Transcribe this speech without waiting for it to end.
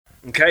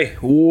Okay,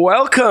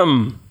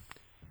 welcome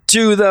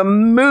to the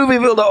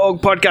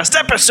Movieville.org podcast,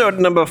 episode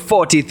number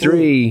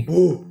 43.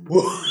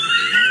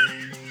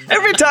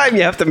 Every time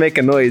you have to make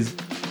a noise.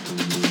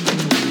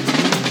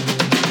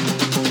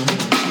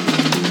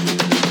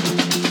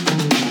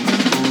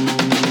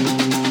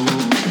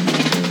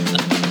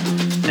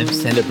 I'm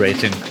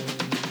celebrating.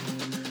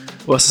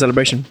 What's the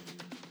celebration?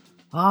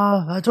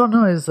 I don't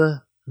know. It's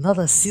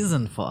another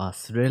season for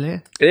us,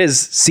 really. It is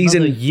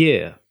season Another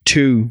year.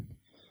 2,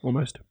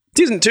 almost.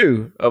 Season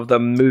 2 of the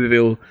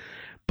Movieville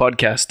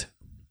podcast.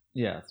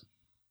 Yeah.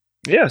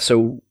 Yeah,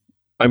 so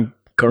I'm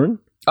Curran.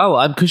 Oh,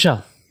 I'm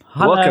Kushal.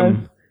 Hello.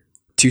 Welcome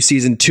to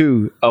season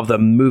 2 of the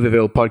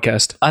Movieville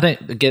podcast. I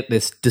don't get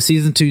this. Does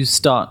season 2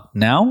 start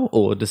now,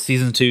 or does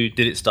season 2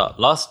 did it start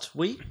last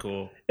week,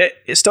 or?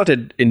 It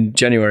started in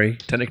January,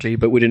 technically,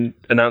 but we didn't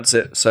announce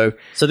it, so...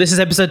 So this is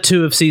episode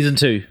 2 of season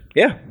 2.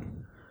 Yeah.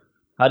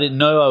 I didn't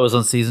know I was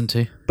on season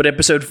 2. But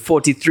episode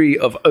 43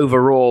 of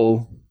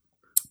overall...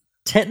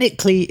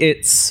 Technically,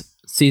 it's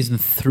season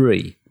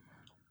 3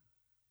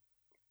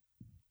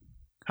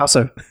 How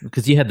so?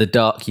 because you had the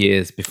dark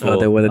years before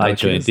there were the I dark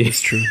joined years. you.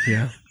 That's true,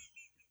 yeah.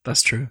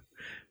 That's true.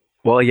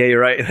 Well, yeah,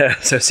 you're right there.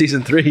 So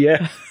season 3,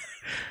 yeah.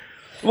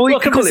 Well, we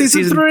Welcome could to call it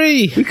season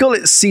 3. We call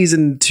it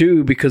season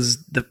 2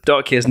 because the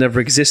dark years never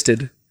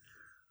existed.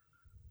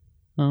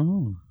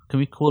 Oh, can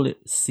we call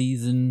it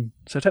season?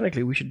 So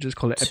technically, we should just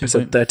call it 2.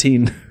 episode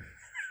 13.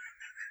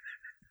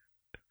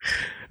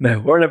 No,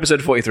 we're on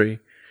episode 43.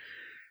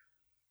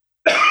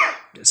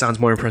 It sounds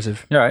more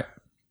impressive. All right.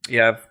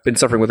 Yeah, I've been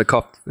suffering with a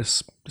cough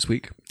this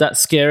week. That's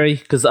scary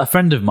because a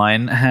friend of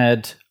mine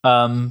had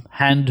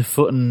hand,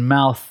 foot, and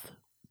mouth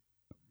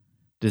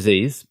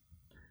disease.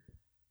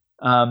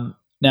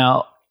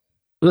 Now,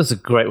 that's a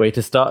great way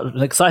to start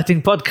an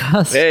exciting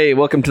podcast. Hey,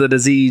 welcome to the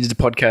Diseased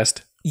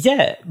podcast.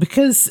 Yeah,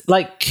 because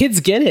like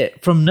kids get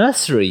it from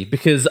nursery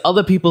because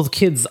other people's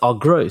kids are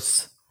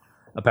gross,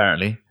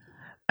 apparently,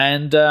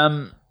 and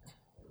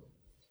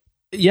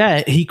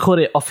yeah, he caught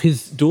it off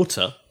his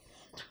daughter.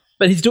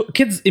 But his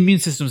kid's immune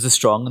systems are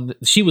strong, and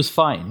she was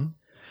fine.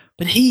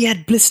 But he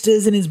had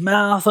blisters in his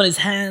mouth, on his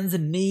hands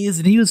and knees,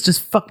 and he was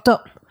just fucked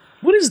up.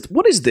 What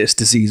is this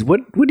disease? Where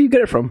do you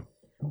get it from?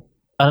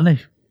 I don't know.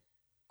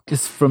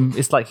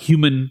 It's like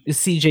human,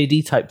 it's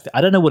CJD type thing.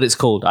 I don't know what it's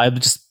called. I'm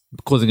just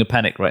causing a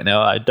panic right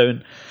now.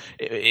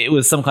 It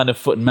was some kind of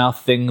foot and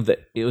mouth thing that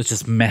it was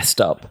just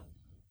messed up.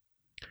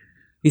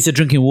 He said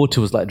drinking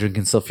water was like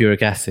drinking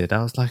sulfuric acid.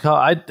 I was like, oh,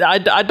 I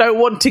don't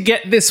want to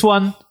get this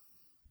one.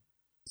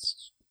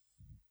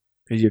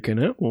 Is he okay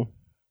now? Or?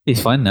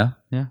 He's fine now.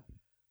 Yeah,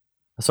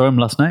 I saw him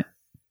last night.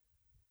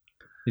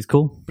 He's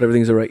cool. But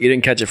everything's all right. You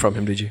didn't catch it from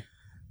him, did you?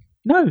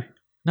 No.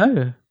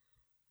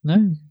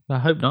 I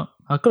hope not.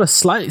 I've got a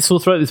slightly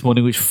sore throat this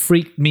morning, which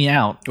freaked me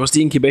out. What's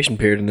the incubation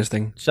period in this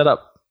thing? Shut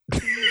up.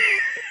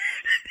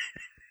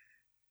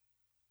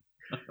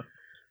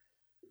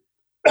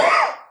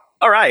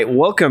 All right,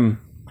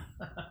 welcome.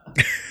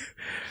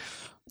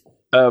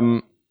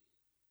 How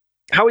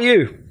are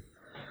you?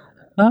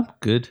 I'm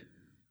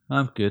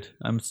good.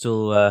 I'm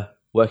still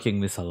working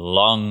this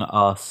long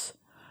ass.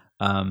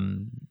 Let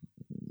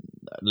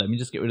me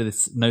just get rid of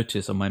this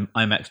notice on my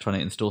iMac trying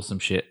to install some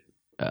shit.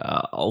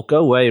 I'll go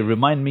away.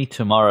 Remind me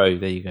tomorrow.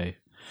 There you go.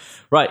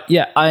 Right.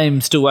 Yeah,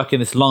 I'm still working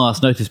this long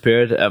ass notice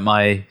period at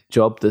my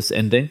job that's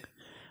ending.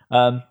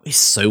 It's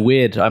so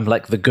weird. I'm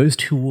like the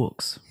ghost who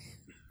walks.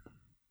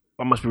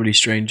 That must be really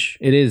strange.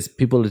 It is.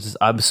 People are just.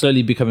 I'm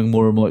slowly becoming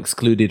more and more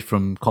excluded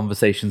from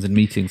conversations and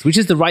meetings, which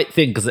is the right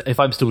thing because if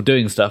I'm still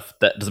doing stuff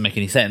that doesn't make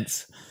any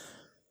sense,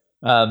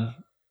 and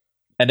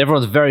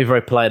everyone's very,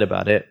 very polite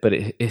about it, but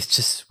it's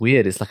just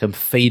weird. It's like I'm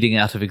fading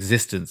out of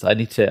existence. I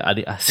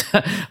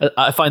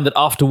find that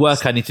after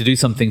work, I need to do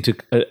something to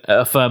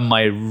affirm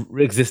my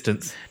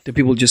existence. Do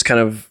people just kind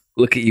of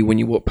look at you when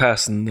you walk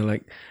past and they're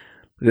like,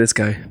 "Look at this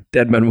guy,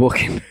 dead man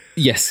walking"?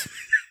 Yes.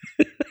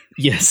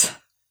 Yes.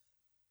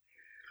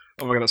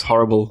 Oh my god, that's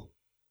horrible.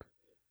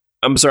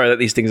 I'm sorry that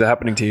these things are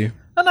happening to you.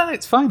 No,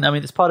 it's fine. I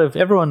mean, it's part of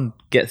everyone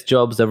gets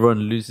jobs, everyone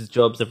loses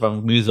jobs,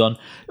 everyone moves on.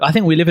 I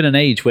think we live in an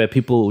age where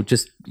people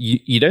just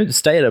you don't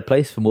stay at a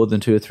place for more than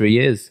 2 or 3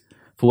 years.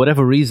 For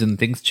whatever reason,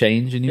 things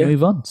change and you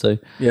move on. So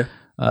yeah,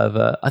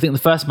 I think the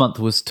first month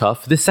was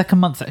tough. This second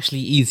month's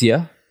actually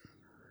easier.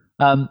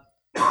 And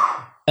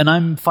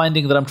I'm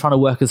finding that I'm trying to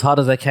work as hard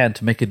as I can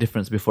to make a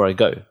difference before I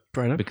go.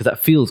 fair enough. Because that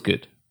feels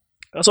good.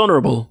 That's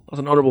honourable. That's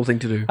an honourable thing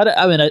to do.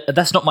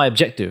 That's not my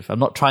objective. I'm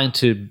not trying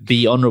to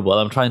be honourable.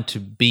 I'm trying to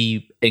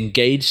be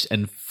engaged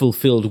and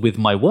fulfilled with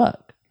my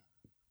work.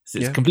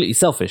 It's completely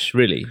selfish,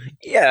 really.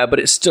 Yeah, but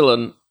it's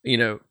still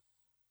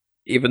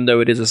even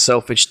though it is a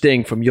selfish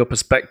thing from your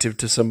perspective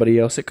to somebody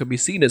else, it could be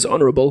seen as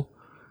honourable.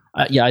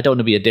 I don't want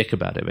to be a dick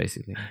about it,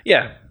 basically.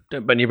 Yeah,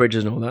 don't burn your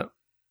bridges and all that.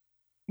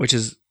 Which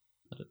is,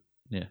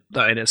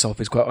 that in itself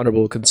is quite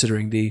honourable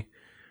considering the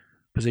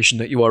position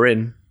that you are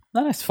in.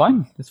 No, it's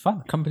fine. It's fine.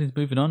 The company's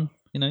moving on,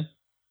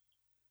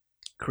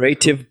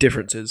 Creative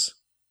differences.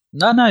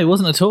 No, it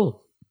wasn't at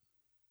all.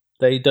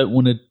 They don't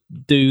want to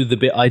do the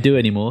bit I do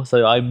anymore,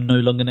 so I'm no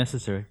longer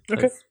necessary.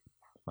 Okay.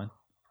 Fine.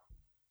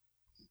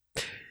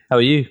 How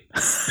are you?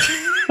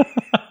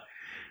 I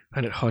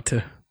find it hard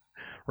to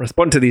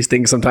respond to these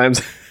things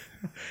sometimes.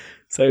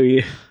 So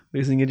you're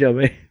losing your job,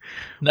 eh?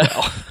 No.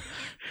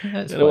 I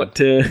don't know what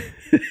to...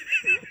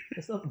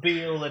 It's not the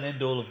be-all and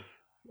end-all of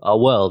our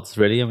worlds,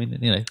 really. I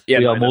mean,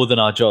 we are more than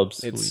our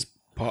jobs. It's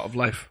part of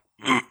life.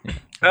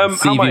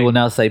 CV will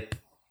now say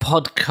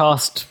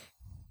podcast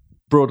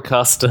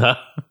broadcaster,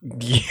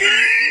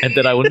 and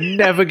then I will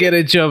never get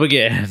a job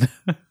again.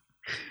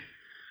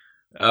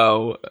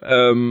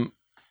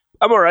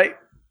 I'm all right.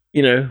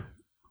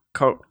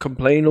 Can't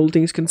complain, all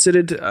things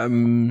considered.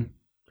 I'm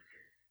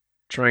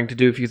trying to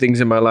do a few things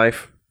in my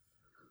life.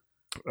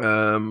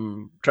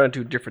 Trying to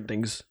do different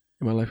things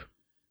in my life.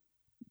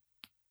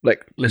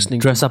 Like listening.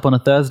 Dress up on a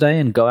Thursday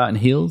and go out in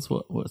heels?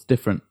 What's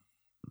different?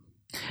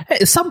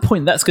 At some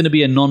point, that's going to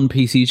be a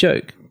non-PC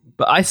joke.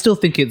 But I still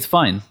think it's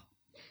fine.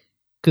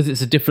 Because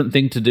it's a different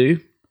thing to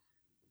do.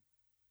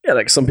 Yeah,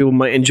 like some people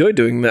might enjoy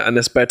doing that in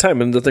their spare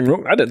time, and there's nothing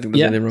wrong. I don't think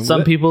there's anything wrong with it.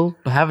 Some people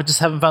just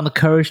haven't found the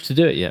courage to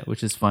do it yet,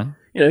 which is fine.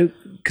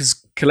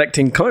 Because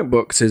collecting comic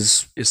books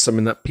is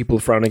something that people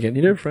frown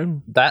again.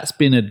 Frown. That's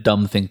been a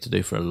dumb thing to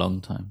do for a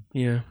long time.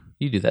 Yeah.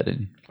 You do that,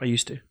 didn't you? I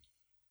used to.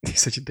 You're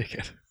such a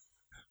dickhead.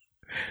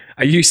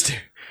 I used to.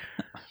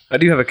 I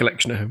do have a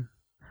collection at home.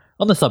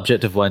 On the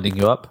subject of winding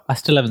you up, I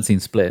still haven't seen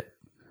Split.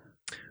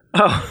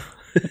 Oh.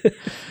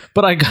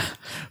 But I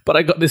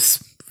got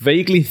this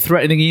vaguely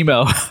threatening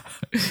email,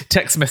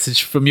 text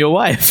message from your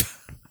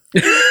wife.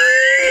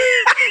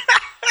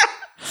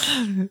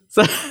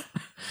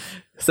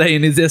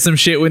 Saying, is there some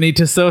shit we need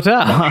to sort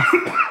out?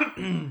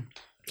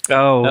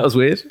 Oh. That was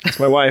weird. That's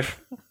my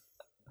wife.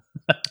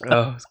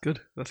 Oh, that's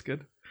good. That's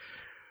good.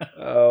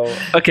 Oh.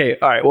 Okay,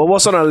 all right. Well,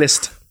 what's on our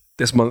list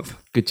this month?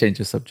 Good change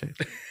of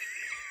subject.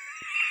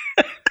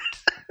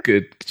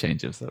 Good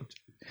change of subject.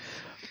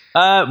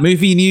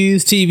 Movie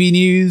news, TV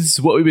news,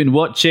 what we've been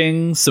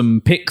watching,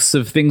 some pics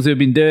of things we've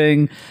been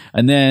doing,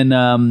 and then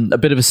a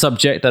bit of a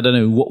subject. I don't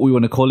know what we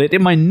want to call it.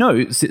 In my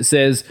notes, it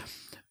says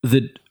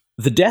the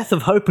death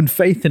of hope and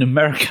faith in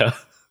America.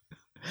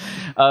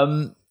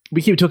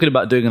 We keep talking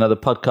about doing another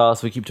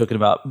podcast. We keep talking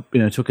about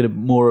talking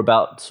more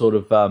about sort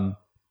of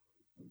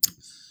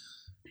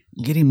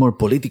getting more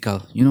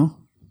political.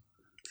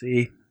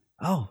 See,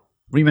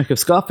 remake of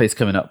Scarface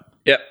coming up.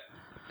 Yep.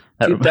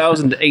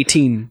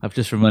 2018. I've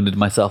just reminded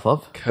myself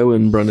of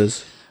Coen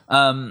Brothers.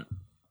 I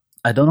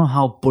don't know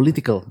how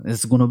political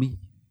it's going to be,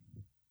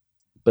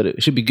 but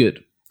it should be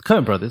good.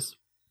 Coen Brothers.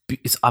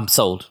 I'm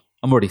sold.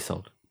 I'm already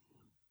sold.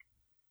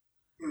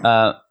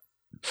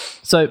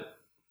 So,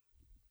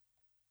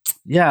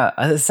 yeah,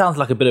 it sounds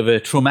like a bit of a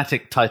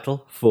traumatic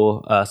title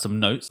for some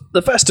notes.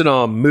 The first on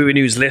our movie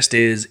news list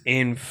is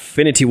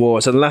Infinity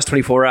War. So in the last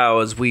 24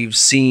 hours, we've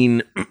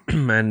seen,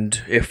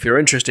 and if you're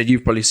interested,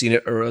 you've probably seen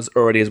it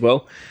already as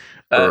well.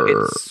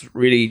 It's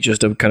really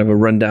just a kind of a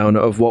rundown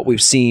of what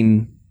we've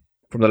seen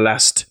from the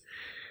last...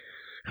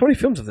 How many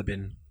films have there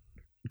been?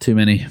 Too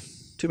many.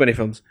 Too many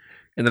films.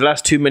 In the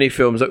last too many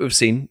films that we've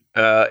seen,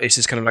 it's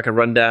just kind of like a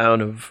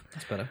rundown of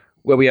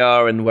where we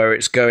are and where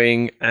it's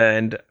going,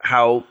 and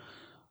how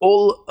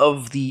all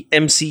of the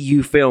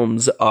MCU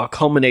films are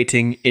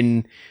culminating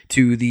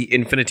into the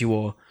Infinity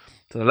War.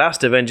 So the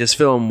last Avengers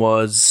film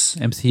was...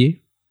 MCU?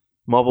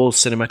 Marvel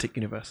Cinematic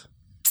Universe.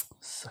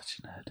 Such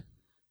a nerd.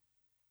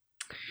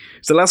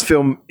 So the last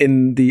film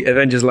in the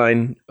Avengers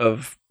line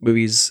of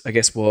movies, I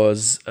guess,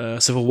 was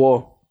Civil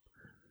War.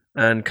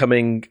 And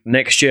coming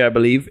next year, I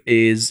believe,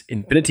 is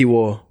Infinity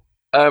War.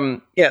 Yeah,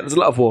 there's a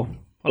lot of war.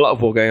 A lot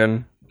of war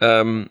going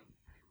on.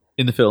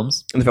 In the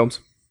films? In the films.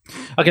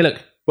 Okay,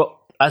 look. Well,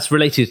 that's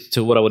related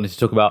to what I wanted to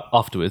talk about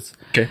afterwards.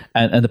 Okay.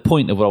 And the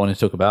point of what I wanted to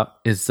talk about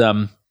is...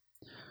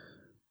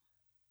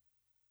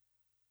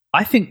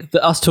 I think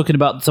that us talking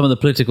about some of the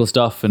political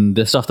stuff and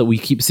the stuff that we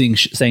keep saying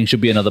should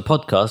be another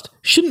podcast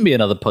shouldn't be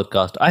another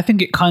podcast. I think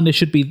it kind of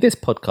should be this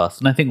podcast.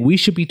 And I think we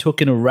should be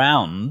talking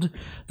around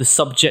the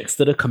subjects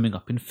that are coming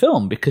up in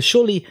film, because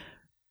surely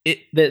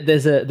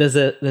there's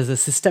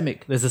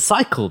a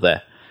cycle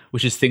there,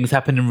 which is things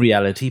happen in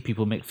reality.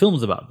 People make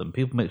films about them.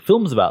 People make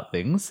films about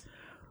things.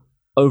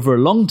 Over a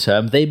long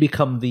term, they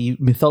become the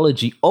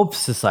mythology of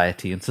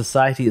society, and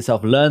society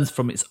itself learns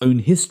from its own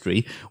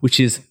history, which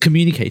is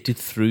communicated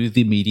through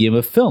the medium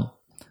of film.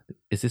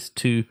 Is this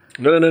too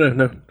No.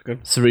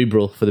 Good.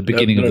 Cerebral for the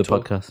beginning of the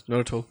podcast?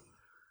 Not at all.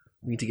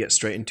 We need to get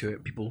straight into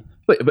it, people.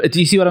 But do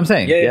you see what I'm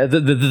saying? Yeah.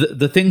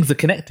 The things are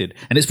connected,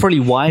 and it's probably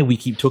why we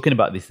keep talking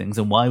about these things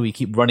and why we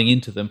keep running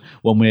into them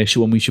when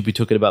we should be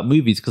talking about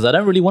movies. Because I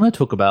don't really want to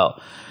talk about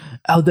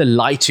the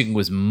lighting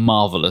was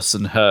marvelous,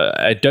 and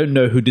I don't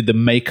know who did the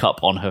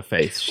makeup on her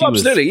face.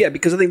 Absolutely, yeah.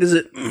 Because I think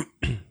there's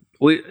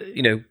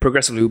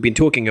progressively we've been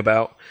talking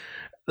about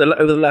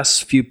over the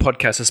last few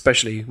podcasts,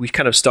 especially. We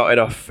kind of started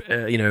off,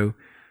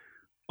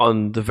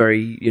 on the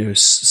very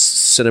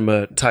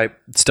cinema type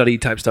study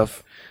type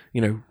stuff.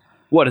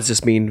 What does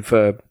this mean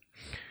for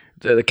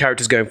the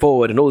characters going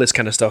forward and all this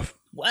kind of stuff?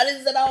 What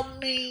does it all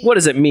mean? What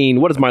does it mean?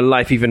 What does my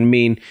life even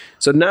mean?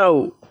 So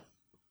now,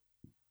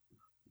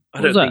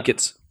 I don't think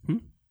it's...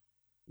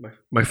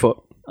 My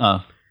foot.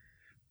 Oh.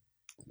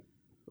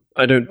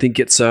 I don't think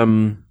it's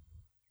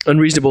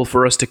unreasonable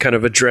for us to kind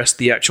of address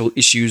the actual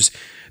issues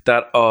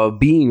that are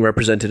being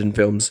represented in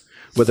films,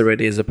 whether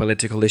it is a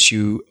political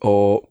issue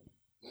or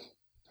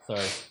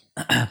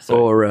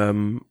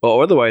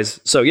or otherwise.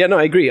 So yeah, no,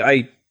 I agree.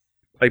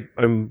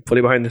 I'm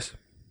fully behind this.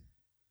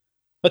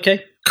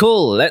 Okay,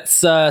 cool.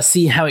 Let's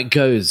see how it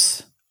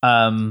goes.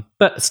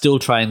 But still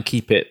try and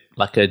keep it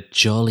like a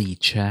jolly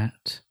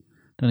chat.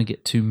 Don't want to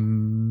get too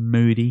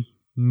moody.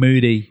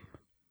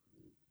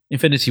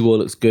 Infinity War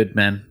looks good,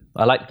 man.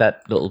 I like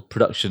that little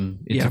production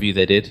interview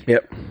they did.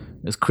 Yep.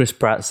 It was Chris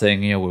Pratt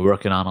saying, we're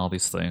working on all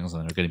these things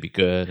and they're going to be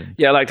good. And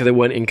yeah, I like that they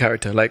weren't in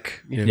character.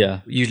 Like,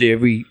 usually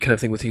every kind of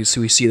thing with these, so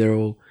we see they're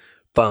all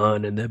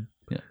fun and they're,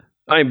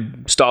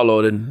 I'm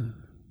Star-Lord and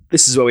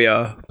this is where we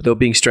are. But they're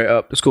being straight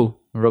up. It's cool.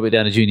 Robert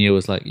Downey Jr.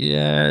 was like,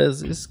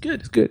 it's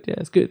good. Yeah,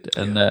 it's good.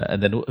 And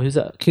then who's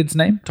that kid's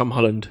name? Tom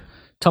Holland.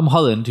 Tom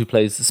Holland, who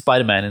plays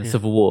Spider-Man in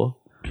Civil War,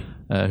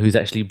 who's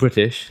actually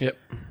British. Yep.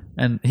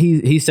 And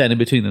he's standing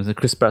between them. So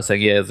Chris Pratt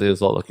saying,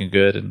 it's all looking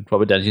good. And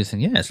Robert Downey Jr.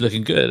 saying, it's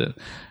looking good.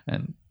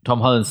 And Tom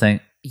Holland saying,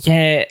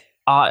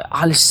 I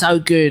was so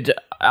good.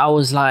 I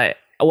was like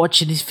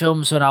watching these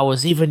films when I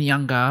was even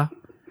younger.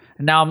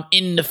 And now I'm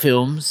in the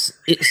films.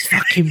 It's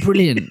fucking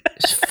brilliant.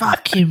 It's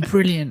fucking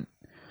brilliant.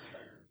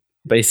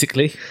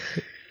 Basically.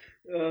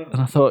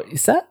 And I thought,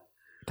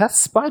 that's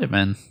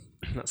Spider-Man.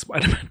 That's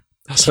Spider-Man.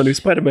 That's our new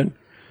Spider-Man.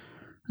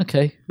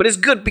 Okay. But it's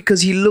good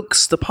because he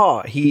looks the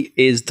part. He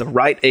is the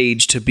right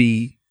age to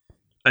be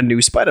a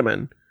new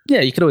Spider-Man.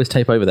 Yeah, you could always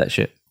tape over that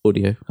shit.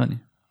 Audio, can't you?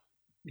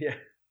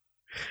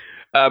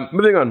 Yeah.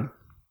 Moving on.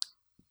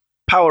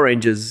 Power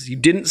Rangers. You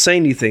didn't say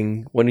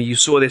anything when you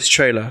saw this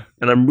trailer,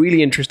 and I'm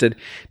really interested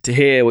to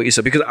hear what you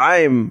said because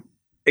I am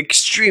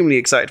extremely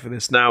excited for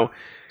this. Now,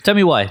 tell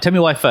me why. Tell me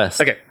why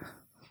first. Okay.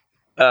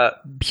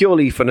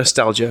 Purely for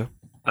nostalgia.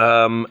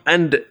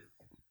 And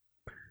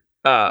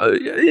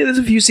there's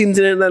a few scenes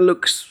in it that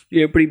looks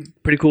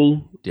pretty cool.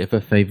 Do you have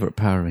a favorite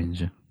Power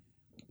Ranger?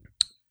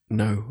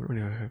 No, I don't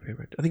really have a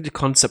favorite. I think the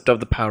concept of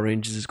the Power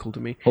Rangers is cool to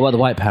me. What about the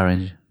White Power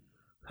Ranger?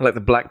 I like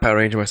the Black Power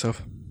Ranger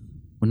myself.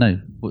 Well, no.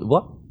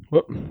 What?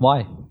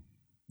 Why?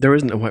 There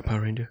isn't a White Power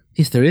Ranger.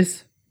 Yes, there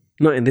is.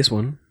 Not in this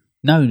one.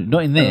 No,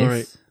 not in this. Oh,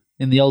 right.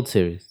 In the old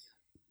series.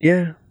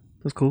 Yeah,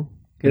 that's cool.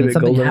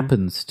 Something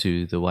happens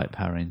to the White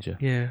Power Ranger.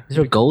 Yeah. Is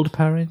there a gold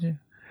Power Ranger?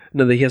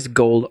 No, he has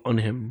gold on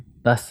him.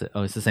 That's it.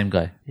 Oh, it's the same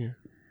guy. Yeah.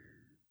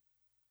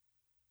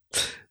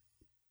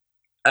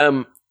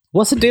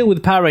 What's the deal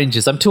with Power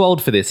Rangers? I'm too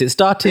old for this. It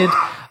started,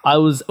 I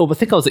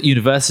think I was at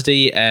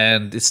university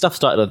and this stuff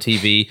started on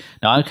TV.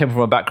 Now, I came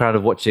from a background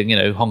of watching,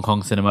 Hong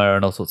Kong cinema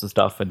and all sorts of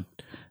stuff. And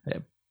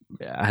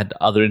I had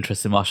other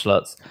interests in martial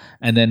arts.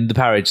 And then the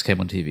Power Rangers came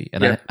on TV.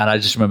 And I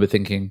just remember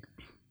thinking,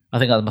 I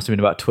think I must have been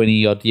about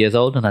 20 odd years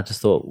old. And I just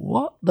thought,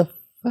 what the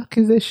fuck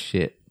is this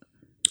shit?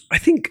 I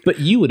think. But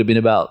you would have been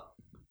about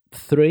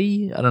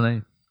 3? I don't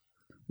know.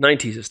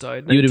 90s it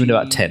started. You would have been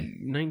about 10.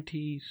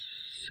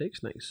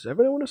 96,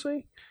 97, I want to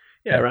say.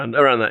 Yeah, around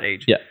that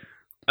age. Yeah.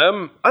 I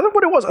don't know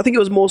what it was. I think it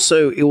was more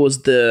so. It was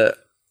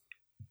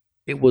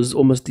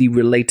almost the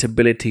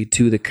relatability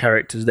to the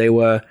characters. They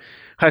were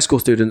high school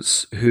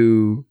students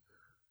who,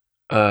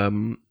 I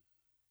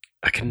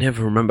can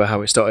never remember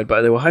how it started,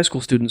 but they were high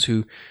school students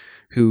who.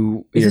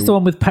 Is this the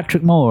one with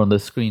Patrick Moore on the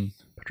screen?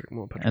 Patrick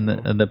Moore. And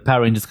the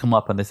Power Rangers come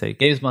up and they say,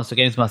 Games Master,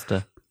 Games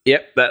Master.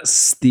 Yep,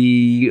 that's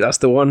the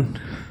one.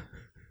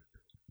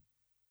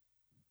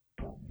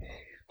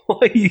 Why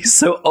are you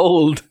so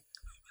old?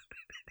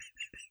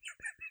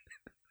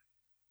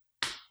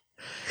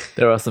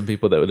 There are some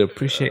people that would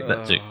appreciate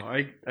that joke.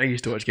 I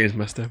used to watch Games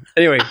Master.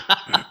 Anyway,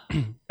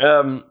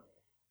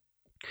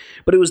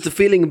 but it was the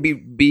feeling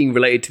of being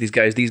related to these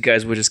guys. These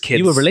guys were just kids.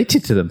 You were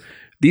related to them.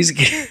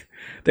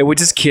 They were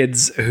just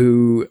kids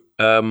who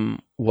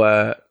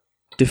were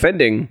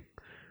defending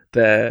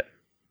their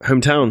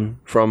hometown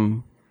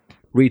from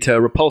Rita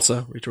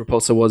Repulsa. Rita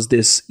Repulsa was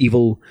this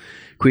evil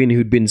queen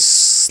who'd been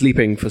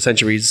sleeping for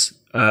centuries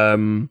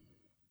and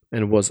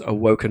was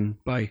awoken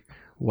by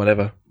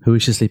whatever. Who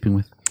is she sleeping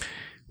with?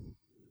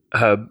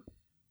 Her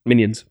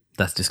minions.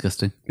 That's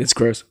disgusting. It's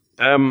gross.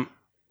 But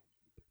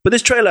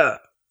this trailer,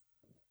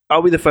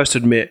 I'll be the first to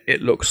admit,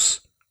 it looks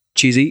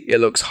cheesy. It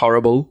looks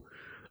horrible.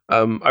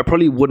 I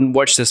probably wouldn't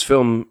watch this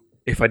film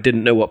if I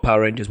didn't know what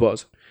Power Rangers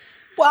was.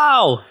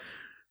 Wow.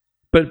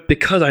 But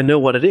because I know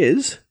what it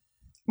is,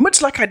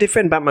 much like I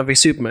defend Batman v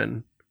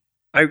Superman,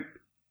 I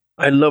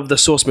love the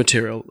source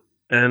material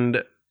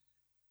and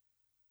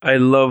I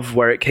love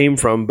where it came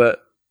from,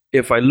 but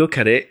if I look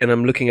at it and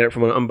I'm looking at it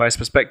from an unbiased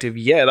perspective,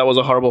 yeah, that was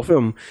a horrible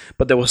film,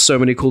 but there were so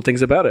many cool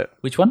things about it.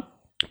 Which one?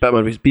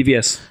 Batman v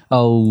BVS.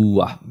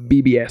 Oh,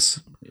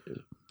 BBS.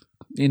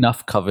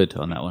 Enough covered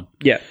on that one.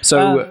 Yeah,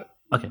 so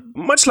okay.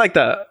 Much like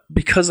that,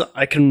 because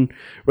I can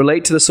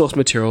relate to the source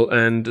material,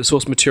 and the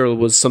source material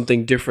was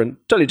something different,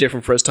 totally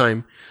different for its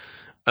time,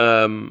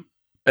 and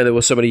there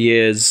were so many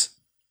years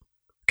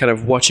kind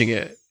of watching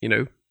it,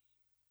 you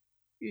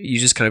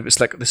just kind of, it's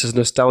like, this is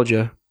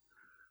nostalgia.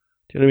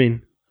 Do you know what I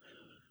mean?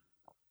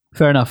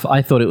 Fair enough.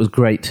 I thought it was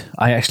great.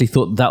 I actually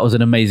thought that was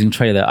an amazing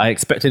trailer. I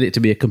expected it to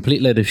be a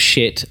complete load of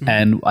shit,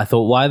 and I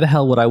thought, why the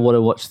hell would I want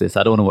to watch this?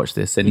 I don't want to watch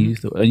this. And you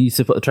used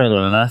to put the trailer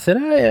on, and I said,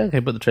 oh, yeah, okay,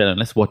 put the trailer on.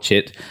 Let's watch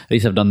it. At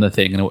least I've done the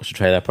thing and I watched the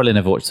trailer. I probably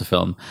never watched the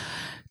film.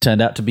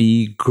 Turned out to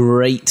be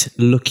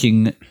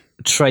great-looking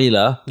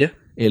trailer. Yeah.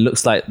 It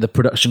looks like the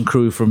production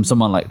crew from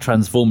someone like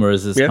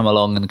Transformers has come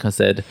along and kind of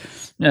said,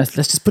 let's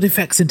just put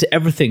effects into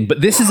everything.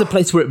 But this is a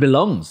place where it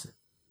belongs.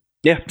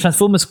 Yeah.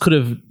 Transformers could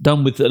have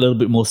done with a little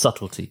bit more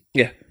subtlety.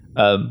 Yeah.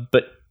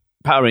 But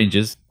Power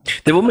Rangers...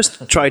 They've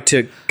almost tried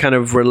to kind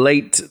of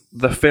relate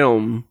the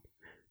film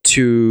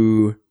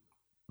to...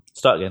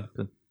 Start again.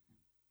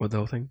 What, the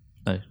whole thing?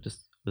 No,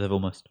 just they've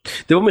almost...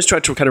 They've almost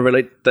tried to kind of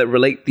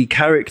relate the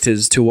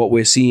characters to what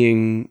we're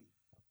seeing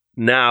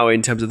now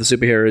in terms of the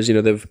superheroes. You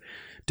know, they've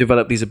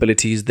developed these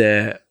abilities,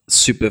 their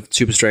super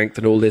strength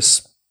and all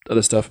this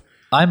other stuff.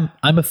 I'm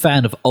a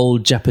fan of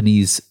old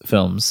Japanese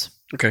films.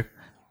 Okay.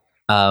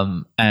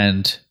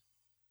 And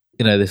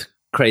this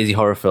crazy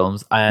horror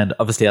films, and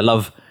obviously I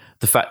love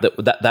the fact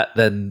that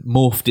then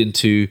morphed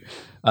into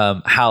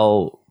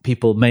how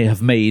people may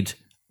have made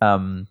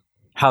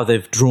how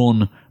they've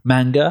drawn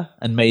manga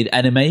and made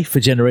anime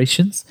for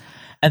generations.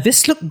 And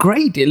this looked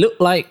great. It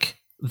looked like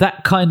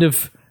that kind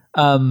of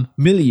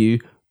milieu,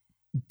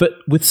 but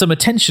with some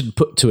attention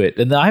put to it.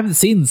 And I haven't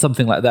seen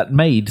something like that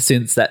made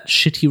since that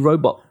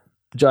shitty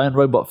giant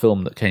robot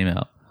film that came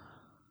out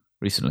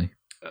recently.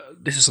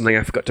 This is something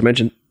I forgot to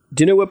mention.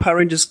 Do you know where Power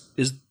Rangers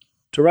is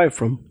derived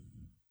from?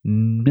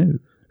 No.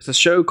 It's a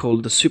show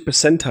called the Super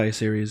Sentai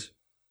series.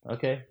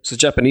 Okay. It's a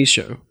Japanese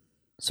show.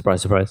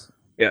 Surprise, surprise.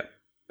 Yeah.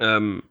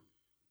 So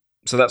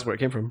that's where it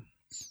came from.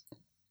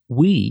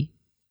 We,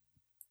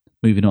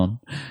 moving on,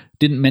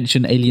 didn't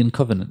mention Alien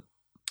Covenant.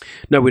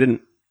 No, we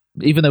didn't.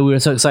 Even though we were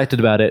so excited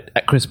about it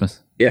at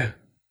Christmas. Yeah.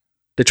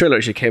 The trailer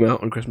actually came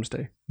out on Christmas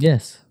Day.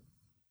 Yes.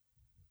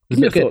 Give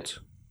me your thoughts.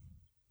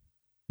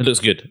 It looks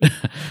good.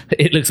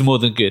 It looks more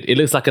than good. It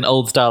looks like an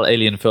old-style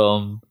Alien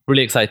film.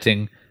 Really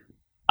exciting.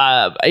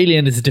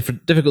 Alien is a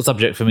difficult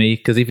subject for me,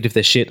 because even if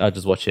they're shit, I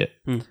just watch it.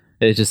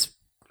 They're just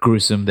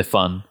gruesome. They're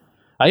fun.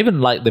 I even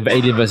like the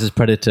Alien versus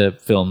Predator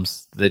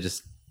films. They're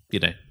just,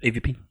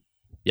 AVP.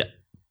 Yeah.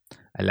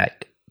 I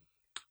like.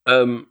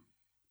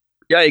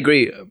 Yeah, I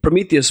agree.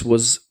 Prometheus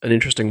was an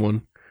interesting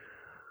one.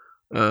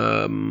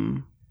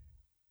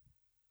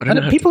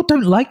 People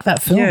don't like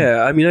that film.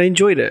 Yeah, I mean, I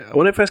enjoyed it.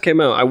 When it first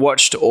came out, I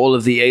watched all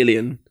of the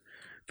Alien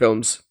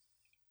films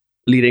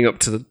leading up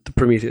to the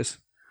Prometheus.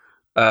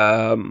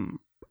 And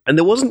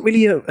there wasn't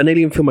really an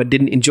Alien film I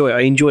didn't enjoy.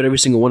 I enjoyed every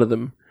single one of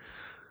them.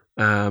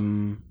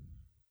 And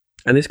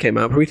this came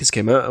out, Prometheus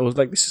came out. I was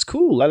like, this is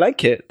cool. I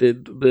like it.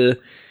 The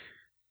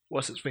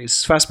what's his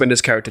face?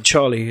 Fassbender's character,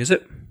 Charlie, is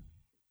it?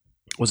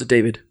 Was it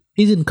David?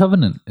 He's in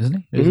Covenant, isn't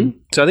he? Mm-hmm.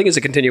 So I think it's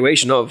a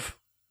continuation of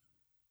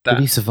that.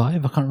 Did he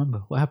survive? I can't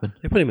remember. What happened?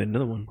 They probably made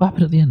another one. What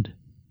happened at the end?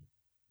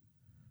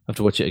 I have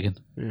to watch it again.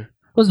 Yeah.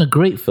 It wasn't a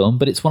great film,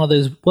 but it's one of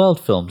those world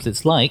films.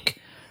 It's like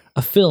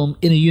a film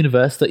in a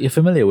universe that you're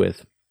familiar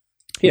with.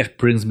 Yeah. Which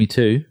brings me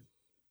to...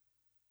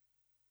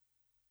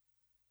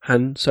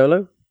 Han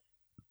Solo?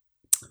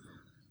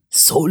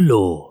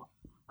 Solo.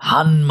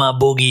 Hanma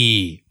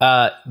Boogie.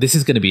 This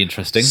is going to be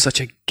interesting. Such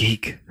a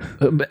geek.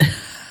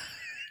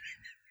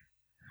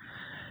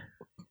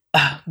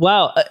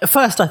 Wow. At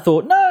first I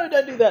thought, no,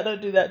 don't do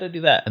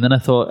that. And then I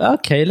thought,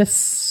 okay,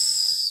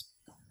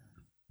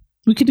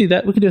 we could do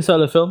that. We could do a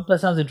solo film. That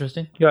sounds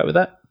interesting. You all right with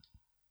that?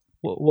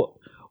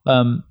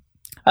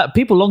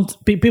 People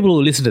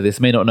who listen to this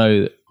may not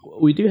know that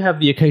we do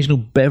have the occasional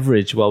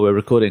beverage while we're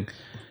recording.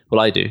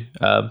 Well, I do.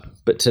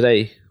 But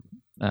today...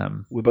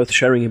 we're both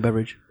sharing a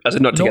beverage. As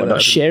in not together. We're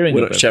not sharing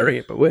we're not sharing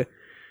it, but we're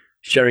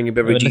sharing a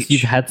beverage unless each.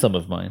 you've had some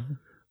of mine.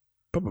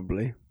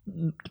 Probably.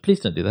 Please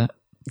don't do that.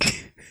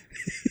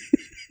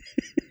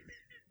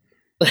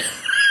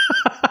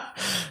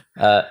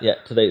 Yeah,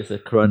 today it's a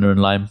Corona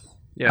and lime.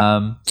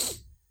 Yeah.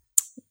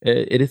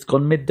 It has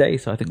gone midday,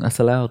 so I think that's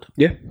allowed.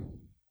 Yeah.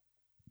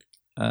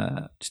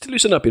 Just to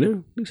loosen up,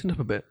 loosen up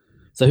a bit.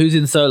 So who's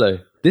in Solo?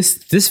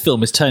 This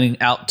film is turning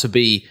out to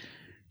be,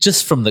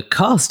 just from the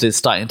cast, it's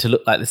starting to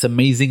look like this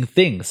amazing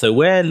thing. So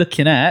we're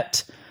looking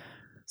at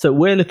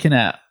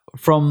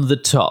from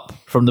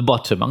the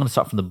bottom. I'm going to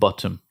start from the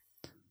bottom.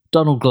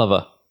 Donald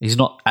Glover. He's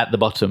not at the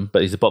bottom,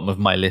 but he's the bottom of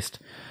my list.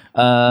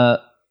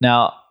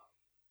 Now,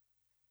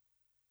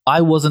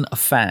 I wasn't a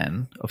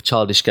fan of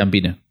Childish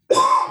Gambino.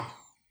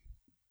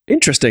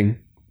 Interesting.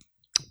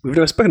 We've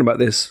never spoken about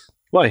this.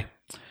 Why?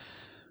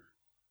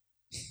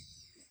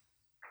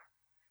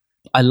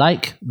 I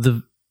like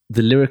the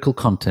lyrical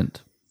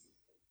content.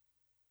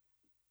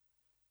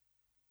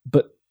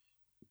 But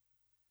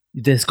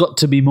there's got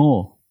to be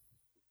more.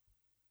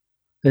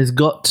 There's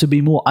got to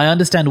be more. I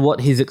understand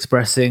what he's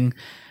expressing,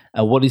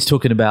 what he's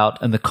talking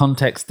about, and the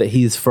context that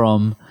he's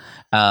from,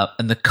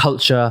 and the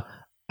culture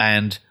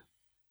and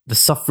the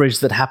suffrage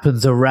that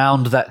happens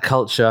around that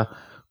culture.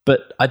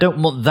 But I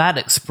don't want that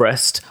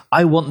expressed.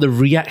 I want the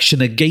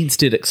reaction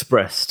against it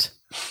expressed.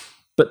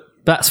 But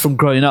that's from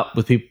growing up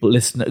with people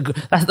listening.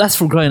 That's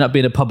from growing up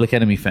being a Public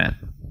Enemy fan.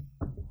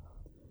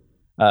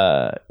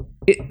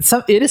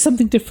 It is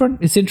something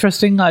different. It's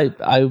interesting. I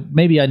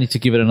maybe I need to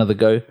give it another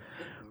go,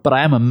 but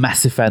I am a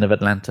massive fan of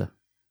Atlanta.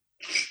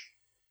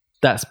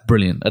 That's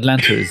brilliant.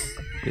 Atlanta is.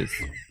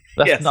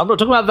 Yes. I'm not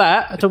talking about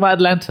that. I'm talking about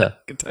Atlanta.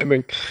 Good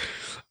timing.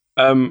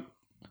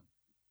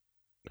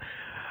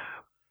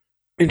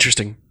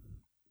 Interesting.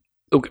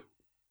 Okay.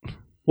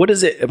 What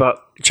is it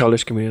about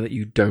Childish Gambino that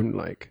you don't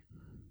like?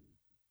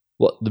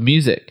 What, the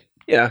music?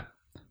 Yeah.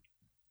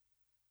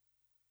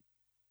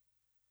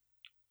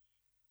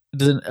 It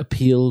doesn't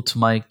appeal to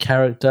my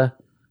character.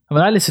 I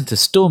mean, I listen to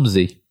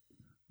Stormzy.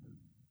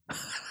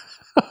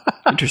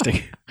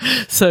 Interesting.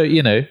 So,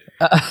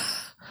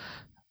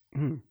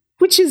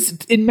 which is,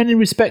 in many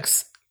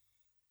respects,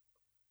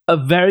 a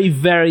very,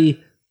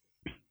 very...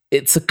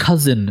 It's a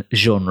cousin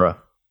genre.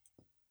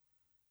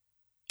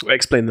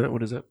 Explain that.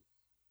 What is it?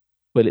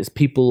 Well, it's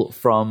people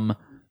from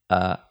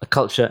a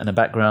culture and a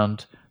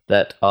background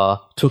that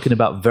are talking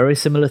about very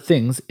similar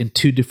things in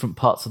two different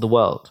parts of the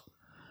world.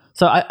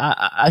 So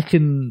I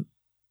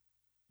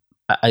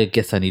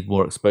guess I need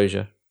more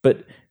exposure,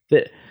 but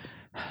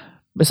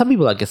some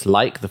people, I guess,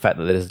 like the fact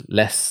that there's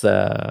less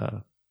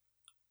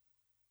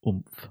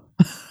oomph,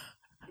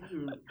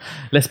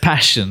 less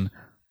passion.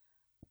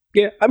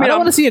 Yeah, I mean, I don't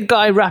want to see a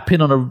guy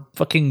rapping on a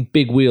fucking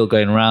big wheel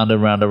going round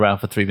and round and round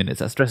for 3 minutes.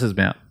 That stresses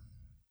me out.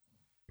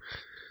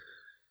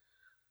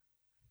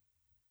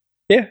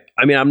 Yeah,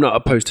 I mean, I'm not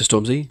opposed to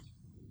Stormzy.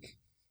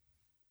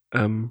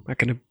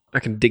 I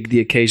can dig the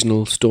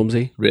occasional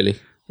Stormzy. Really?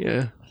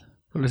 Yeah,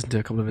 I'll listen to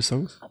a couple of his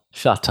songs.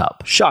 Shut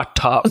up. Shut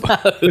up.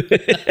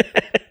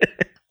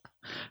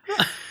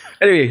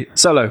 Anyway,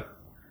 Solo.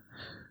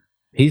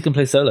 He's going to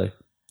play Solo.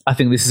 I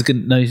think this is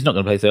going to... No, he's not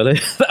going to play Solo.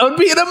 That would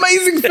be an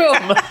amazing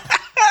film.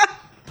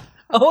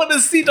 I want to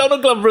see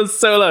Donald Glover as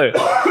Solo.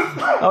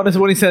 I want to see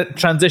when he said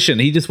transition.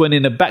 He just went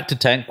in a Bacta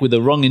tank with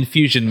the wrong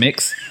infusion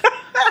mix.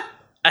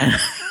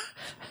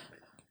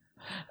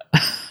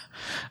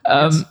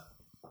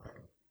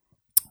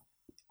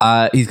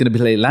 He's going to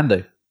play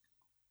Lando.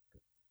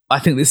 I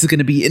think this is going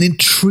to be an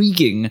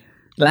intriguing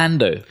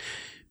Lando.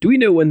 Do we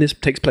know when this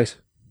takes place?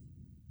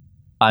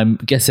 I'm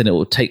guessing it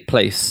will take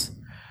place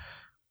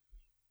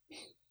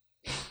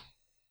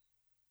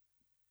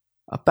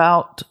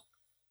about...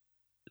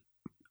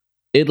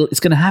 It's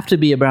going to have to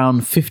be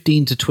around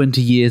 15 to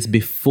 20 years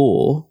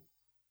before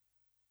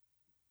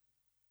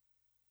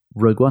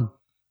Rogue One.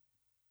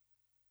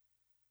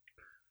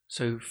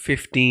 So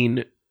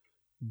 15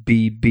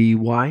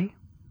 BBY?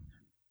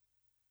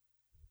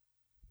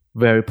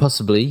 Very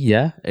possibly,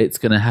 yeah. It's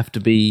going to have to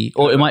be...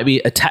 Or it might be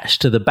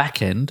attached to the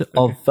back end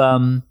of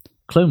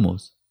Clone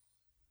Wars.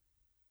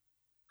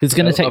 It's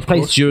going to take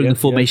place during the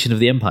formation of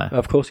the Empire.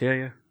 Of course,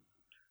 yeah.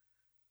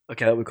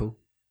 Okay, that would be cool.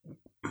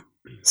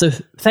 So,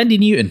 Thandie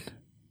Newton.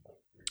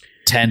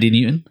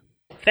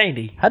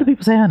 Thandie. How do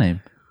people say her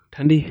name?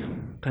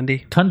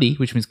 Tundi,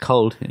 which means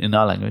cold in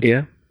our language.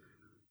 Yeah.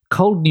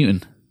 Cold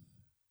Newton.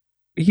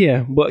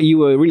 Yeah, but you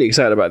were really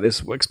excited about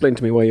this. Explain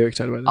to me why you're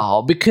excited about this.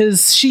 Oh,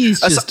 because she's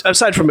just...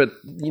 Aside from it,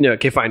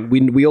 okay, fine.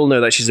 We all know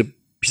that she's a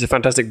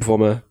fantastic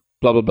performer,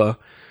 blah, blah, blah.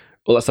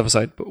 All that stuff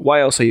aside. But why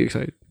else are you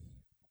excited?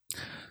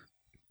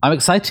 I'm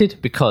excited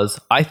because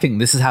I think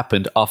this has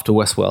happened after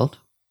Westworld.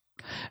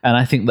 And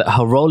I think that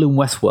her role in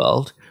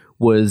Westworld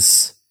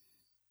was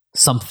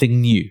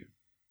something new.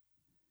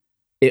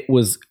 It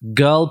was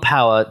girl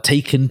power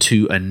taken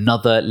to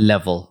another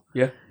level.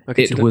 Yeah.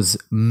 It was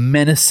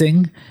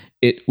menacing.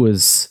 It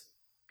was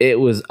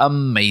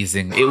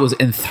amazing. It was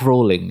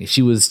enthralling.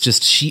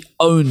 She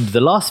owned the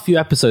last few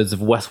episodes of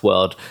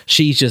Westworld.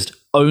 She just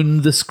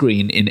owned the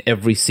screen in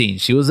every scene.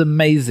 She was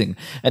amazing.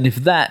 And if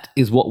that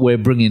is what we're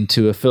bringing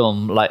to a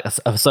film, like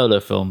a Solo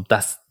film,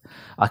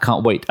 I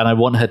can't wait. And I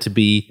want her to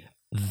be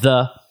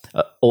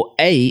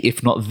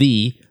if not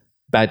the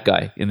bad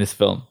guy in this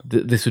film.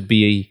 This would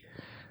be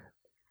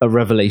a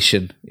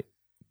revelation.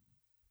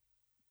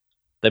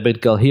 They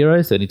made girl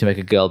heroes, they need to make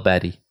a girl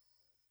baddie.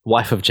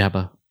 Wife of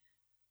Jabba.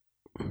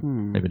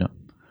 Maybe not.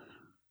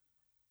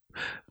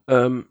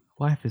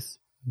 Wife is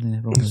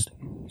wrong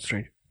word.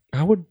 Strange.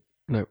 How would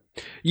no?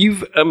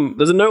 You've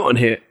there's a note on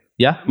here.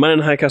 Yeah? Man in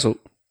High Castle.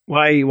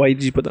 Why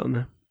did you put that on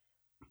there?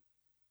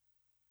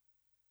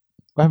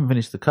 I haven't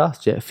finished the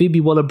cast yet. Phoebe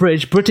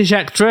Waller-Bridge, British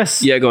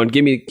actress. Yeah, go on.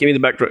 Give me the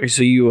backdrop.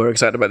 So you were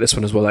excited about this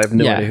one as well. I have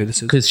no idea who this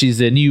is. Because she's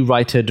a new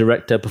writer,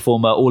 director,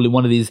 performer, all in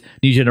one of these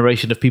new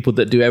generation of people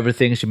that do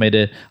everything. She made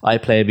a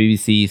iPlayer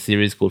BBC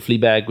series called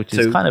Fleabag, which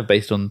is kind of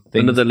based on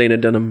things. Another Lena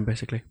Dunham,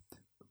 basically.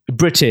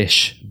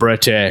 British.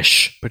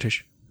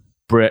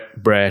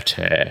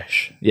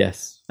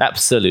 Yes,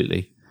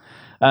 absolutely.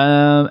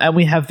 And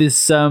we have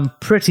this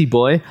pretty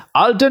boy,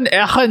 Alden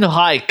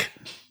Ehrenreich,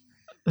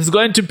 who's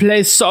going to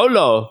play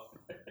Solo.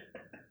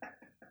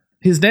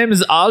 His name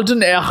is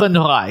Alden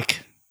Ehrenreich.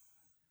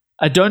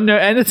 I don't know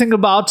anything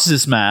about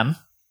this man,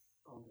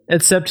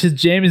 except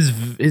his name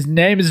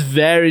is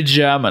very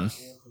German.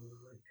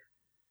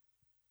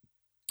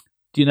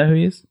 Do you know who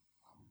he is?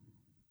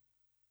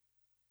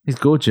 He's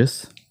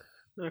gorgeous.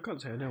 No, I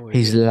can't say I know.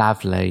 He's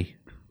lovely.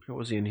 What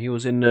was he in? He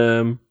was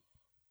in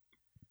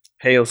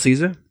Hail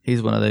Caesar.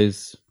 He's one of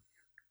those.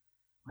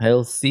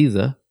 Hail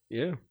Caesar.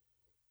 Yeah.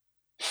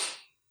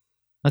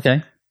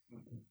 Okay.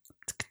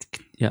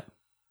 Yeah.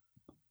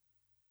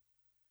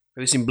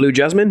 Have you seen Blue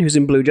Jasmine? Who's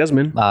in Blue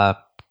Jasmine?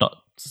 Not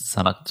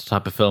sound like the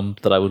type of film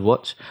that I would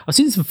watch. I've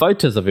seen some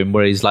photos of him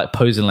where he's like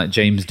posing like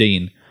James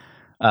Dean.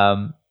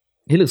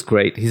 He looks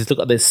great. He's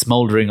got this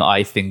smouldering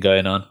eye thing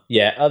going on.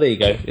 Yeah, oh, there you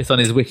go. It's on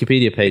his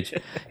Wikipedia page.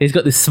 He's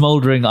got this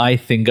smouldering eye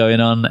thing going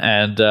on,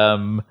 and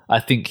I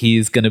think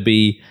he's going to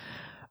be.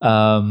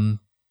 I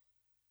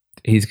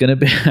think he's going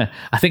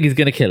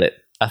to kill it.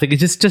 I think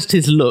it's just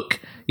his look.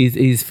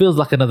 He feels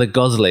like another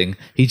Gosling.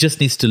 He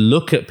just needs to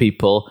look at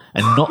people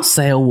and not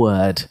say a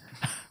word.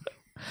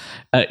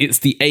 It's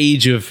the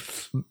age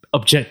of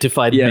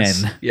objectified men.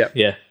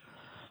 Yeah.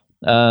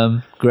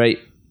 Great.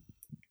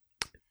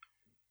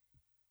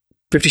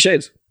 50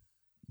 Shades.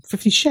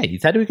 50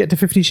 Shades? How do we get to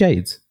 50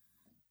 Shades?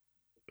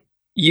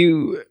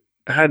 You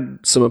had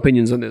some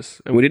opinions on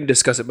this, and we didn't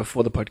discuss it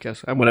before the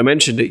podcast. And when I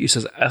mentioned it, you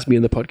said, ask me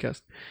in the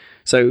podcast.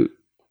 So,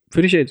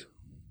 50 Shades.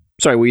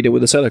 Sorry, what you did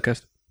with the solo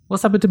cast.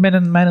 What's happened to Man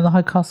in the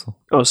High Castle?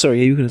 Oh,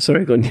 sorry. You can.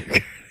 Sorry, go on.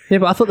 Yeah,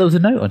 but I thought there was a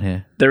note on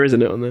here. There is a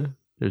note on there.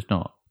 There's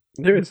not.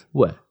 There is.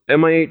 Where?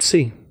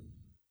 MI8C.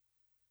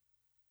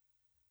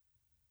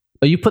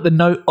 Oh, you put the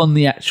note on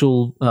the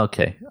actual...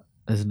 Okay.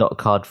 There's not a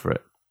card for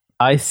it.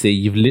 I see.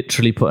 You've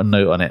literally put a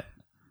note on it.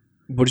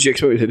 What did you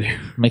expect me to do?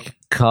 Make a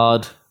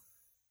card.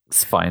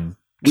 It's fine.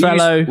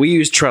 Trello. We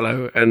use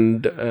Trello,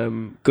 and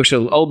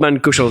old man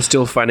Gushel is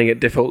still finding it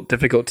difficult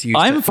to use.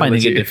 I'm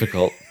finding it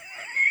difficult.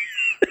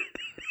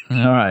 All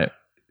right.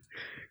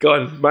 Go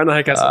on, Man in the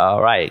High Castle. All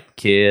right,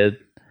 kid.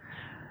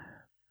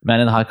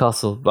 Man in the High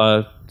Castle.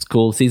 It's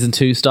cool. Season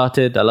 2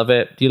 started. I love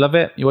it. Do you love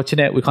it? You watching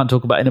it? We can't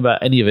talk about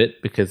any of it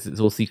because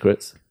it's all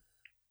secrets.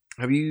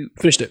 Have you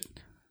finished it?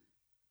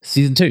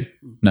 Season 2?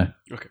 No.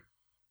 Okay.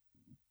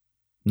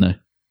 No.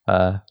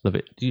 Love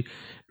it.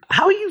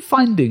 How are you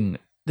finding...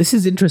 This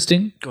is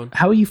interesting. Go on.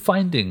 How are you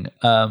finding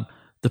the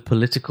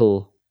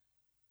political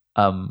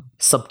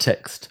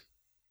subtext?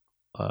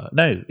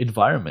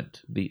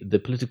 Environment.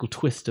 The political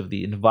twist of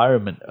the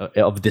environment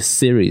of this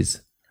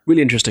series.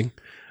 Really interesting.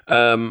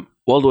 World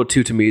War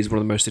II to me is one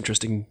of the most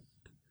interesting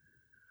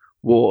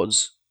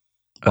wars.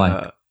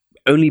 Why?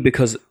 Only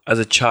because as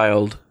a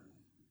child...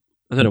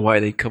 I don't know why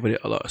they covered it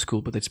a lot at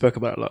school, but they spoke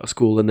about it a lot at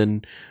school. And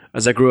then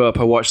as I grew up,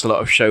 I watched a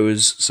lot of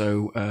shows.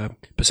 So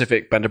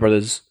Pacific, Band of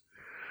Brothers,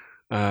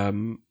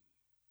 all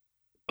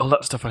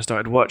that stuff I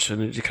started to watch,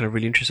 and it just kind of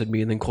really interested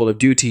me. And then Call of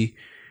Duty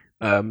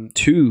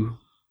 2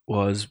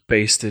 was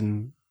based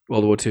in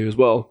World War II as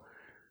well.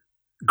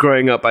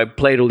 Growing up, I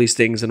played all these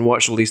things and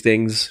watched all these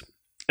things.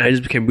 And it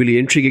just became really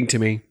intriguing to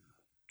me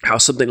how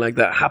something like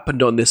that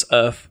happened on this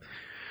earth.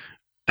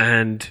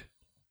 And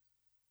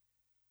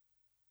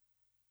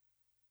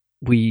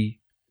we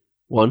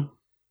won,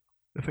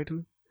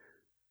 effectively.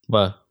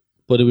 Well,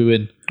 what do we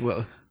win?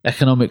 Well,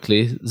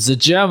 economically, the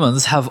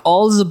Germans have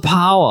all the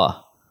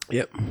power.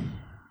 Yep.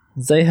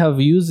 They have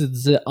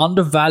used the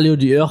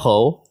undervalued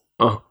euro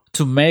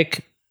to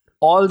make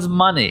all the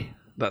money.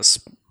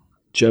 That's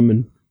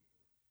German.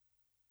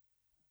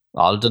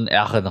 Alten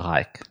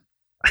Ehrenreich.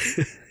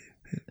 Do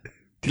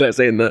you like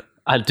saying that?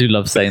 I do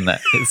love saying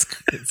that.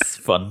 It's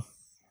fun.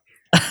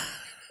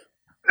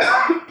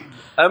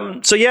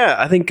 So yeah,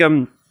 I think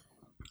I'm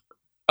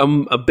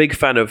a big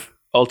fan of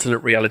alternate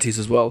realities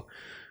as well,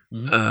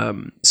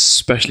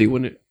 especially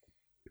when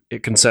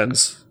it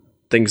concerns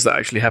things that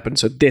actually happen.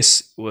 So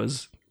this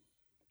was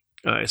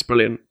it's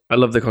brilliant. I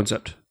love the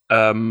concept,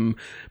 but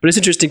it's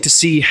interesting to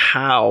see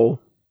how.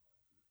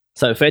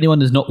 So if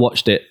anyone has not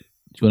watched it,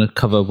 do you want to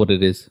cover what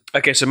it is?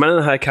 Okay, so Man in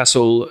the High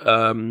Castle,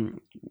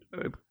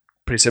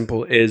 pretty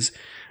simple, is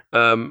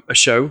a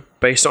show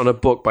based on a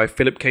book by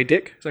Philip K.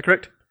 Dick. Is that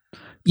correct?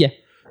 Yeah.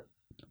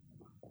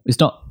 It's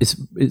not.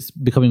 It's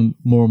becoming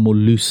more and more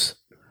loose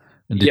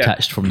and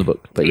detached from the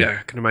book. But yeah,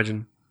 I can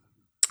imagine.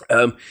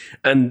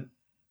 And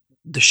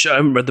the show, I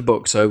haven't read the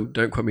book, so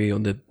don't quote me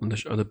on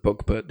the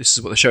book. But this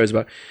is what the show is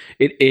about.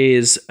 It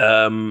is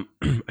a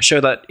show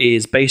that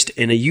is based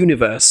in a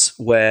universe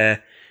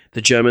where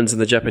the Germans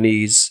and the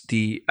Japanese,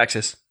 the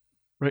Axis,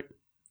 right?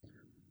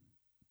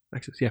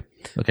 Axis, yeah.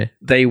 Okay.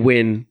 They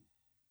win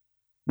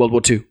World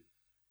War II,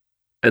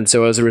 and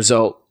so as a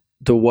result,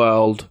 the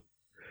world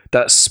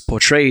that's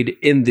portrayed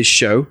in this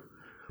show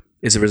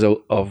is a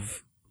result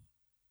of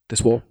this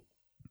war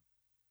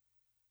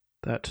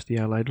that the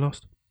Allied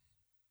lost.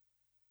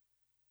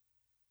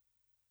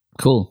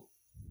 Cool.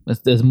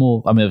 There's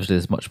more. I mean, obviously,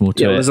 there's much more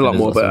to it. There's a lot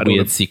more, but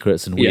weird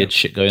secrets and weird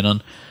shit going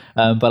on.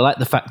 But I like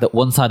the fact that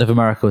one side of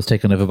America was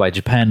taken over by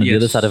Japan and the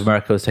other side of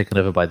America was taken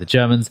over by the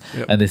Germans.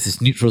 Yep. And there's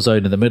this neutral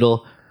zone in the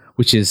middle,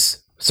 which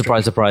is,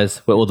 surprise, surprise,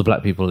 where all the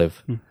black people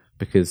live.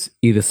 Because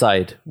either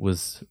side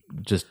was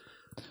just...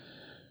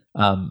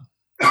 yeah,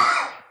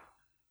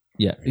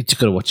 you just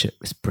got to watch it.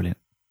 It's brilliant.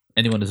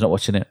 Anyone who's not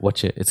watching it,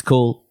 watch it. It's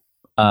cool.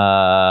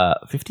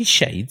 50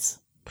 Shades?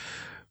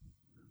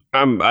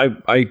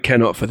 I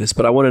cannot for this,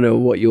 but I want to know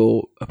what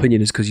your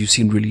opinion is because you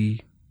seem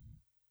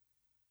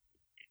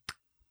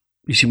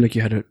like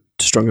you had a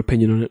strong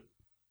opinion on it.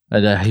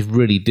 And I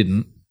really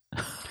didn't.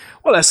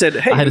 Well, I said,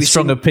 hey, I had a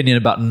strong opinion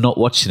about not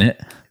watching it.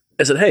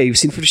 I said, hey, you've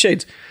seen 50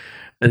 Shades,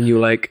 and you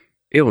were like,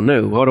 oh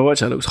no, why would I watch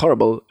that? It looks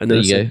horrible. And then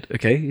I said,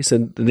 okay. You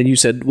said, and then you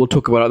said, we'll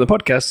talk about it on the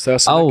podcast. So I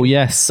said,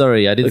 yes,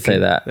 sorry, I did say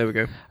that. There we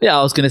go. Yeah,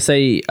 I was going to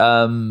say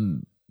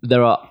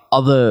there are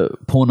other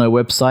porno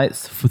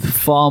websites with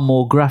far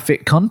more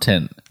graphic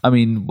content. I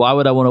mean, why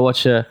would I want to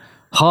watch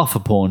half a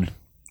porn?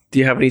 Do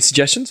you have any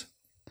suggestions?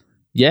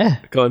 Yeah.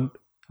 Go on.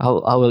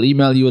 I will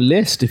email you a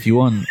list if you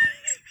want.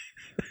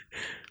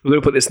 We're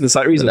going to put this in the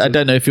site resources. I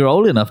don't know if you're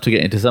old enough to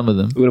get into some of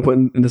them. We're going to put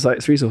it in the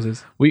site's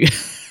resources. The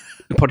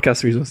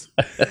podcast resource.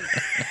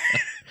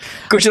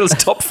 Kushil's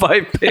top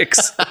 5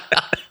 picks.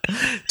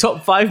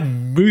 Top 5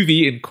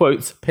 movie, in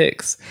quotes,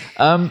 picks.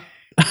 Either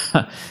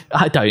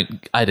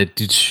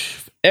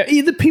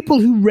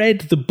people who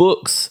read the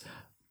books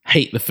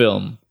hate the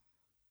film.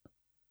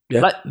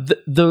 Yeah. Like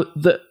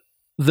the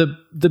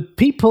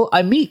people,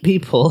 I meet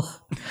people,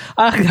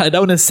 I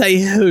don't want to say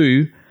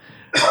who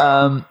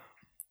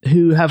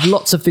have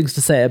lots of things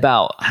to say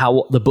about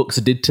what the books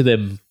did to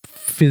them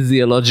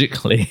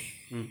physiologically.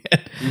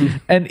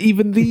 And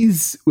even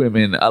these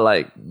women are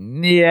like,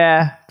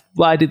 yeah,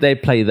 why did they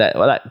play that?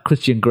 Well, that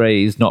Christian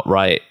Grey is not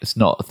right. It's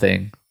not a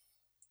thing.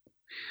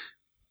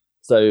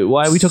 So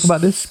why are we talking about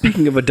this?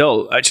 Speaking of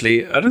adult,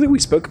 actually, I don't think we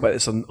spoke about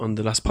this on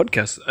the last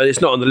podcast. It's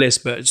not on the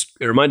list, but it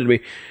reminded me.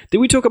 Did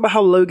we talk about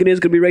how Logan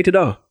is going to be rated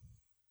R?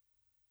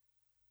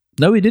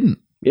 No, we didn't.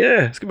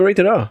 Yeah, it's going to be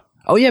rated R.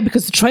 Oh, yeah,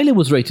 because the trailer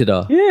was rated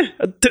R. Yeah,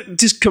 I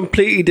just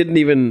completely didn't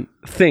even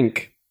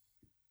think.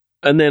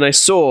 And then I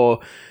saw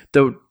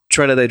the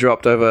trailer they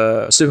dropped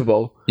over Super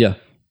Bowl. Yeah.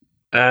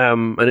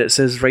 And it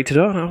says rated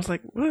R, and I was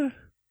like, what?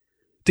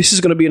 This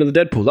is going to be another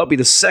Deadpool. That'll be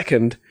the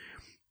second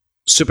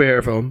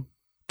superhero film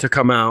to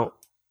come out.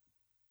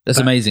 That's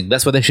amazing.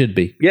 That's what they should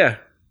be. Yeah.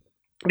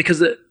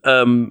 Because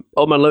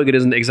Old Man Logan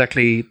isn't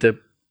exactly the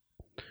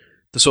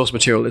source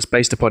material it's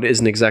based upon. It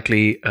isn't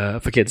exactly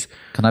for kids.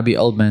 Can I be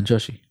Old Man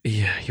Joshi?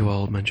 Yeah, you are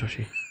Old Man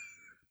Joshi.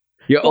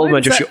 You're Old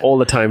Man Joshi all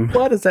the time.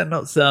 Why does that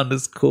not sound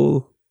as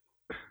cool?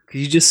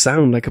 Because you just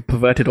sound like a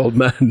perverted old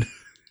man.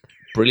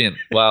 Brilliant.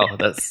 Wow.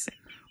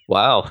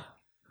 Wow.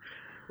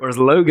 Whereas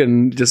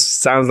Logan just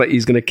sounds like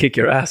he's going to kick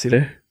your ass, you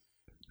know?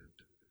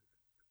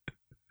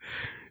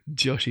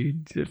 Joshi.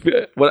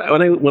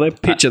 When I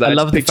picture that, I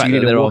love the fact you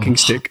need a walking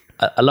stick.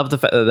 I love the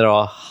fact that there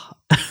are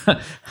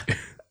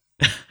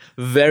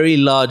very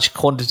large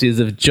quantities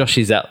of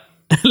Joshies out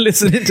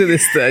listening to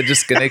this that are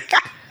just going to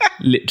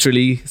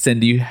literally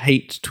send you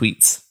hate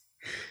tweets.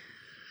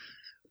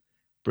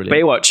 Brilliant.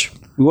 Baywatch.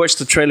 We watched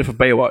the trailer for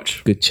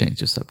Baywatch. Good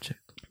change of subject.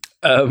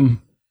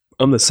 I'm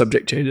the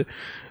subject changer.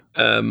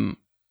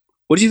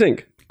 What do you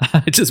think?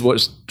 I just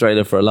watched the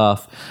trailer for a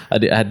laugh. I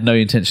had no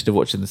intention of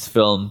watching this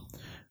film.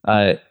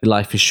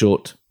 Life is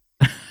short.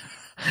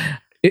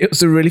 It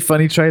was a really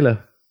funny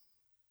trailer.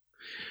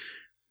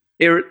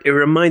 It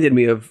reminded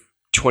me of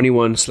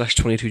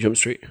 21/22 Jump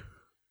Street.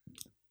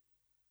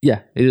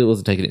 Yeah, it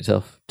wasn't taking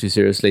itself too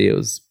seriously.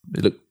 It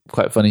looked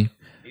quite funny.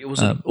 It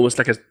was almost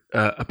like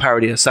a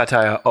parody, a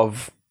satire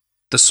of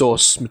the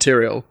source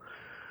material.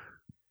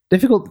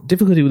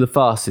 Difficulty with the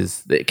farce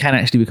is that it can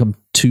actually become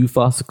too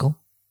farcical.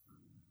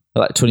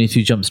 Like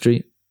 22 Jump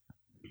Street.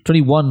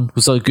 21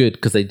 was so good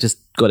because they just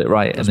got it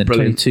right, and then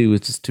brilliant. 22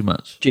 was just too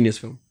much. Genius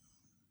film.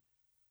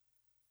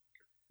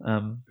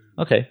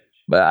 Okay.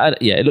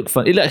 But it looked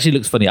fun. It actually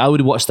looks funny. I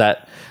would watch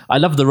that. I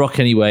love The Rock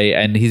anyway,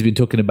 and he's been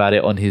talking about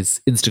it on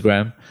his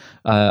Instagram.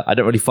 I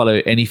don't really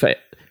follow any...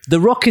 The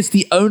Rock is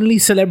the only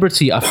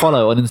celebrity I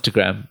follow on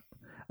Instagram,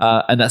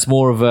 and that's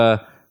more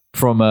of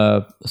from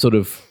a sort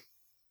of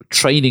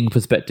training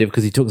perspective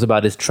because he talks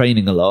about his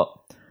training a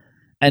lot,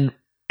 and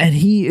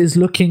he is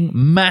looking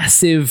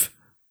massive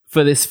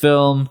for this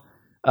film.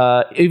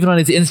 Even on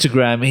his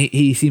Instagram,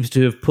 he seems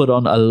to have put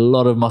on a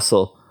lot of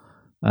muscle.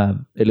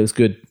 It looks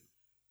good.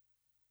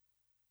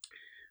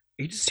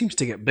 He just seems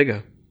to get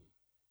bigger.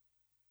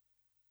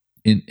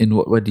 In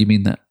what way do you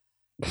mean that?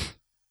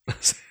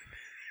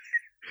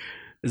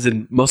 As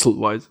in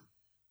muscle-wise?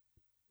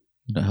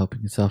 You're not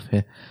helping yourself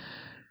here.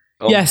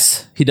 Oh.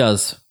 Yes, he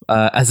does.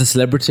 As a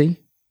celebrity.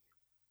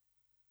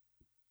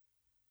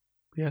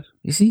 Yes.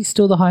 Is he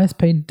still the highest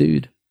paid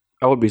dude?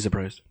 I would be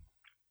surprised.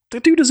 The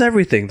dude does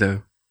everything,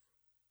 though.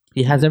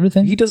 He has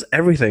everything? He does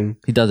everything.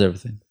 He does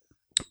everything.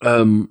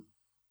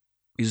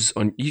 He's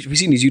on... Have you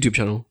seen his YouTube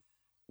channel?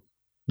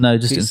 No,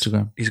 just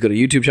Instagram. He's got a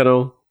YouTube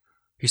channel.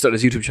 He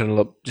started his YouTube channel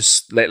up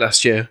just late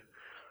last year.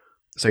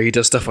 So he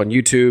does stuff on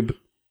YouTube.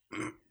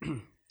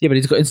 Yeah, but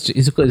he's got his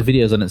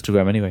videos on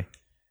Instagram anyway.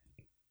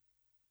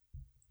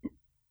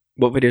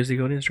 What videos do you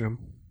got on Instagram?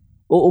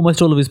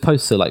 Almost all of his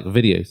posts are like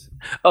videos.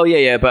 Oh,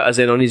 yeah. But as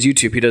in on his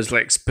YouTube, he does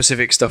like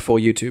specific stuff for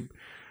YouTube.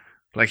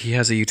 Like he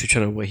has a YouTube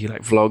channel where he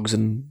like vlogs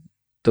and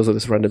does all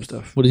this random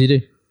stuff. What does he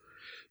do?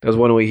 There was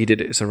one way he did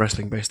it. It's a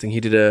wrestling based thing.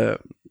 He did a...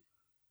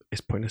 It's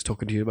pointless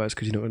talking to you about it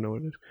because you don't know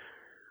what it is.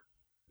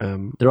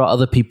 There are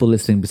other people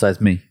listening besides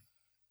me.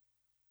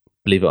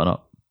 Believe it or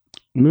not.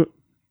 No.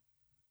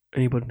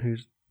 Anybody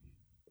who's...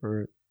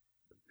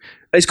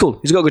 It's cool.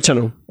 He's got a good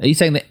channel. Are you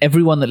saying that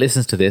everyone that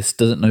listens to this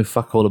doesn't know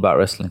fuck all about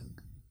wrestling?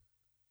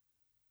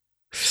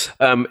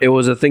 It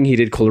was a thing he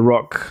did called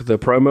Rock the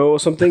Promo or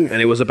something,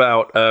 and it was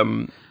about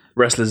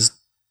wrestlers,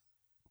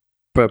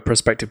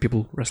 prospective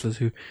people, wrestlers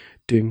who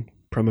doing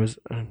promos.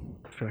 I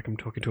feel like I'm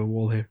talking to a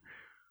wall here.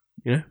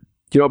 You know?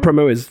 Do you know what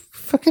promo is?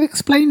 Fucking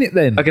explain it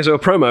then. Okay, so a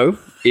promo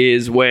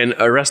is when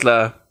a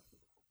wrestler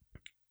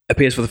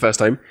appears for the first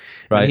time,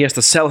 Right. and he has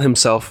to sell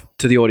himself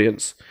to the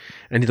audience.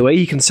 And the way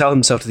he can sell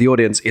himself to the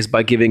audience is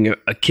by giving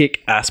a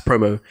kick-ass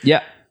promo.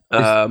 Yeah.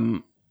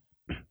 Um,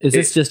 Is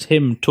this just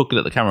him talking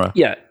at the camera?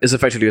 yeah, it's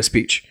effectively a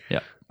speech. Yeah.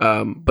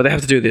 But they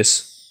have to do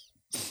this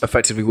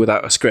effectively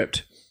without a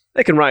script.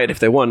 They can write it if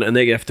they want, and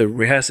they have to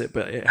rehearse it,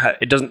 but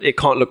it doesn't. It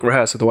can't look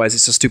rehearsed, otherwise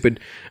it's just stupid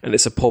and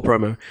it's a poor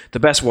promo. The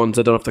best ones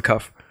are done off the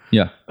cuff.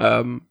 Yeah.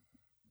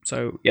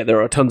 So yeah,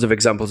 there are tons of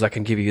examples I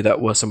can give you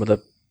that were some of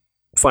the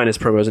finest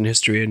promos in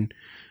history, and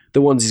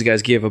the ones these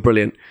guys give are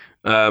brilliant.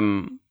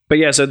 But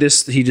yeah, so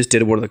he just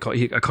did one of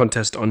a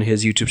contest on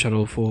his YouTube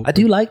channel for. I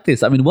do like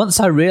this. I mean,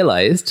 once I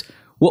realized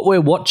what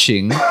we're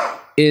watching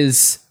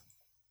is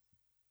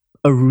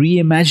a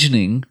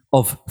reimagining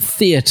of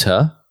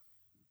theatre,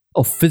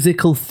 of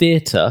physical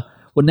theatre.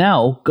 Well,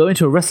 now going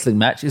to a wrestling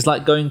match is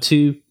like going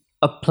to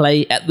a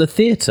play at the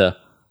theatre.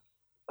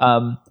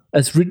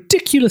 As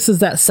ridiculous as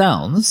that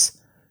sounds,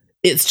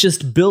 it's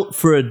just built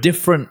for a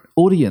different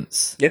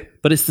audience. Yeah.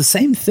 But it's the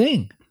same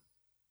thing.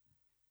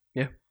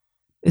 Yeah.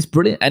 It's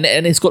brilliant. And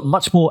it's got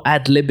much more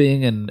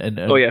ad-libbing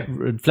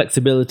and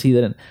flexibility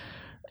than,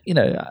 you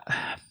know,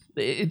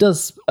 it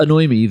does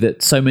annoy me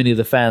that so many of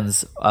the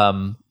fans,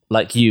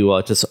 like you,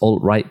 are just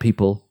alt-right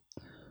people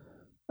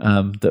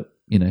that,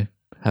 you know,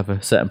 have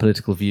a certain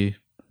political view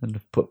and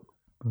have put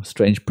a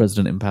strange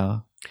president in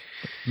power.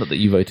 Not that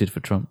you voted for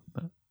Trump.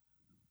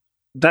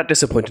 That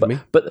disappointed me.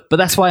 But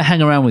that's why I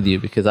hang around with you,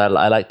 because I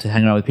like to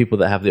hang around with people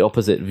that have the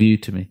opposite view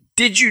to me.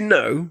 Did you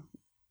know,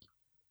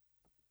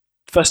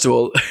 first of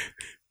all,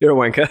 you're a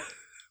wanker.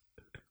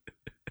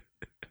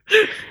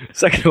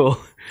 Second of all,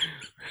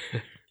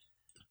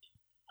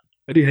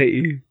 I do hate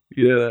you.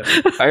 You know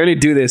that. I only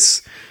do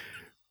this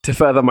to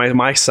further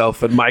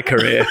myself and my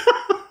career.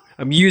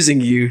 I'm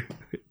using you,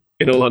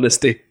 in all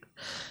honesty.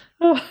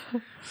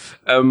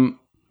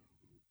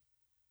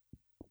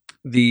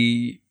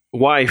 The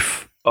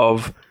wife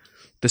of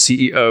the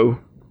CEO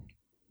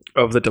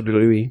of the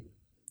WWE,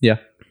 Yeah.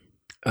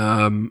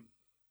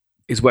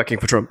 is working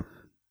for Trump.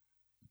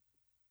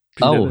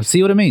 Oh,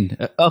 see what I mean?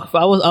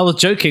 I was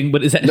joking,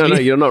 but it's actually No,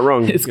 you're not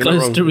wrong. It's You're not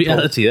close wrong to at all.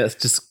 reality. That's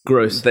just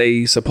gross.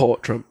 They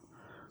support Trump.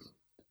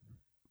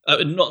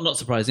 Not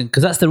surprising,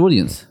 because that's their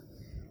audience.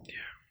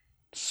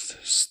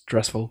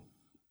 Stressful.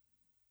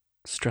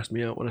 Stressed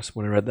me out when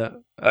I read that.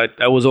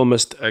 I was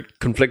almost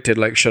conflicted.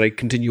 Like, should I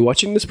continue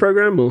watching this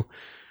program, or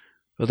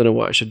I don't know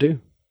what I should do.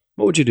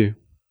 What would you do?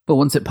 But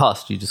once it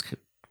passed, you just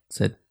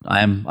said,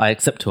 I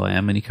accept who I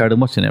am, and you carried on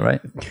watching it,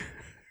 right?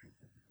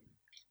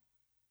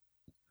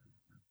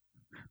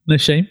 No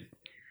shame.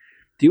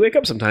 Do you wake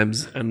up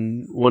sometimes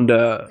and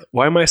wonder,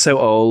 why am I so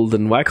old,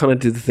 and why can't I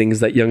do the things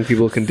that young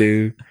people can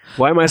do?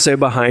 Why am I so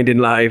behind in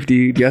life? Do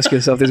you ask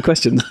yourself these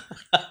questions?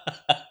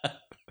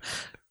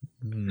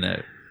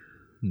 No.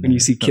 When you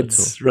see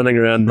kids running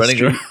around the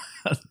street,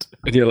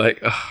 and you're like,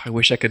 oh, I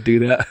wish I could do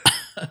that.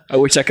 I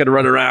wish I could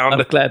run around.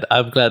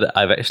 I'm glad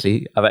I've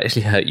actually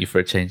hurt you for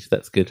a change.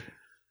 That's good.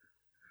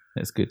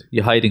 That's good.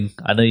 You're hiding.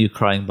 I know you're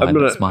crying behind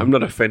that smile. I'm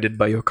not offended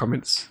by your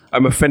comments.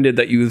 I'm offended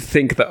that you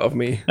think that of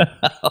me.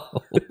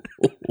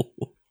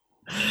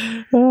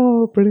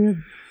 Oh, brilliant.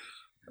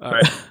 All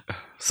right.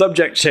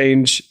 Subject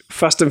change.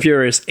 Fast and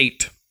Furious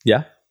 8.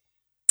 Yeah.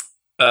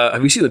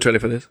 Have you seen the trailer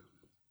for this?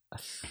 I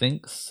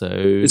think so.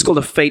 It's called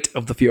The Fate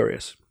of the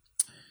Furious.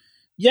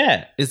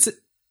 Yeah. I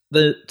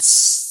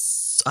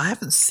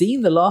haven't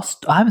seen the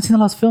last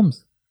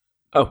films.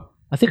 Oh.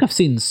 I think I've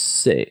seen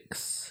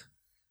 6.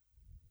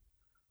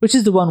 Which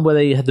is the one where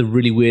they had the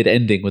really weird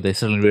ending where they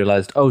suddenly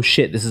realized, oh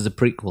shit, this is a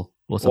prequel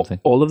or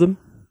something. All of them?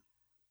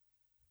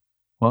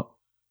 What?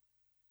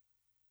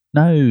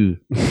 No.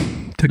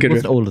 Tokyo Drift.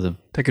 Wasn't all of them.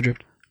 Tokyo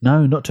Drift.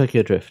 No, not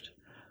Tokyo Drift.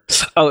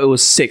 Oh, it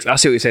was 6. I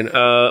see what you're saying.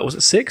 Was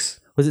it 6?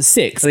 Was it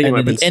 6? I think it And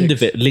might then have the been end of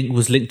 6. it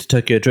was linked to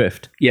Tokyo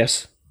Drift.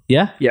 Yes.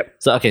 Yeah? Yep.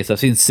 So I've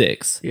seen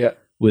 6. Yeah.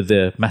 With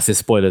the massive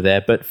spoiler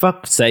there, but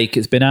fuck's sake,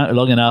 it's been out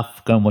long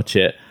enough. Go and watch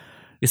it.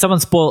 If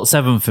someone spoiled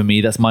 7 for me,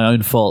 that's my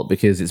own fault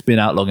because it's been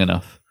out long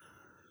enough.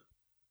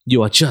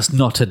 You are just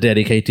not a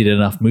dedicated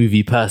enough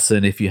movie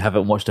person if you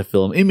haven't watched a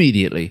film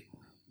immediately.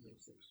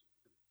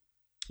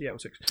 Yeah, it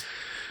was 6.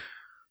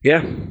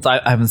 Yeah. So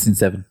I haven't seen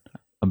 7.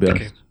 I'll be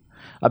honest.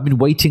 I've been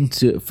waiting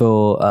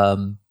for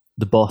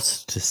the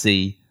boss to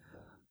see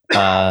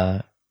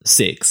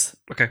 6.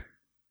 Okay.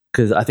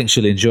 Because I think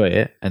she'll enjoy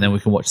it, and then we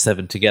can watch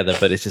 7 together.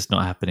 But it's just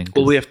not happening.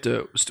 Well, we have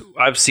to.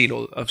 I've seen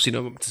up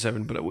to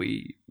 7, but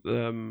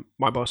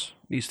my boss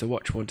needs to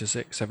watch 1 to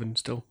 6, 7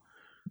 still.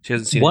 She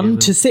hasn't seen 1 any of them.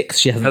 to 6.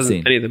 She hasn't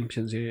seen any of them.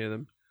 She hasn't seen any of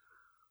them.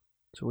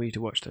 So we need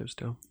to watch those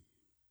still.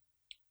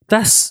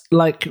 That's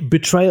like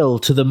betrayal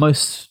to the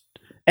most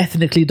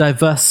ethnically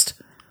diverse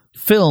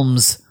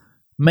films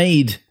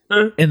made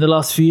in the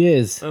last few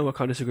years. Oh, I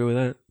can't disagree with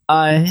that.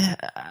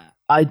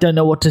 I don't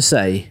know what to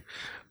say.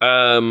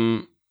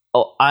 I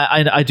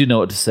do know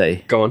what to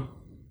say. Go on.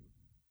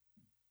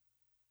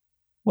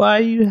 Why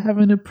are you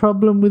having a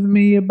problem with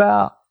me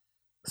about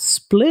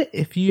Split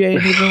if you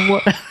ain't even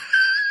what?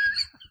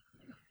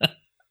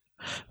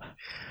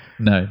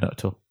 No, not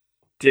at all.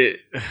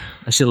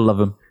 I still love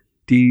him.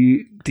 Do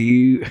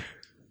you?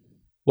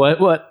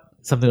 What?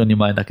 Something on your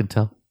mind? I can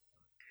tell.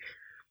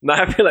 No,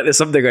 I feel like there's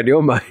something on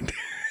your mind.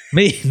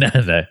 Me? No.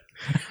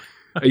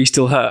 Are you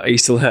still hurt? Are you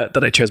still hurt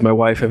that I chose my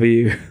wife over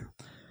you?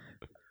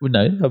 Well,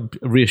 no, I'm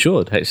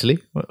reassured. Actually,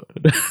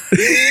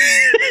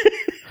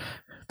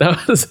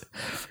 that was.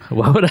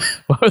 Why would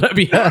I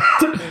be hurt?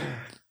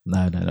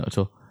 No, not at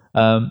all.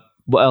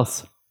 What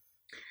else?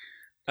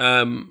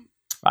 I'm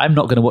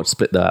not going to watch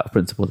Split though, out of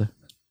principle though.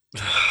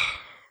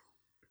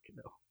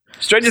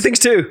 Stranger Things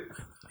 2.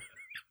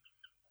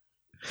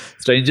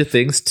 Stranger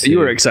Things 2. You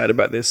were excited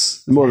about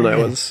this more than I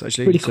was,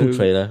 actually. Really cool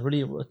trailer.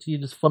 Really,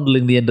 you're just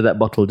fondling the end of that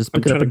bottle. Just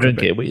pick it up and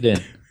drink it. What are you doing?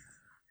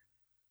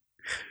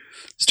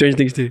 Stranger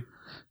Things 2.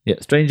 Yeah,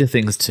 Stranger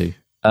Things 2.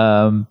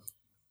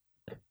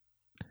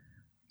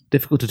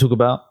 Difficult to talk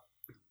about.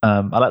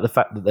 I like the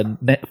fact that the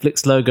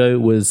Netflix logo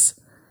was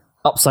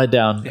upside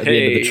down at the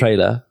end of the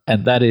trailer,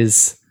 and that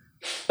is...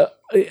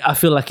 I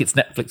feel like it's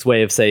Netflix's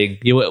way of saying,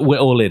 we're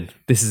all in.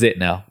 This is it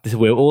now.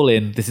 We're all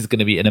in. This is going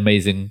to be an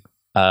amazing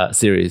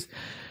series.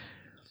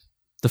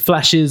 The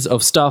flashes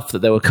of stuff that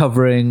they were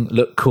covering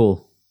look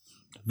cool.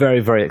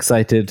 Very, very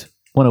excited.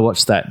 Want to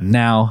watch that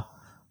now.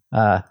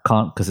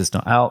 Can't because it's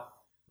not out.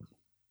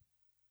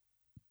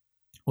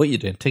 What are you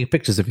doing? Taking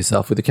pictures of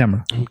yourself with the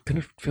camera? I'm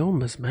going to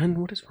film us, man.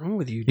 What is wrong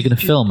with you? You're going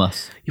to film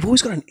us? You've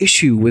always got an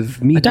issue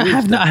with me. I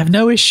have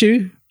no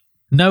issue.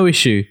 No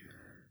issue.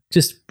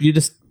 You're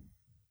just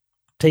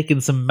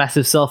taking some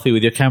massive selfie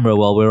with your camera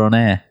while we're on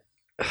air.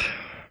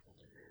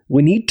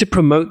 We need to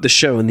promote the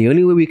show, and the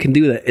only way we can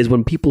do that is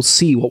when people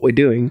see what we're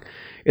doing.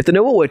 If they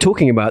know what we're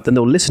talking about, then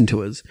they'll listen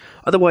to us.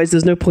 Otherwise,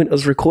 there's no point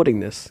us recording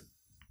this.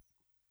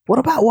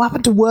 What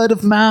happened to word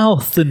of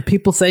mouth and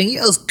people saying,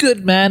 yeah, it's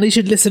good, man, you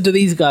should listen to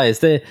these guys.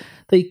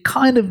 They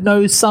kind of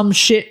know some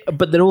shit,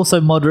 but they're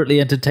also moderately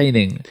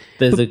entertaining.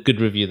 There's a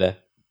good review there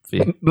for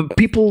you. But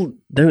people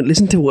don't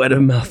listen to word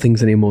of mouth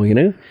things anymore, you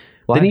know?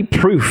 Why? They need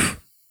proof.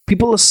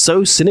 People are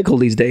so cynical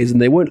these days,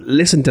 and they won't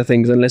listen to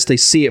things unless they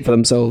see it for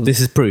themselves. This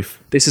is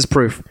proof. This is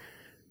proof.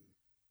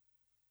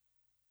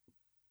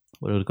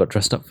 I would have got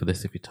dressed up for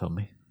this if you told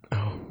me.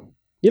 Oh,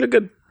 you look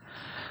good.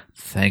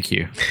 Thank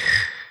you.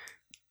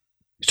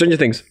 Stranger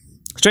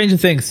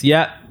Things,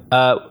 yeah.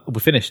 We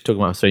finished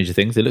talking about Stranger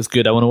Things. It looks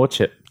good. I want to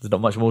watch it. There's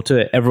not much more to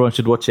it. Everyone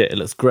should watch it. It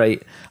looks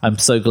great. I'm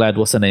so glad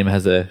What's Her Name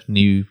has a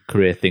new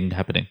career thing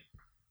happening.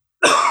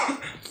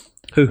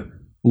 Who?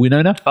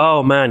 Winona?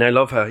 Oh man, I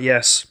love her.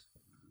 Yes.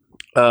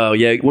 Oh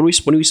yeah. When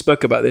we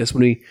spoke about this,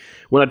 when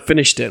I'd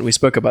finished it and we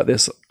spoke about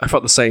this, I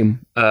felt the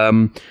same. I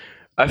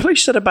feel like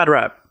she's had a bad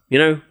rap, you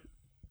know,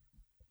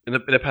 in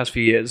the past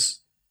few years.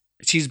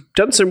 She's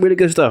done some really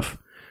good stuff.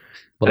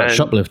 Well, like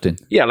shoplifting.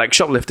 Yeah, like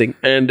shoplifting.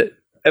 And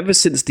ever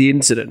since the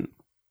incident,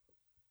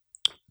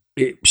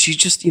 she's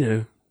just, you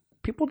know,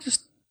 people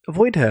just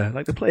avoid her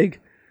like the plague.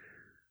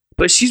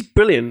 But she's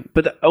brilliant.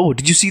 But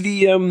did you see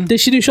the?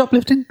 Did she do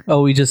shoplifting?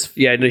 Oh,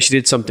 Yeah, no, she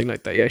did something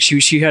like that. Yeah,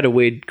 she had a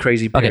weird,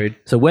 crazy period.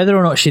 Okay. So whether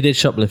or not she did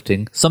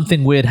shoplifting,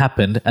 something weird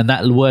happened, and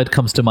that word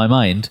comes to my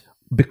mind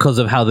because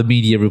of how the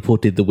media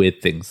reported the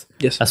weird things.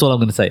 Yes, that's all I'm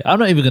going to say. I'm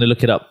not even going to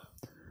look it up.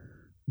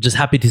 Just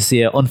happy to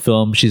see her on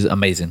film. She's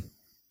amazing.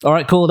 All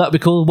right, cool. That'd be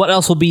cool. What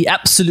else will be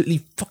absolutely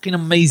fucking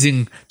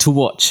amazing to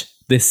watch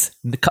this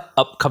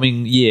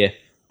upcoming year?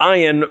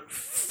 Iron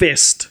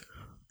Fist.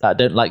 I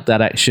don't like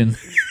that action.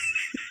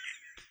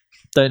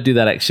 Don't do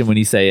that action when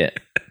you say it.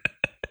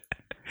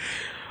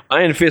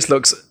 Iron Fist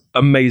looks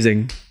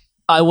amazing.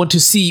 I want to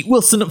see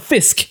Wilson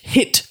Fisk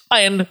hit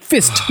Iron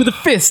Fist with a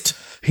fist.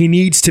 He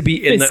needs to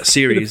be in that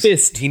series. With a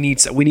fist. We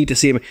need to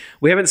see him.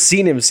 We haven't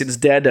seen him since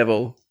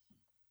Daredevil.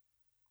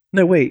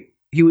 No, wait.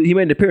 He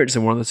made an appearance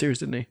in one of the series,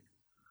 didn't he?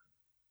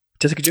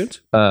 Jessica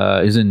Jones? He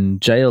was in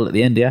jail at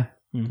the end, yeah.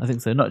 I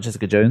think so. Not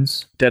Jessica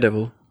Jones.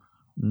 Daredevil.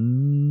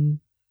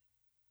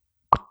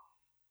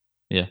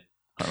 Yeah.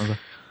 Can't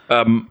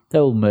remember.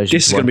 They'll merge.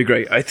 This is going to be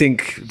great. I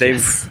think they're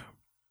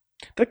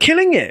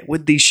killing it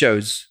with these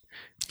shows.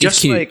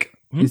 Just cute. like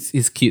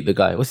he's cute. The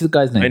guy. What's the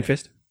guy's name? Iron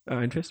Fist.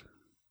 Iron Fist.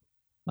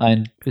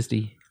 Iron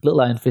Fisty.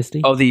 Little Iron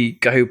Fisty. Oh, the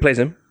guy who plays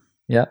him.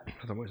 Yeah.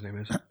 I don't know what his name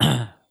is.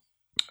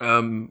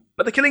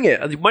 But they're killing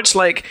it. Much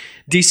like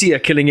DC are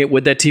killing it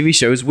with their TV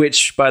shows,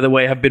 which, by the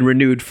way, have been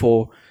renewed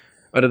for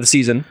another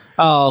season.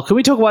 Oh, can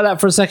we talk about that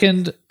for a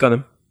second? Go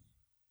on.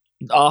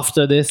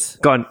 After this,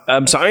 go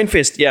on. So Iron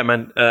Fist, yeah,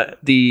 man.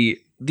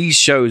 These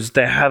shows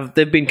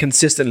they've been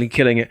consistently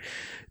killing it.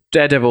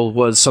 Daredevil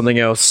was something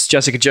else.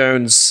 Jessica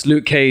Jones,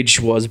 Luke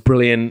Cage was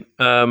brilliant.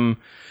 Iron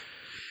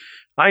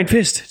Iron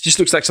Fist just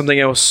looks like something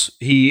else.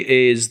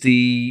 He is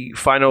the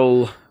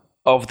final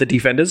of the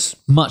Defenders.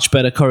 Much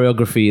better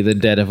choreography than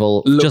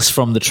Daredevil. Just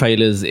from the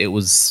trailers, it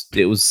was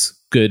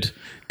good.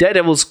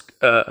 Daredevil's,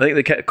 I think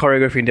the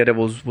choreography in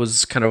Daredevil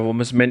was kind of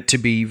almost meant to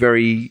be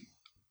very,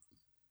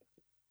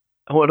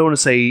 I don't want to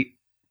say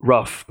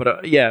rough,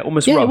 but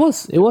almost rough. It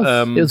was. It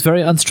was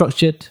very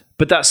unstructured.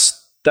 But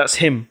that's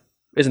him,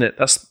 isn't it?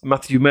 That's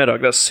Matthew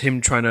Murdock. That's him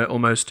trying to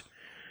almost...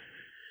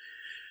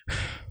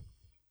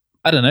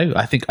 I don't know.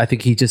 I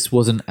think he just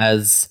wasn't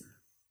as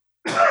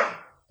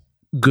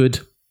good.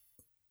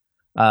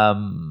 There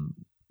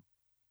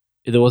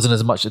wasn't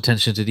as much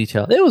attention to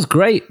detail. It was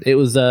great. It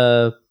was.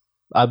 We'll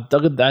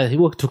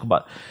talk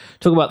about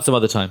some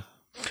other time.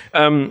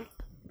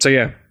 So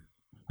yeah.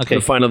 Okay.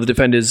 The final of the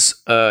Defenders.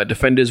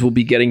 Defenders will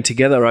be getting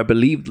together, I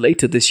believe,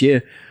 later this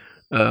year,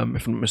 if I'm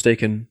not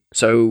mistaken.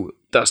 So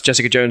that's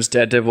Jessica Jones,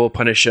 Daredevil,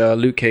 Punisher,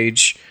 Luke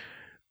Cage,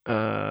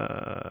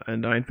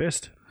 and Iron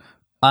Fist.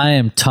 I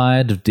am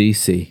tired of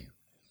DC.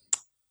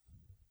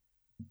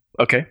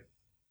 Okay.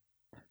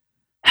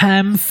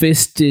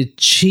 Ham-fisted,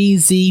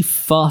 cheesy,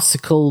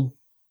 farcical,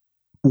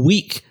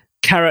 weak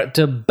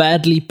character,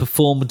 badly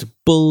performed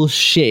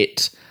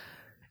bullshit.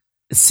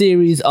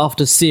 Series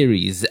after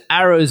series.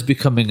 Arrow's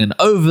becoming an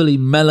overly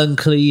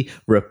melancholy,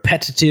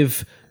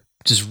 repetitive,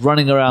 just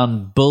running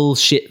around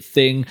bullshit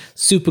thing.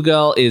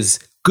 Supergirl is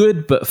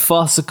good but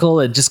farcical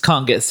and just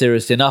can't get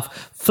serious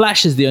enough.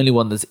 Flash is the only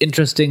one that's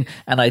interesting,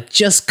 and I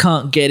just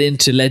can't get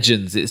into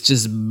Legends. It's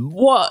just,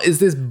 what is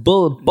this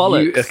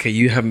bollocks?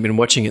 You haven't been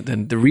watching it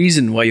then. The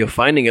reason why you're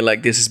finding it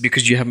like this is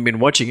because you haven't been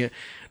watching it.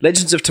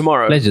 Legends of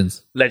Tomorrow.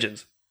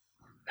 Legends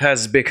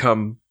has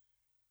become...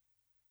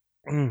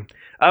 I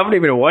haven't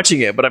even been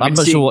watching it, but I'm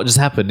not sure what just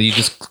happened. You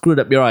just screwed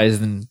up your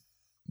eyes and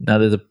now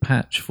there's a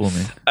patch for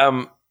me.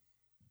 I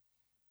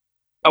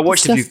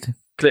watched a few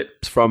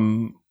clips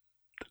from...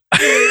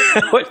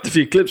 I watched a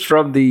few clips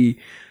from the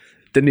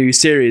new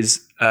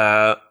series,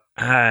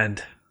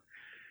 and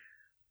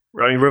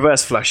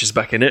Reverse Flash is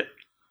back in it,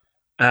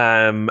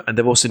 and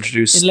they've also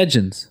introduced in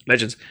Legends,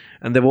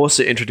 and they've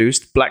also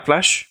introduced Black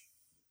Flash.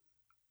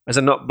 As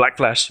in not Black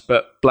Flash,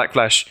 but Black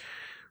Flash.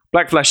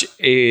 Black Flash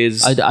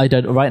is... I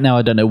don't right now.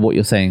 I don't know what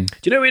you're saying.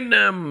 Do you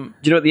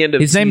know at the end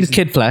of his name is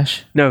Kid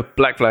Flash? No,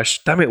 Black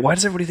Flash. Damn it! Why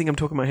does everybody think I'm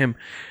talking about him?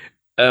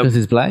 Because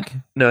he's black.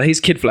 No,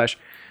 he's Kid Flash.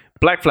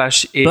 Black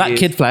Flash is... Black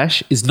Kid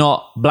Flash is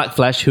not Black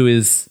Flash, who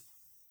is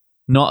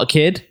not a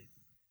kid.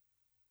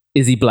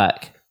 Is he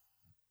black?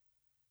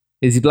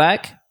 Is he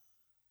black?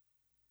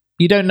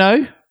 You don't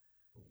know?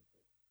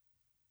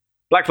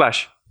 Black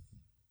Flash.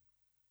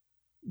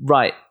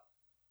 Right.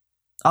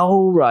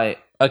 Oh, right.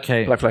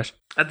 Okay. Black Flash.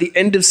 At the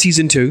end of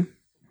season 2,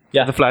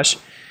 yeah, The Flash,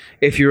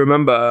 if you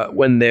remember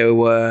when they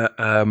were...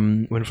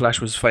 when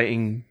Flash was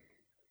fighting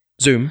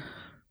Zoom.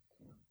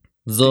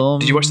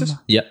 Did you watch this?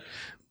 Yeah.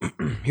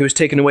 He was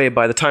taken away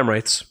by the Time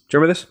Wraiths. Do you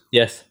remember this?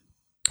 Yes.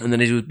 And then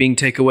as he was being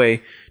taken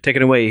away,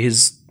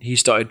 he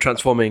started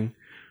transforming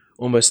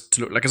almost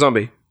to look like a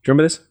zombie. Do you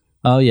remember this?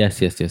 Oh, yes.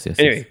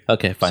 Anyway.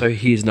 Okay, fine. So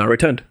he's now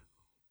returned.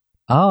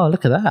 Oh,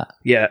 look at that.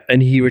 Yeah,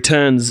 and he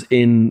returns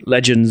in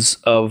Legends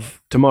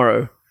of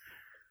Tomorrow.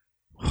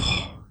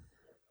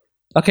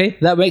 Okay,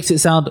 that makes it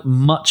sound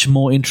much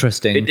more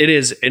interesting. It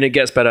is, and it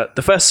gets better.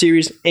 The first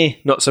series,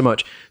 not so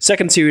much.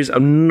 Second series,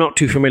 I'm not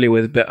too familiar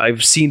with, but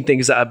I've seen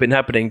things that have been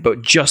happening,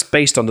 but just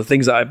based on the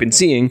things that I've been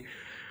seeing,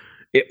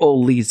 it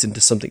all leads into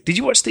something. Did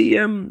you watch the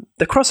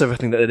crossover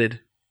thing that they did?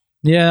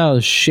 Yeah, that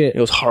was shit. It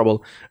was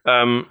horrible.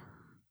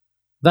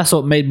 That's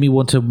what made me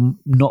want to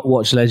not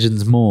watch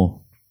Legends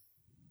more.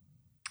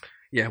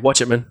 Yeah,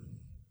 watch it, man.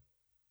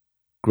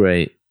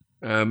 Great.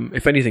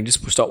 If anything,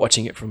 just start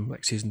watching it from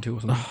like season 2 or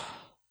something.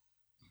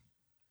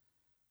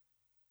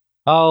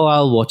 Oh,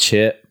 I'll watch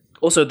it.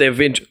 Also, where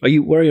are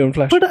you on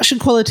Flash? Production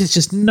quality is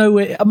just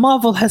nowhere.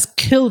 Marvel has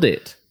killed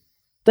it.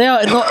 They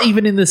are not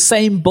even in the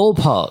same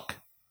ballpark.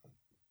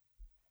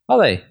 Are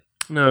they?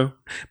 No.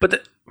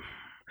 But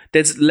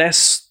there's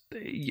less...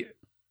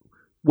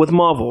 With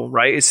Marvel,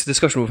 right? It's a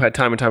discussion we've had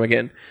time and time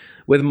again.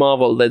 With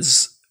Marvel,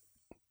 there's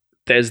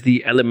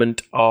the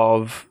element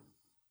of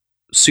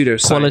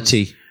pseudoscience.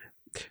 Quality.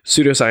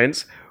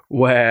 Pseudoscience,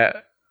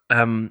 where...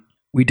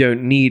 we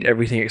don't need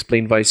everything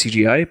explained by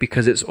CGI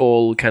because it's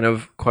all kind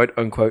of quote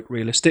unquote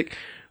realistic.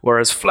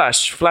 Whereas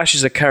Flash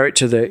is a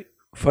character that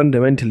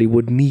fundamentally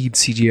would need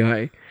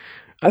CGI.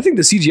 I think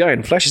the CGI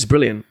in Flash is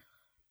brilliant,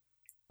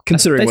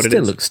 considering what it is. They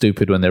still look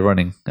stupid when they're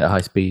running at high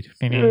speed.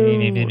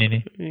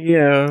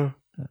 Yeah.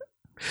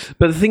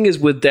 But the thing is,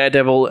 with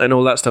Daredevil and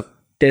all that stuff,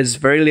 there's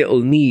very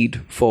little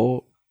need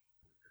for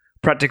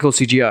practical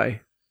CGI.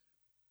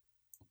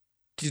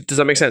 Does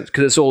that make sense?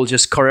 Because it's all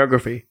just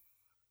choreography.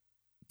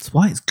 That's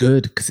why it's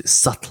good, because it's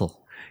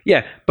subtle.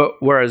 Yeah, but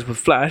whereas with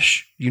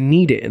Flash, you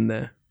need it in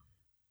there.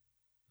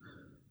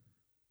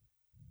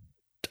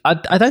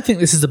 I don't think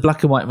this is a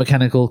black and white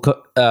mechanical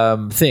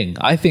thing.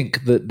 I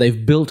think that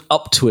they've built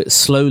up to it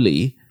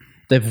slowly.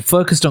 They've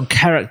focused on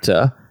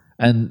character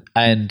and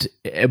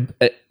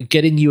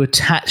getting you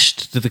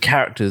attached to the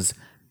characters,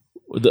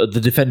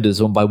 the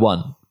defenders one by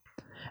one.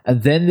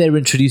 and then they're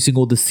introducing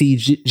all the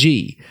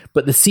CG.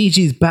 But the CG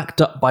is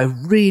backed up by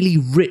really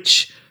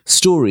rich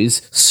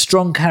stories,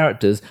 strong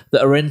characters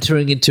that are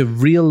entering into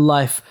real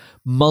life,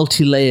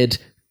 multi-layered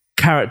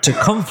character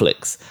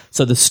conflicts.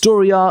 So the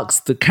story arcs,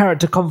 the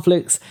character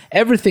conflicts,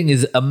 everything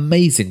is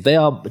amazing. They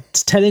are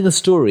telling a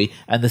story,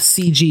 and the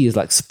CG is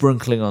like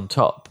sprinkling on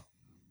top.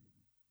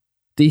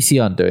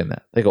 DC aren't doing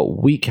that. They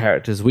got weak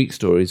characters, weak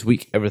stories,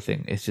 weak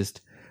everything. It's just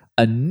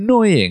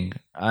annoying.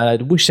 I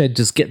wish they'd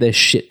just get their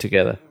shit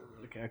together.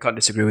 Okay, I can't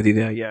disagree with you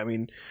there. Yeah, I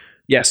mean,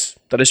 yes,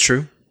 that is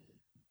true.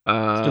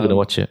 Still gonna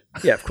watch it.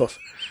 Yeah, of course.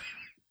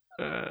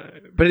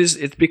 But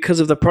it's because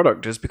of the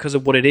product. It's because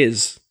of what it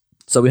is.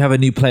 So we have a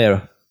new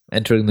player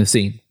entering the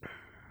scene.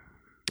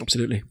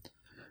 Absolutely.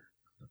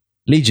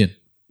 Legion.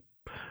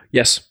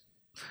 Yes.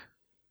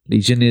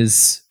 Legion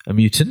is a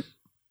mutant.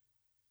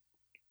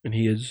 And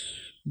he is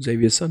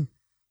Xavier's son.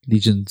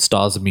 Legion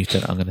stars a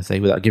mutant, I'm going to say,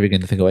 without giving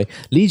anything away.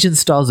 Legion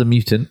stars a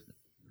mutant.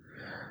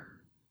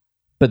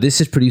 But this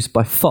is produced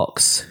by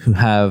Fox, who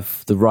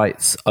have the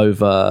rights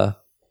over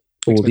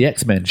all the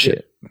X-Men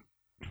shit. Yeah.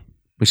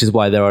 Which is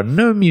why there are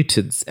no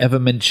mutants ever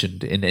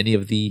mentioned in any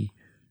of the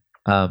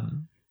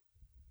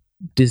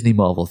Disney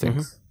Marvel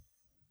things.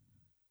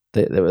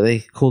 Mm-hmm. They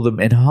call them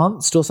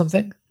enhanced or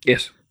something?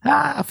 Yes.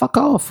 Fuck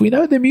off. We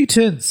know they're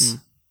mutants.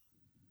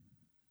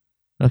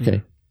 Okay.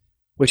 Mm.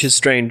 Which is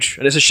strange.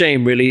 And it's a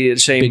shame, really.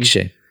 It's a shame. Big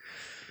shame.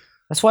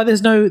 That's why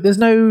there's no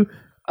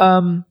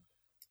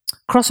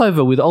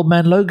crossover with Old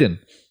Man Logan.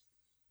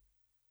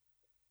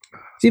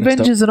 The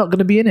Avengers are not going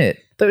to be in it.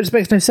 That just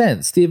makes no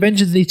sense. The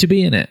Avengers need to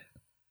be in it.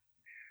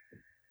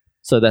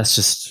 So that's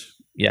just,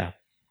 yeah.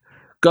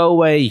 Go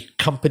away,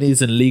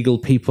 companies and legal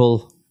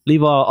people.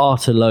 Leave our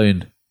art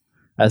alone,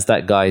 as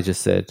that guy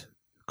just said,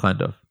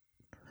 kind of.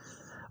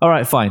 All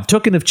right, fine.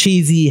 Talking of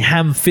cheesy,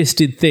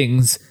 ham-fisted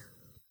things,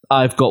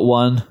 I've got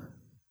one.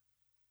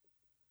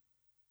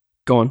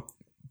 Go on.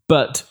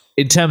 But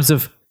in terms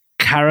of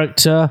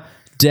character,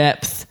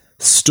 depth,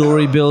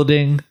 story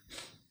building,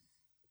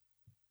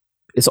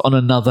 it's on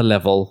another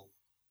level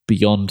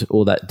beyond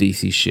all that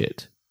DC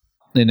shit.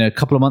 In a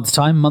couple of months'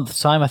 time,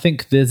 I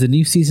think there's a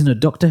new season of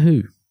Doctor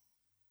Who.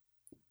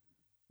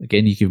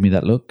 Again, you give me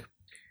that look.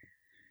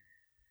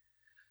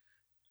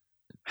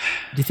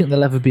 Do you think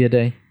there'll ever be a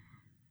day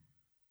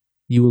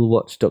you will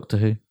watch Doctor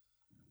Who?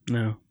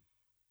 No.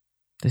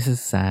 This is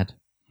sad.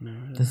 No.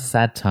 This is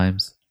sad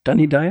times.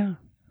 Danny Dyer?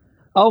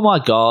 Oh my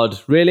God,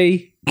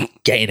 really?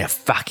 Get in a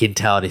fucking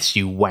TARDIS,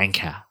 you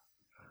wanker.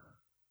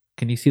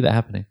 Can you see that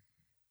happening?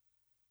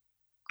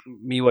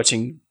 Me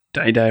watching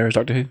Danny Dyer as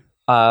Doctor Who?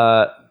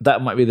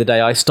 That might be the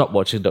day I stop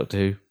watching Doctor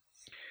Who.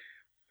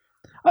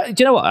 Do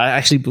you know what? I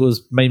actually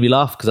made me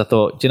laugh because I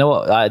thought, do you know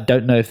what? I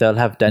don't know if they'll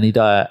have Danny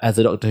Dyer as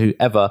a Doctor Who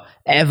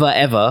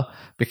ever,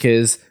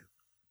 because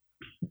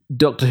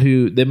Doctor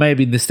Who, there may have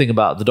been this thing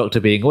about the Doctor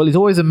being, well, he's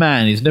always a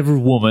man, he's never a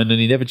woman, and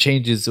he never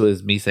changes,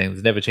 as me saying,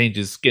 he never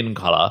changes skin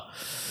color.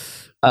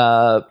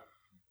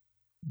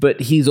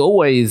 But he's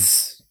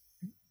always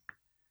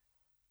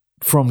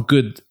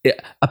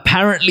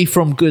apparently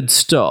from good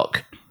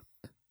stock.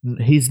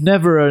 He's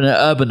never an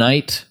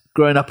urbanite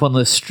growing up on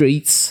the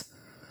streets.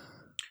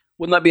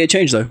 Wouldn't that be a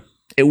change, though?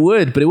 It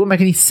would, but it wouldn't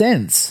make any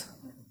sense.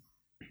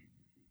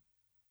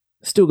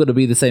 Still got to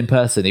be the same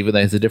person, even though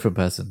he's a different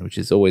person, which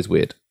is always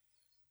weird.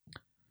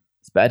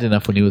 It's bad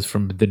enough when he was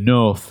from the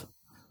north.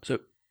 So,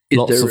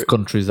 lots of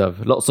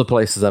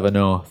places have a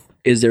north.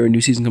 Is there a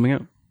new season coming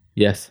out?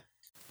 Yes.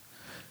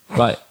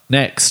 Right,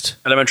 next.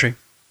 Elementary.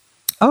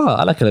 Oh,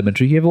 I like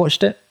Elementary. You ever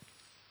watched it?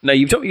 No,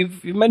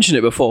 you've mentioned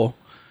it before.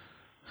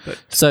 But.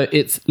 So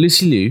it's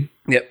Lucy Liu.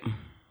 Yep.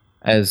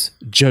 As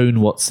Joan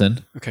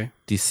Watson. Okay.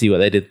 Do you see what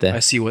they did there? I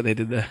see what they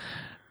did there.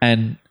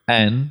 And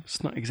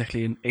it's not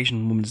exactly an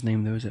Asian woman's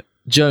name, though, is it?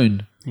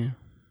 Joan. Yeah.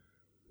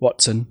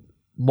 Watson.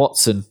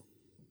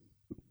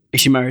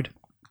 Is she married?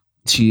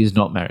 She is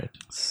not married.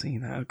 See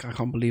that? I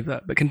can't believe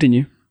that. But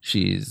continue.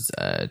 She's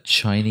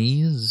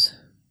Chinese.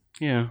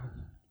 Yeah.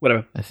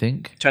 Whatever. I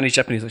think. Chinese,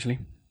 Japanese, actually.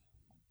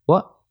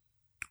 What?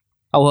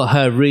 Oh, well,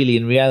 her really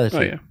in reality.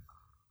 Oh, yeah.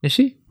 Is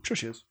she? I'm sure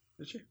she is.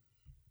 Is she?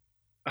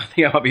 I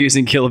think I might be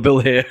using Kill Bill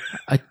here.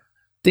 I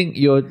think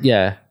you're...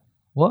 Yeah.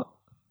 What?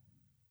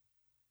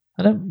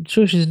 I'm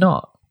sure she's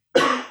not.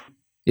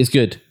 It's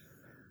good.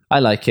 I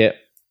like it.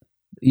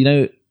 You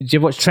know, did you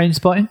ever watch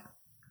Trainspotting?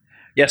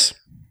 Yes.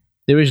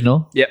 The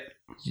original? Yep.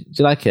 Did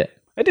you like it?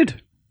 I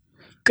did.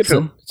 Good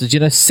film. So, did you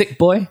know Sick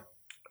Boy?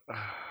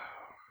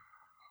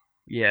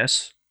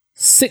 Yes.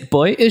 Sick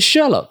Boy is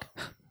Sherlock.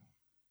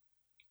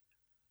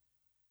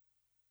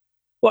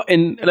 What,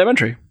 in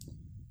Elementary?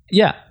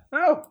 Yeah.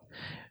 Oh.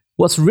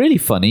 What's really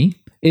funny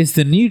is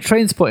the new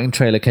Trainspotting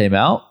trailer came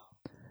out,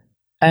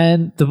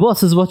 and the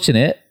boss is watching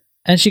it,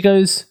 and she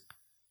goes,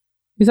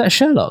 "Is that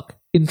Sherlock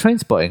in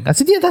Trainspotting?" I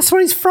said, "Yeah, that's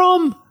where he's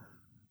from."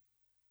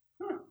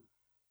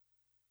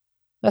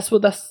 That's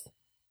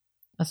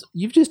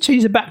you've just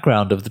changed the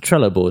background of the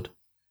Trello board.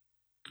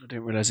 I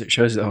didn't realise it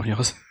shows it on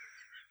yours.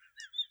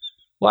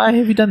 Why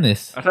have you done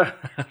this? I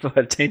thought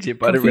I'd change it,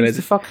 but I didn't realise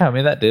the fuck out of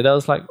me that did. I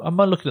was like, am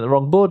I looking at the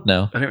wrong board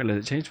now? I didn't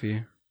realise it changed for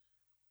you.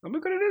 Oh my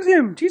god, it is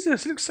him!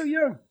 Jesus, he looks so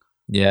young.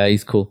 Yeah,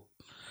 he's cool.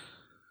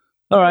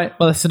 All right,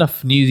 well, that's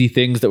enough newsy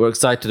things that we're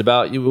excited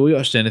about. We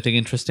watched anything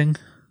interesting?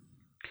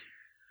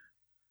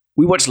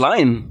 We watched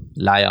Lion.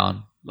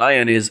 Lion.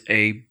 Lion is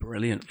a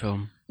brilliant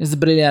film. It's a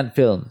brilliant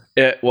film.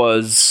 It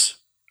was...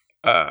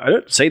 I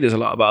don't say this a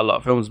lot about a lot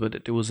of films, but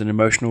it was an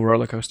emotional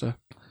roller coaster.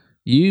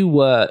 You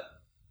were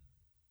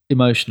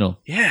emotional.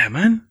 Yeah,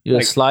 man. You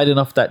were sliding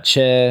off that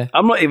chair.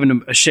 I'm not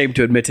even ashamed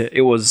to admit it.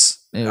 It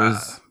was...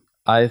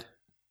 I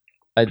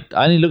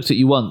only looked at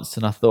you once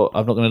and I thought,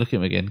 I'm not going to look at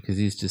him again because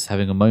he's just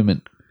having a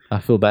moment. I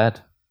feel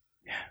bad.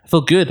 I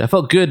felt good. I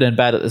felt good and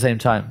bad at the same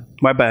time.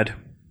 My bad.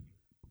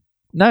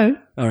 No.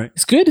 All right.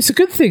 It's good. It's a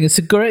good thing. It's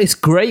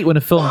great when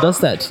a film does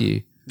that to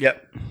you.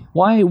 Yep.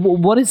 Why?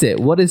 What is it?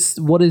 What is?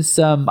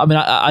 I mean,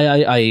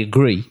 I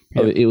agree.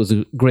 Yeah. It was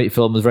a great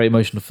film. It was a very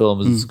emotional film.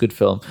 It was a good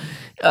film.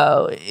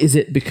 Is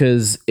it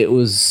because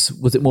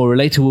was it more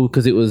relatable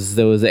because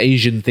there was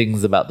Asian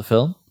things about the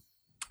film?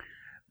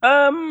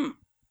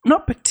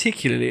 Not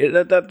particularly.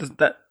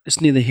 That it's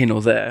neither here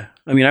nor there.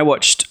 I mean, have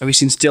you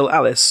seen Still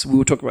Alice? We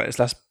were talking about this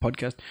last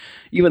podcast.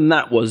 Even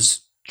that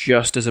was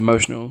just as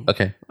emotional.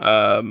 Okay.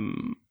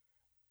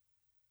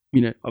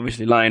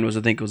 Obviously Lion was,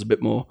 I think it was a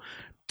bit more.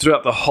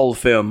 Throughout the whole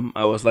film,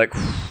 I was like,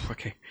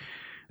 okay,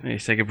 I need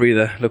to take a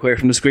breather, look away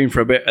from the screen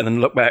for a bit, and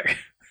then look back.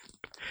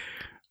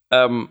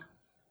 It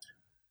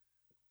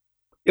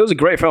was a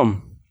great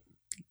film.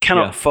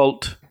 Cannot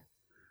fault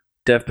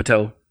Dev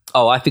Patel.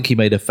 Oh, I think he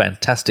made a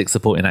fantastic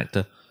supporting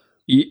actor.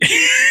 Yeah.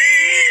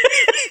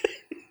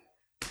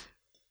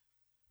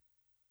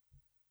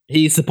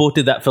 He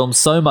supported that film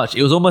so much.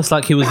 It was almost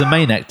like he was the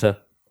main actor.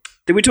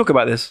 Did we talk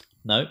about this?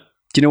 No. Do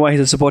you know why he's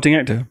a supporting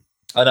actor?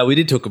 Oh, no, we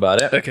did talk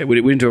about it. Okay, we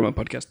didn't talk about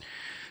the podcast.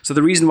 So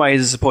the reason why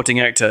he's a supporting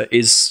actor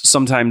is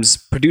sometimes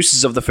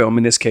producers of the film,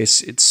 in this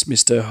case, it's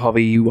Mr.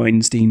 Harvey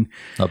Weinstein.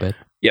 Not bad.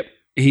 Yep.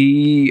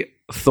 He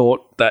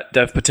thought that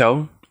Dev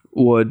Patel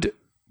would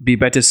be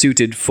better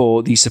suited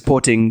for the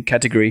supporting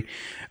category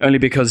only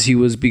because he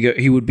would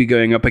be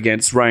going up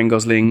against Ryan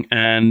Gosling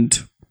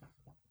and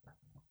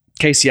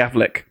Casey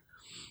Affleck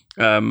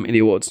in the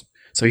awards.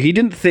 So he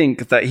didn't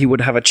think that he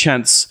would have a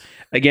chance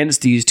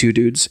against these two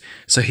dudes,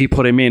 so he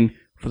put him in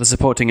for the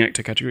supporting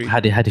actor category. How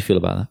do you feel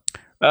about that?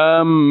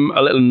 A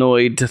little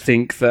annoyed to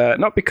think that,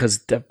 not because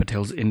Dev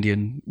Patel's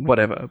Indian,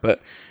 whatever,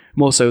 but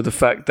more so the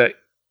fact that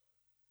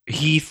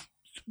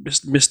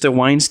Mr.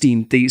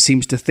 Weinstein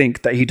seems to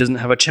think that he doesn't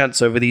have a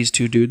chance over these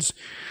two dudes.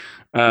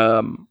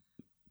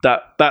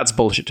 That's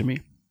bullshit to me.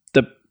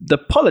 The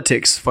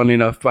politics, funnily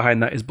enough,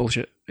 behind that is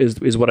bullshit,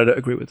 is what I don't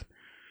agree with.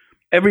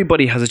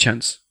 Everybody has a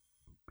chance,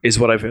 is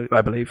what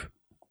I believe.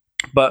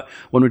 But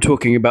when we're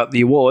talking about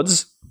the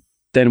awards,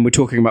 then we're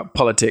talking about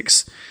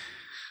politics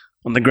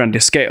on the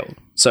grandest scale.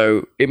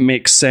 So it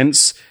makes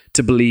sense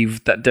to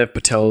believe that Dev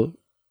Patel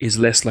is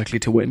less likely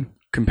to win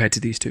compared to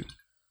these two.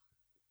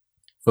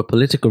 For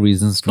political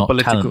reasons, not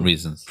talent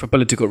reasons. For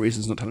political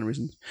reasons, not talent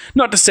reasons.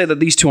 Not to say that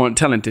these two aren't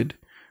talented.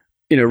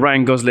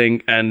 Ryan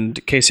Gosling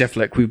and Casey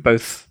Affleck, we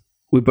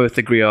both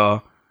agree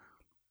are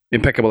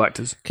impeccable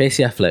actors.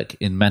 Casey Affleck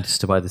in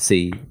Manchester by the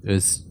Sea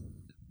is...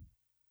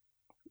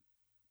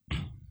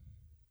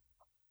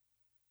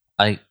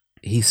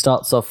 He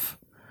starts off...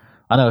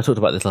 I know I talked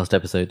about this last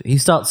episode. He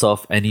starts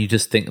off and you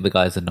just think the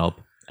guy's a knob.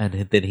 And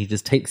then he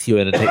just takes you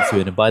in.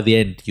 And by the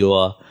end,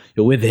 you're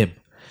with him.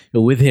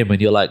 You're with him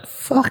and you're like,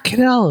 fucking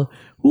hell,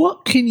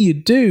 what can you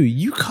do?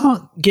 You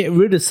can't get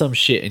rid of some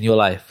shit in your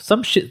life.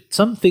 Some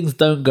things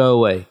don't go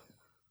away.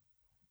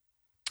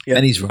 Yeah.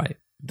 And he's right.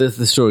 The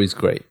story's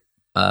great.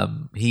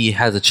 He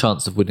has a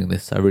chance of winning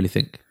this, I really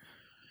think.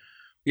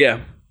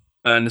 Yeah.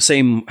 And the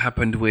same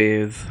happened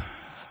with...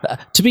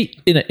 to be,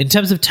 in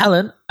terms of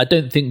talent, I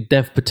don't think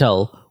Dev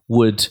Patel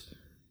would...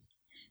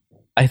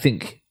 I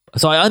think...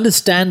 So I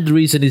understand the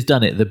reason he's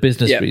done it, the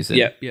business reason.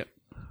 Yeah.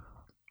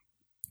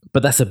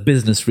 But that's a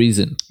business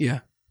reason. Yeah.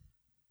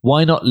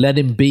 Why not let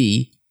him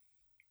be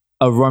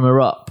a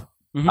runner-up?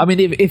 Mm-hmm. I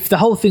mean, if the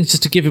whole thing's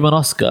just to give him an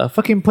Oscar,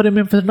 fucking put him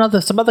in for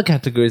some other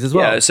categories as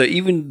well. Yeah, so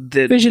even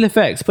the... Visual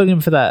effects, put him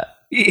in for that.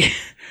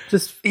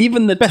 Just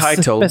even the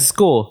title... Best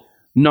score.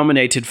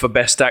 Nominated for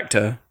Best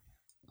Actor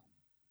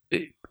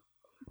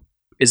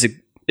is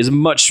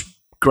much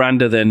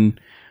grander than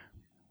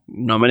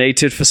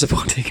nominated for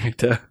Supporting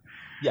Actor.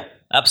 Yeah,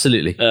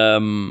 absolutely.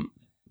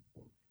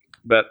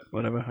 But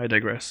whatever, I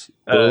digress.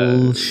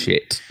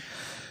 Bullshit.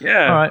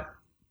 Yeah. All right.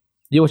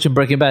 You're watching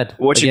Breaking Bad?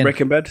 Watching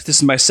Breaking Bad. This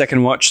is my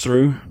second watch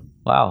through.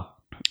 Wow.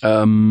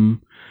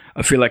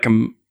 I feel like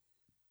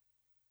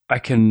I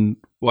can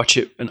watch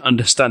it and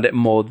understand it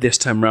more this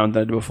time around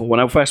than I did before.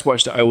 When I first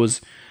watched it, I was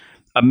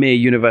a mere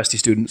university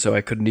student, so I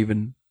couldn't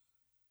even...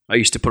 I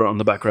used to put it on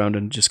the background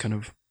and just kind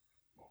of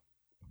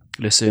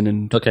listen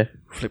and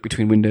flick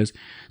between windows.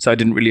 So I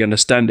didn't really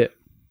understand it.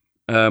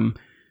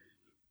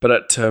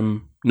 But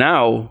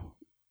now...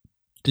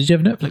 Did you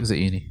have Netflix at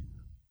uni?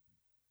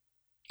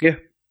 Yeah.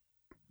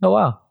 Oh,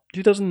 wow.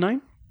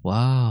 2009?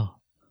 Wow.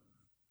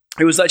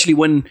 It was actually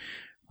when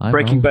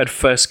Breaking Bad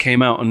first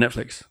came out on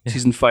Netflix. Yeah.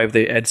 Season 5,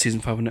 they aired Season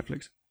 5 on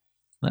Netflix.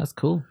 That's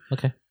cool.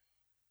 Okay.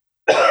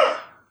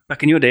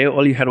 Back in your day,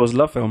 all you had was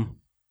Love Film.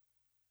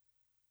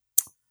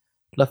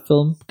 Love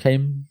Film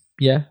came,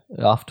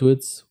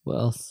 afterwards. What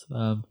else?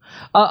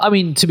 I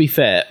mean, to be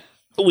fair,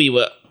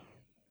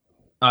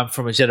 I'm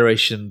from a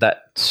generation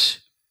that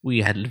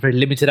we had very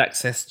limited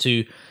access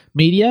to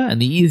media,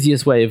 and the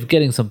easiest way of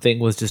getting something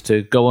was just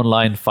to go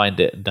online, find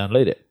it, and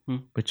download it,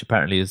 which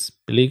apparently is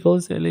illegal.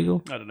 Is it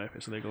illegal? I don't know if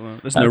it's illegal.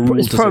 There's no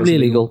rules. It's probably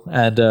illegal,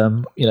 and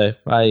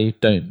I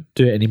don't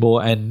do it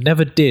anymore, and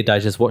never did. I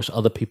just watched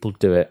other people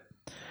do it.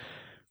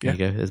 There you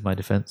go. There's my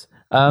defense.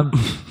 I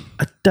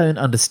don't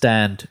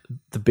understand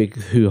the big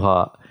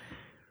hoo-ha.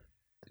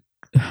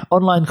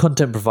 Online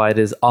content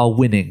providers are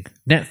winning.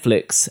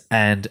 Netflix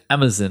and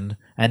Amazon,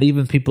 and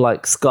even people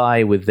like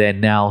Sky with their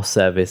Now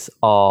service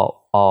are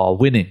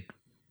winning.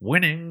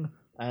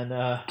 And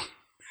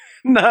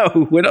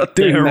no, we're not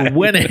doing that. They're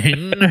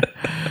winning.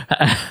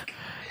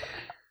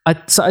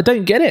 So I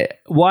don't get it.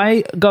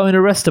 Why go and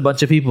arrest a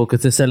bunch of people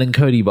because they're selling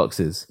Kodi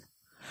boxes?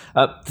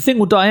 The thing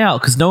will die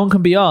out because no one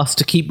can be asked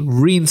to keep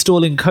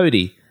reinstalling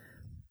Kodi.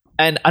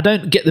 And I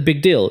don't get the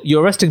big deal.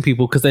 You're arresting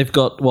people because they've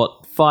got,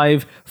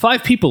 five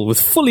people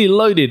with fully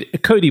loaded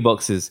Kodi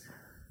boxes.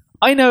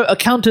 I know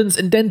accountants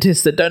and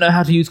dentists that don't know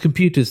how to use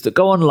computers that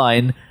go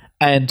online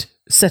and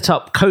set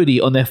up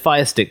Kodi on their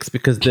Fire Sticks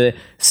because the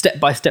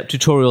step-by-step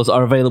tutorials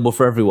are available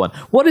for everyone.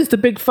 What is the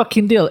big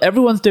fucking deal?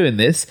 Everyone's doing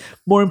this.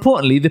 More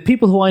importantly, the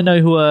people who I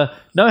know who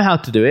know how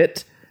to do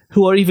it,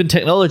 who are even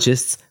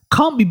technologists,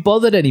 can't be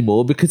bothered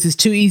anymore because it's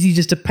too easy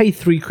just to pay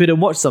 £3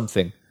 and watch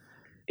something.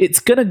 It's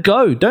gonna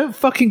go. Don't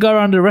fucking go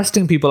around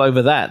arresting people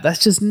over that. That's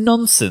just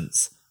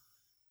nonsense.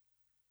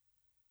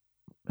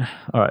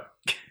 All right.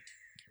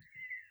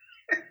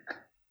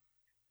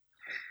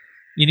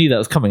 You knew that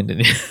was coming,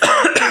 didn't you?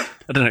 I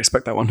didn't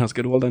expect that one. That's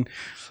good. Well done.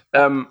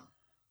 How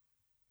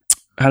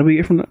do we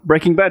get from that?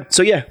 Breaking Bad.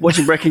 So yeah,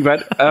 watching Breaking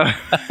Bad. No,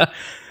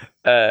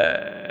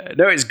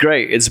 it's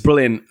great. It's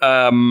brilliant.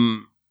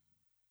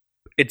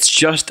 It's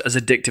just as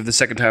addictive the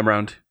second time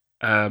around.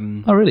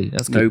 Oh, really?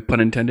 That's good. No pun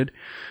intended.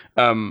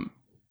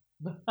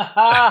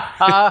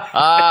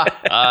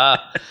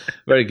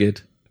 Very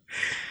good.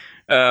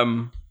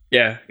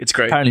 Yeah, it's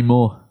great. Apparently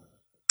more.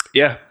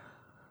 Yeah,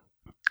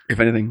 if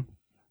anything.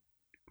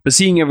 But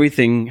seeing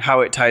everything, how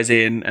it ties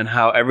in and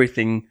how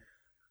everything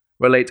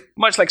relates,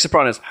 much like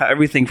Sopranos, how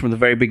everything from the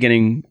very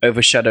beginning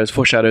foreshadows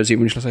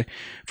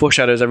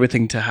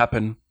everything to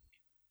happen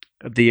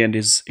at the end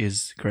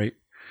is great.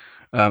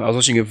 I was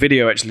watching a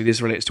video, actually,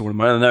 this relates to one of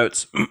my other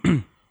notes.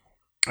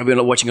 I've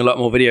been watching a lot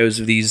more videos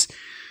of these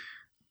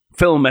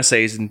film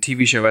essays and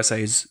TV show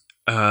essays.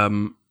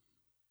 And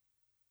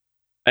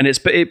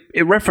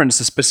it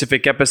referenced a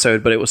specific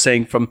episode, but it was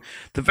saying from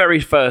the very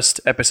first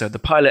episode, the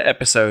pilot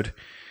episode,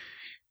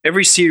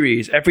 every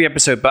series, every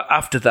episode, but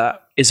after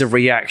that is a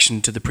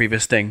reaction to the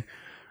previous thing.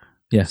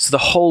 Yeah. So the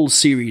whole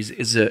series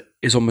is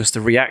almost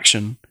a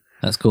reaction.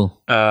 That's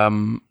cool.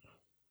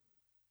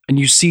 And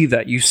you see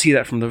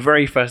that from the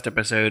very first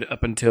episode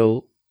up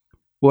until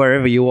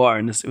wherever you are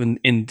in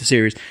the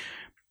series.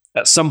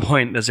 At some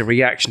point, there's a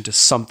reaction to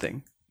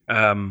something,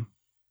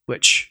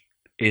 which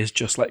is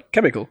just like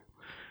chemical.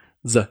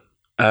 It's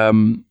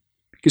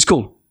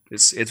cool.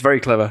 It's very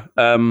clever.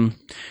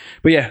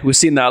 But yeah, we've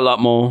seen that a lot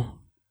more.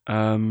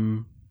 Yeah,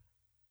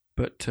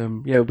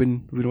 we've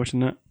been watching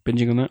that,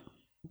 binging on that.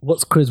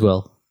 What's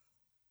Criswell?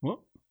 What?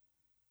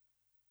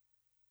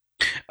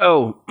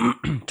 Oh,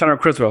 Tanner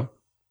Criswell.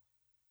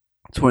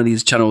 It's one of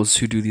these channels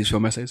who do these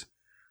film essays.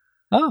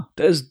 Oh,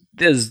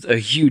 there's a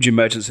huge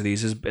emergence of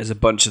these. There's a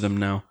bunch of them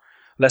now.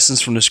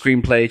 Lessons from the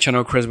Screenplay,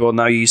 Tanner Criswell.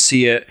 Now you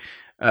see it.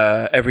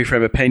 Every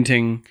Frame a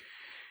Painting.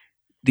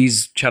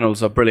 These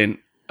channels are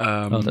brilliant.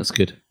 That's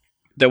good.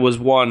 There was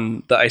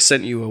one that I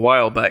sent you a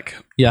while back.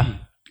 Yeah.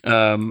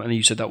 And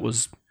you said it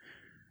was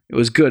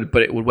good,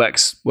 but it would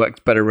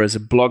work better as a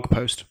blog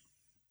post.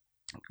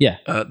 Yeah.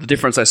 The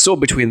difference I saw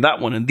between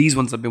that one and these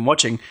ones I've been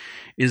watching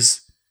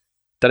is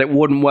that it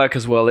wouldn't work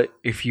as well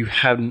if you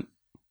hadn't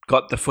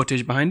got the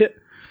footage behind it,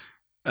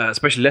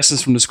 especially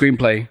Lessons from the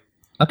Screenplay.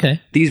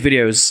 Okay. These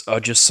videos are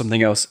just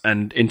something else.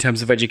 And in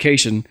terms of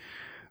education,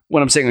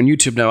 when I'm sitting on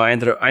YouTube now, I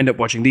end up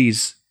watching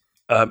these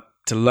to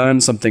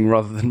learn something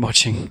rather than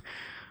watching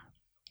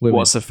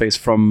What's the Face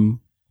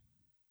from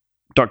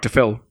Dr.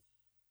 Phil.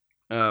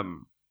 I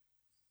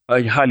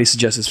highly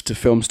suggest this to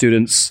film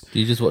students. Do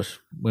you just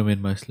watch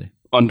women mostly?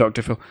 On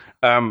Dr. Phil.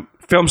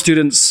 Film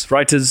students,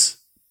 writers,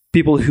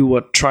 people who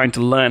are trying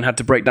to learn how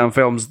to break down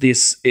films.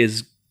 This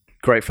is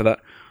great for that.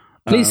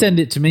 Please send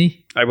it to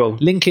me. I will.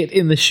 Link it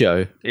in the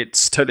show.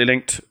 It's totally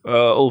linked.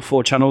 All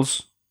 4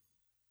 channels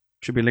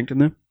should be linked in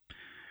there.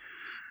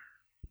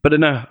 But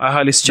no, I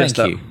highly suggest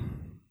Thank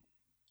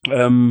that.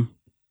 you.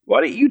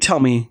 Why don't you tell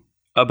me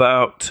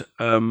about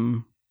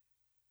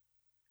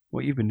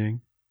what you've been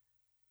doing?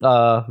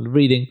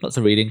 Reading. Lots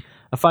of reading.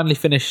 I finally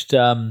finished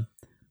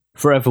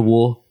Forever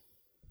War.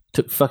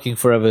 Took fucking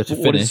forever to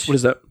finish. What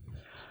is that?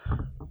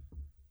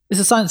 It's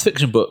a science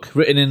fiction book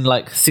written in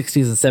like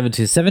 60s and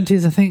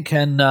 70s, I think,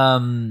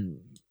 and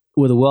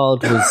where the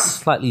world was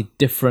slightly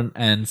different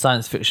and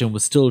science fiction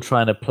was still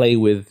trying to play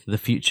with the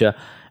future.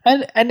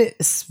 And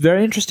it's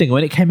very interesting.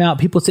 When it came out,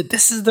 people said,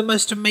 this is the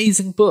most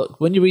amazing book.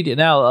 When you read it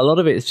now, a lot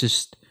of it is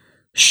just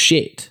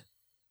shit.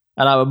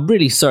 And I'm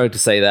really sorry to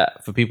say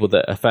that for people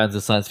that are fans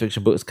of science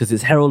fiction books, because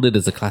it's heralded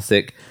as a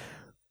classic.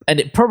 And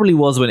it probably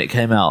was when it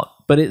came out.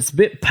 But it's a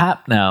bit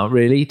pap now,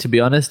 really, to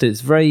be honest.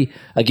 It's very,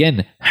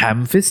 again,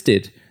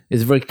 ham-fisted.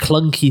 It's very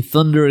clunky,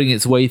 thundering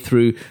its way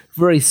through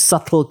very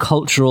subtle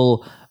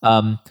cultural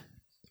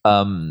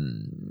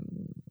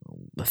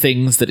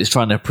things that it's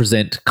trying to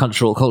present,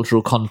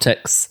 cultural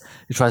contexts.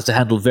 It tries to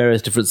handle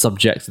various different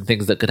subjects and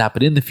things that could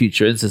happen in the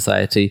future in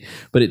society,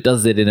 but it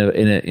does it in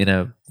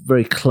a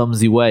very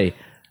clumsy way.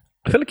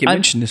 I feel like you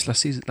mentioned this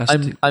last season.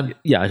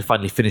 I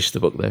finally finished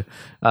the book though.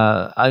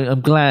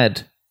 I'm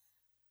glad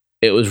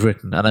it was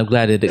written, and I'm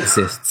glad it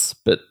exists.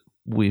 But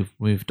we've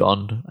moved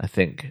on, I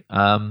think.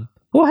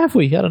 Or have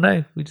we? I don't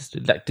know. We're just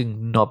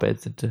electing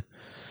knobheads into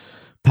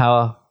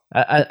power.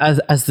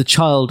 As the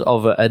child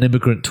of an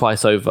immigrant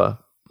twice over,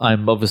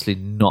 I'm obviously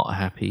not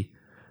happy.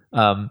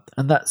 And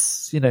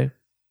that's,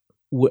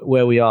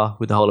 where we are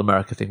with the whole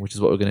America thing, which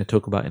is what we're going to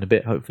talk about in a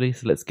bit, hopefully.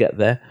 So let's get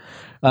there.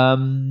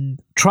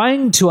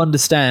 Trying to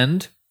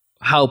understand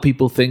how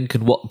people think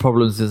and what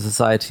problems in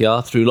society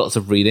are through lots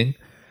of reading.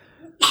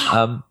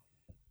 A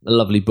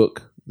lovely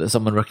book that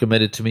someone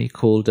recommended to me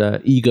called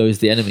Ego is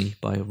the Enemy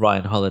by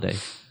Ryan Holiday.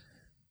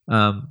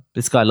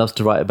 This guy loves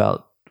to write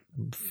about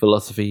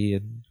philosophy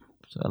and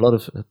a lot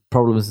of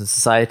problems in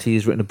society.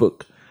 He's written a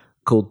book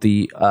called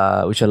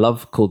which I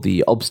love, called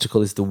The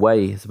Obstacle is the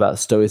Way. It's about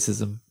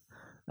Stoicism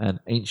and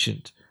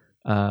ancient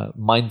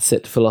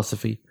mindset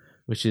philosophy,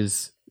 which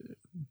is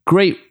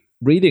great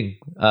reading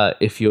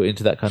if you're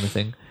into that kind of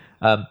thing.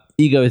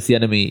 Ego is the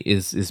Enemy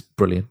is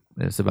brilliant.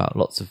 It's about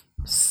lots of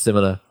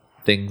similar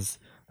things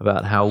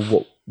about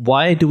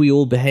why do we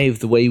all behave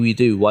the way we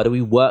do? Why do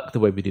we work the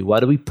way we do? Why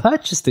do we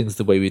purchase things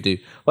the way we do?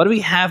 Why do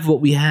we have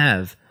what we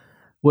have?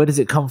 Where does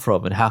it come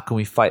from? And how can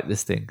we fight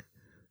this thing?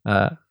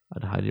 I'd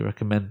highly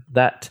recommend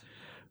that.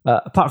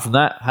 Apart from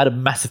that, I had a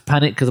massive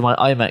panic because my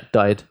iMac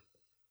died.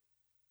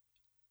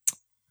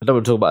 I don't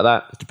want to talk about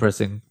that. It's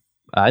depressing.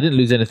 I didn't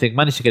lose anything.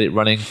 Managed to get it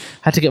running.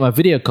 Had to get my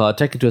video card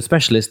taken to a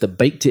specialist that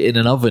baked it in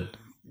an oven.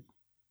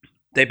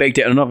 They baked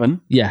it in an oven?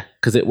 Yeah,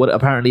 because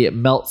apparently it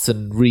melts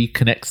and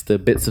reconnects the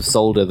bits of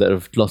solder that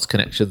have lost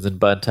connections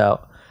and burnt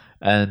out.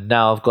 And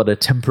now I've got a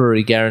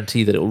temporary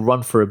guarantee that it will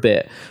run for a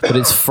bit, but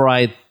it's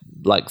fried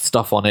like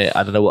stuff on it.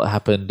 I don't know what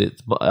happened.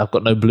 I've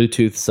got no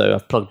Bluetooth, so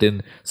I've plugged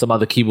in some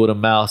other keyboard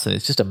and mouse, and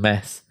it's just a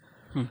mess.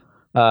 So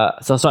I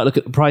started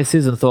looking at the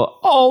prices and thought,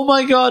 oh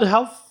my God,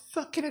 how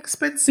fucking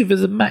expensive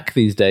is a Mac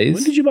these days?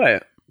 When did you buy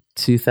it?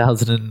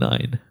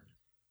 2009.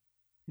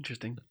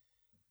 Interesting.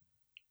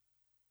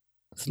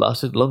 It's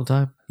lasted a long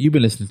time. You've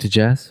been listening to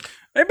jazz?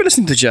 I've been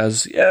listening to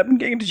jazz. Yeah, I've been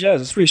getting into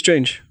jazz. It's really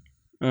strange.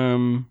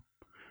 I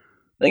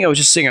think I was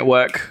just sitting at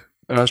work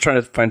and I was trying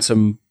to find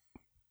some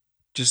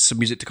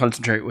music to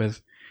concentrate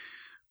with.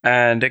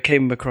 And I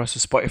came across a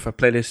Spotify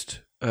playlist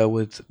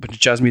with a bunch of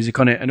jazz music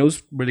on it, and it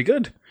was really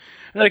good.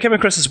 And then I came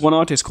across this one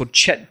artist called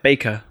Chet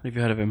Baker. Have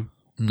you heard of him?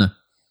 No.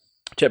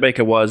 Chet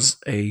Baker was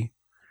a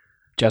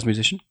jazz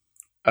musician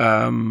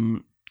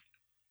who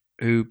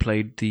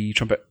played the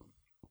trumpet.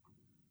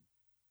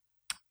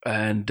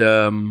 And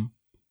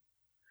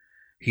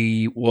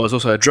he was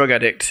also a drug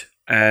addict,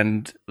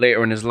 and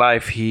later in his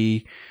life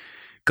he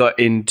got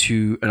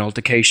into an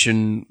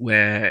altercation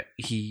where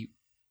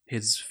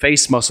his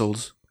face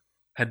muscles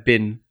had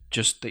been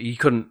just that he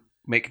couldn't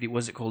make it.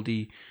 Was it called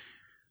the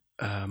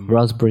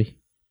raspberry?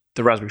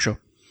 The raspberry, sure.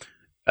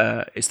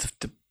 It's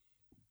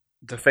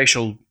the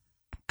facial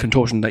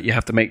contortion that you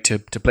have to make to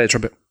play the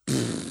trumpet.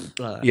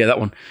 Yeah, that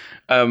one.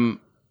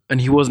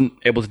 And he wasn't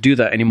able to do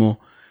that anymore.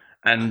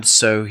 And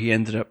so he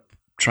ended up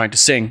trying to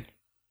sing,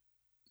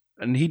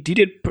 and he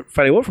did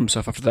fairly well for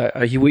himself after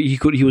that. He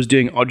was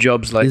doing odd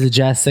jobs like he's a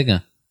jazz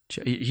singer.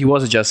 He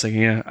was a jazz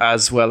singer, yeah,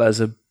 as well as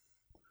a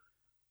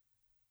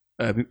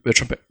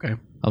trumpet guy.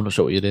 I'm not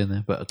sure what you're doing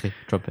there, but okay,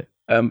 trumpet.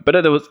 But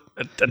there was.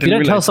 If you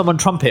don't tell someone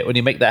trumpet when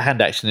you make that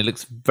hand action, it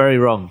looks very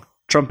wrong.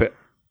 Trumpet.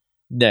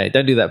 No,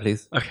 don't do that,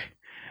 please. Okay.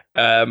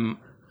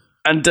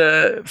 And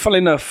funnily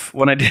enough,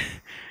 when I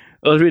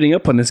was reading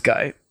up on this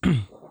guy.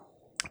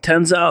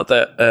 Turns out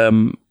that there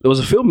was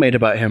a film made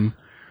about him.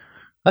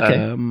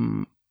 Okay.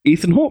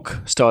 Ethan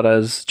Hawke starred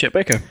as Chet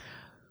Baker.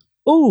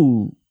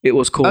 Oh, it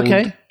was called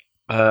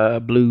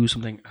Blue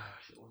something.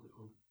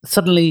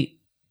 Suddenly,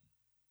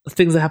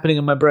 things are happening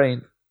in my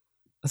brain.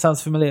 It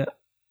sounds familiar.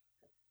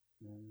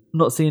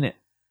 Not seeing it.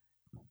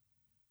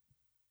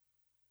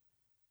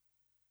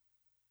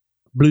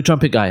 Blue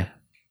Trumpet Guy.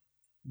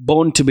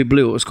 Born to be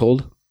Blue, it was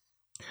called.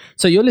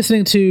 So you're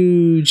listening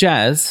to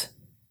jazz?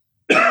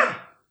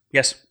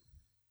 Yes.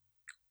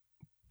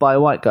 By a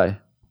white guy?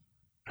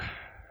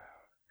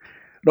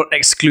 Not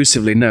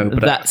exclusively, no.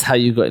 But that's how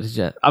you got into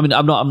jazz. I mean,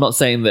 I'm not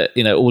saying that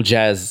all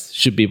jazz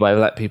should be by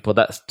black people.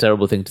 That's a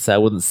terrible thing to say. I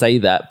wouldn't say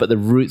that. But the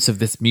roots of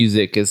this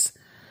music is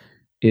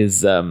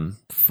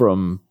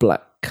from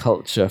black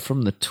culture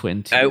from the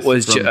 20s. It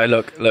was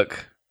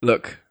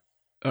look.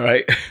 All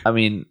right. I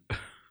mean,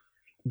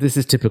 this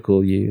is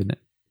typical you, isn't it?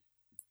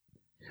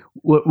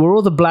 were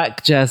all the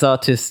black jazz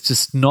artists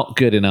just not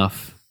good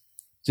enough?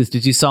 Just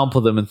did you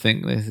sample them and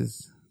think this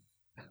is?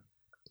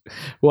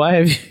 Why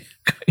have you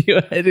got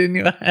your head in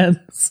your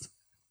hands?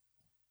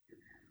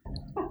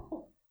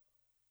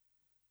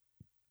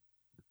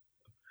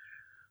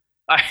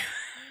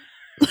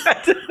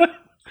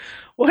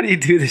 Why do you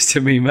do this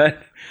to me, man?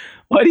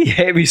 Why do you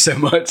hate me so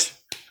much?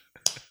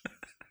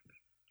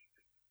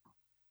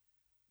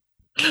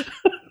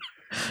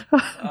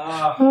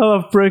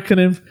 Oh, I've broken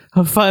him.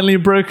 I've finally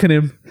broken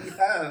him. You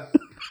have.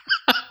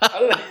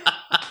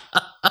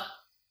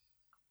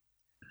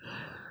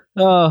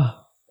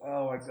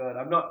 Oh my god!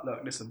 I'm not.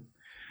 Look, listen.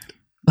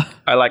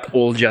 I like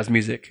all jazz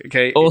music.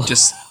 Okay,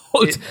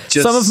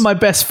 some of my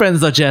best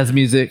friends are jazz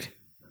music.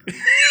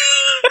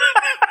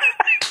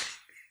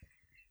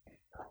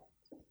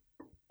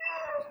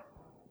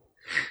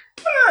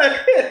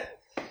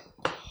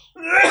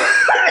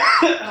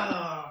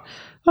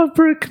 I've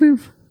broken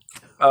him.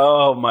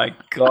 Oh my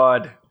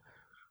god.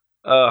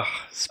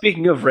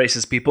 Speaking of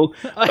racist people,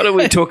 why don't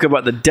we talk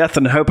about the death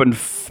and hope and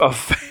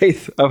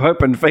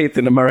hope and faith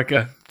in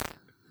America?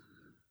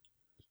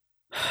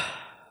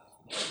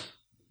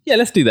 Yeah,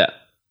 let's do that.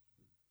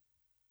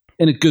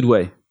 In a good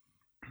way.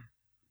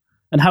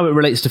 And how it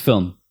relates to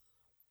film.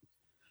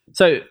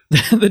 So,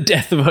 the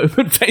death of hope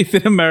and faith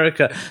in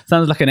America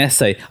sounds like an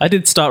essay. I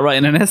did start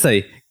writing an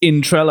essay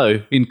in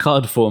Trello, in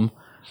card form.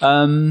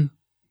 Probably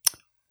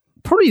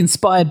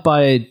inspired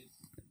by...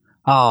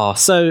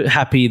 so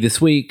happy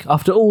this week.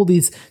 After all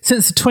these...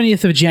 Since the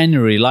 20th of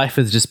January, life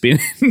has just been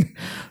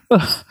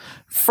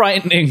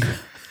frightening.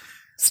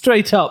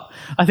 Straight up.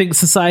 I think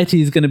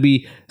society is going to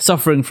be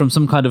suffering from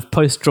some kind of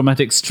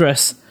post-traumatic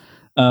stress.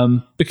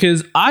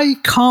 Because I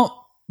can't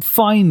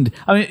find...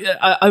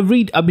 I've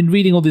been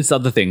reading all these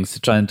other things to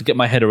try and to get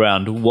my head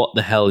around what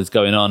the hell is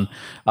going on.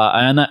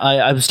 And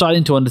I'm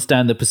starting to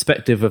understand the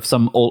perspective of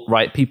some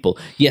alt-right people.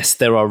 Yes,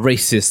 there are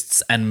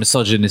racists and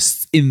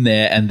misogynists in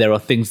there, and there are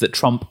things that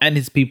Trump and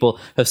his people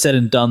have said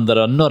and done that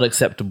are not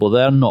acceptable.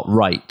 They are not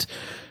right.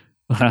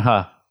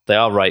 They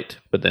are right,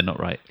 but they're not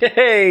right.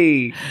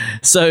 Hey!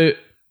 So...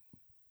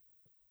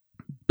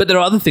 But there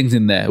are other things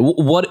in there.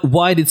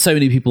 Why did so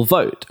many people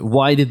vote?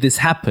 Why did this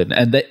happen?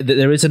 And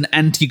there is an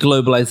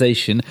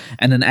anti-globalization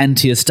and an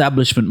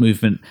anti-establishment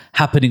movement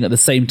happening at the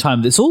same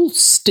time. It's all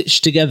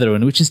stitched together,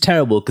 and which is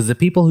terrible because the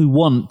people who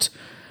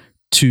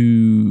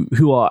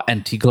are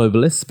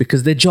anti-globalists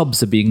because their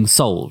jobs are being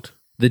sold,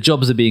 their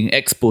jobs are being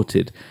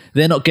exported.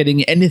 They're not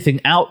getting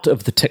anything out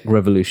of the tech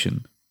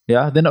revolution.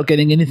 Yeah, they're not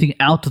getting anything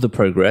out of the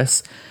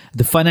progress.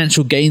 The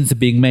financial gains are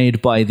being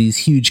made by these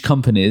huge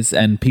companies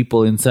and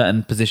people in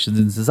certain positions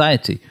in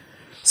society.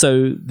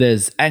 So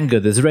there's anger,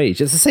 there's rage.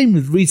 It's the same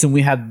reason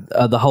we had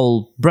the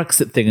whole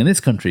Brexit thing in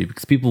this country,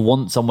 because people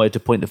want somewhere to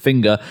point the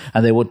finger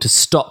and they want to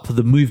stop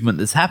the movement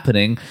that's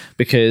happening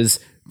because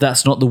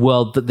that's not the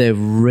world that they're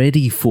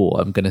ready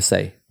for, I'm going to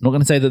say. I'm not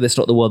going to say that that's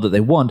not the world that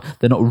they want.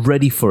 They're not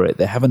ready for it.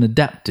 They haven't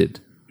adapted.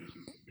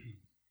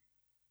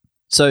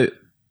 So...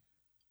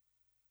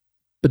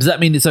 But does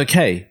that mean it's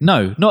okay?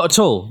 No, not at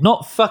all.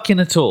 Not fucking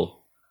at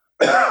all.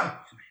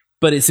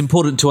 But it's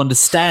important to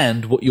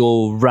understand what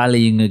you're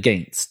rallying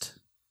against.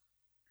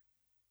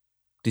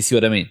 Do you see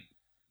what I mean?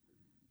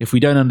 If we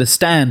don't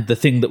understand the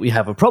thing that we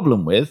have a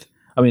problem with...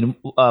 I mean,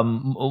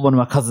 one of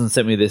my cousins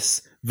sent me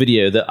this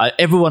video that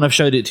everyone I've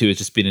showed it to has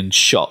just been in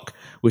shock,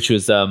 which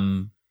was...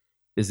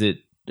 is it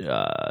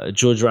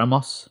George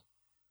Ramos?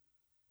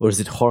 Or is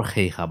it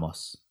Jorge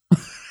Ramos?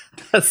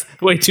 That's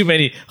way too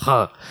many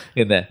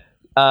in there.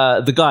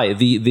 The guy,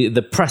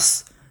 the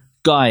press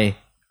guy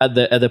at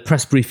the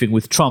press briefing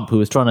with Trump, who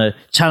was trying to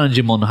challenge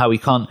him on how he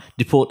can't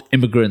deport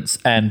immigrants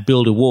and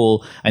build a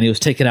wall, and he was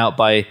taken out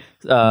by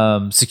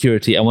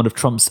security. And one of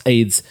Trump's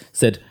aides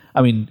said,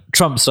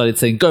 Trump started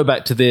saying, "Go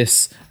back to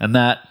this and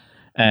that,"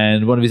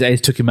 and one of his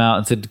aides took him out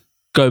and said,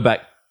 "Go back,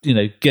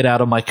 get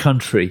out of my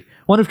country."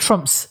 One of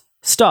Trump's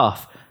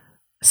staff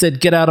said,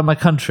 "Get out of my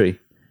country,"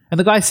 and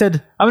the guy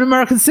said, "I'm an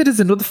American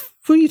citizen. What the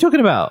fuck are you talking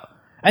about?"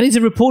 And he's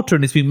a reporter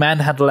and he's been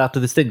manhandled out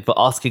of this thing for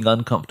asking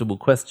uncomfortable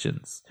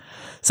questions.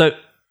 So,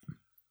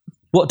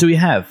 what do we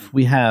have?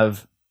 We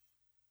have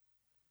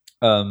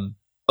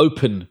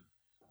open,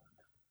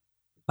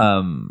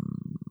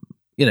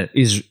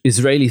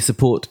 Israeli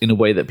support in a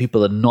way that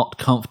people are not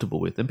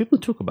comfortable with. And people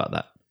talk about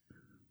that.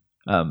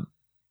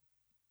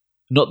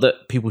 Not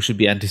that people should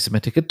be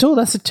anti-Semitic at all.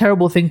 That's a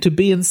terrible thing to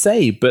be and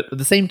say. But at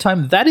the same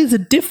time, that is a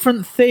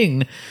different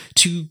thing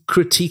to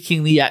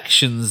critiquing the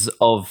actions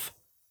of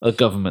a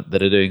government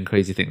that are doing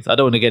crazy things. I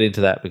don't want to get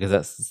into that because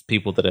that's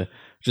people that are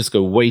just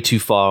go way too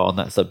far on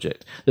that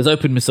subject. There's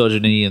open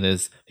misogyny and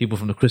there's people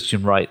from the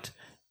Christian right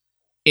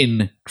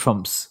in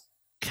Trump's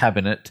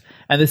cabinet,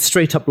 and there's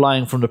straight up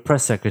lying from the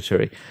press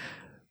secretary.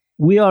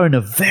 We are in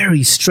a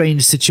very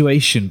strange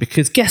situation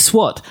because guess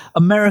what?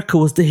 America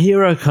was the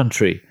hero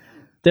country.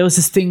 There was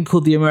this thing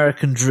called the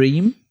American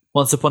Dream.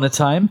 Once upon a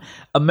time,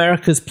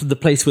 America's the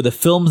place where the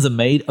films are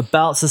made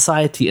about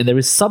society, and there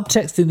is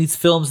subtext in these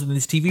films and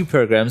these TV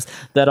programs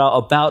that are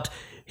about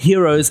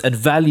heroes and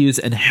values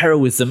and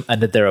heroism,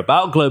 and that they're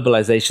about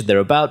globalization, they're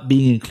about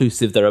being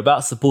inclusive, they're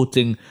about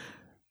supporting,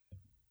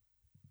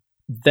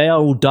 they are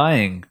all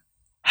dying.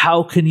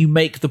 How can you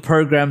make the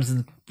programs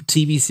and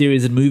TV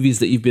series and movies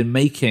that you've been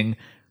making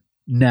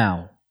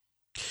now?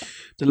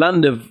 The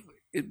land of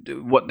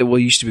what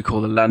used to be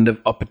called the land of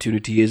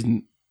opportunity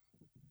isn't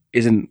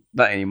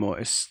that anymore.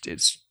 It's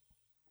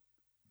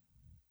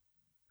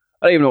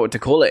I don't even know what to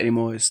call it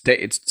anymore. It's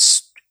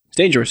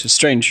dangerous. It's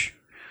strange.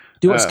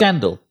 Do you watch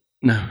Scandal?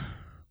 No.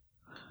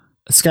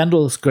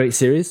 Scandal is a great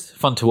series,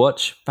 fun to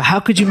watch. But how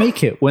could you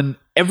make it when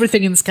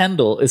everything in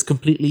Scandal is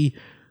completely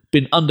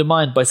been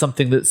undermined by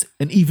something that's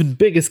an even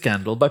bigger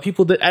scandal, by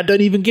people that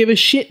don't even give a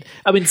shit?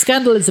 I mean,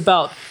 Scandal is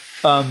about,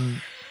 a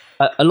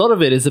lot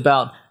of it is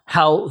about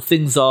how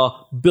things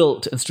are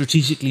built and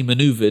strategically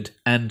maneuvered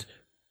and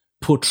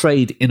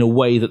portrayed in a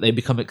way that they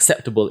become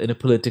acceptable in a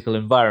political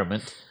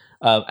environment.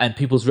 And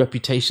people's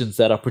reputations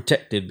that are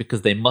protected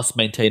because they must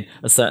maintain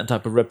a certain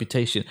type of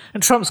reputation.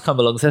 And Trump's come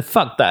along and said,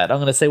 fuck that, I'm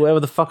going to say whatever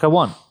the fuck I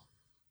want.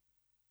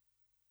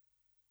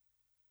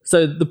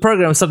 So the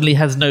program suddenly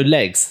has no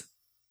legs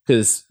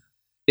because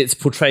it's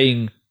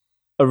portraying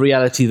a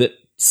reality that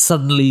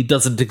suddenly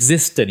doesn't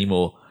exist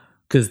anymore,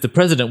 because the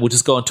president will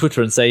just go on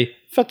Twitter and say,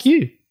 fuck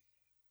you.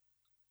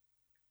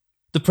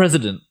 The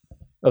president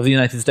of the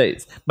United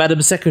States,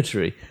 Madam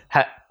Secretary,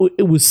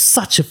 it was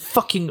such a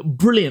fucking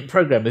brilliant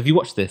program. Have you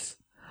watched this?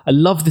 I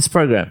love this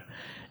program.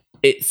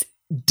 It's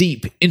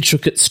deep,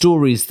 intricate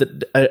stories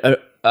that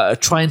are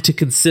trying to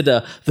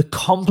consider the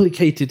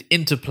complicated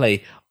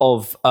interplay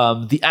of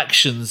the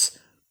actions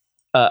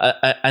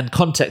and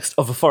context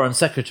of a foreign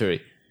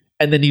secretary.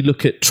 And then you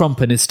look at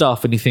Trump and his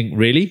staff and you think,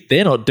 really?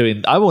 They're not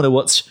doing... I want to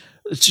watch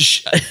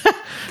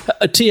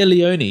Tia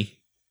Leone,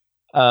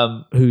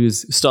 who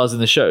stars in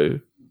the show,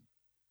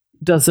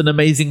 does an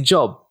amazing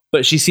job,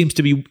 but she seems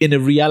to be in a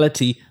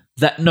reality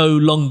that no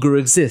longer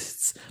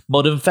exists.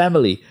 Modern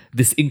Family,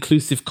 this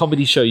inclusive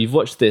comedy show, you've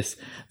watched this,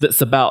 that's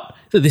about,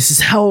 this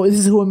is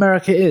who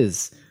America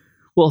is.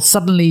 Well,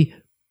 suddenly,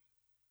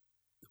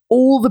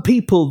 all the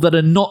people that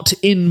are not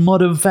in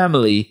Modern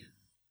Family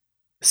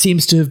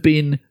seems to have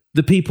been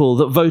the people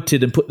that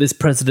voted and put this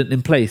president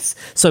in place.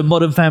 So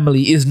Modern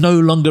Family is no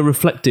longer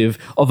reflective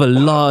of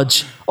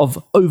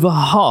of over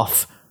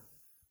half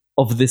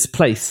of this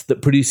place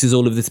that produces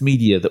all of this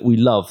media that we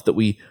love, that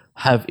we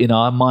have in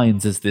our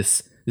minds as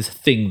this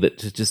thing that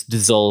just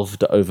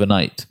dissolved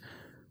overnight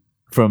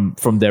from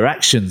their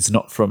actions,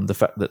 not from the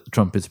fact that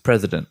Trump is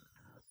president.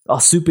 Our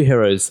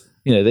superheroes,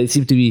 they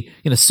seem to be,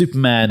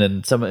 Superman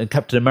and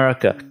Captain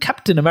America.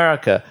 Captain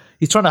America,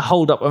 he's trying to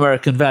hold up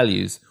American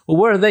values. Well,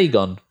 where are they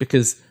gone?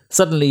 Because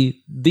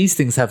suddenly these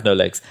things have no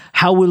legs.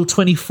 How will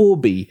 24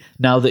 be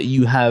now that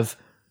you have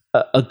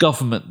a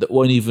government that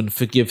won't even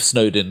forgive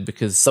Snowden,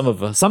 because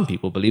some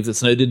people believe that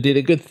Snowden did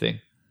a good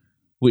thing,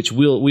 which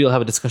we'll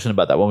have a discussion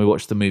about that when we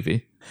watch the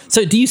movie.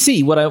 So do you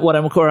see where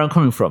I'm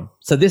coming from?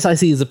 So this I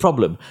see as a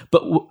problem,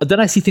 but then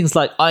I see things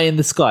like Eye in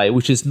the Sky,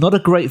 which is not a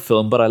great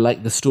film, but I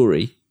like the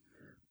story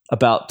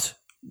about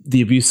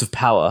the abuse of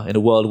power in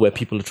a world where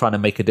people are trying to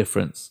make a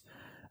difference.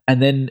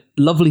 And then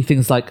lovely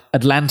things like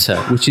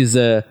Atlanta, which is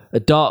a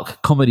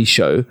dark comedy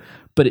show,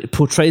 but it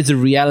portrays a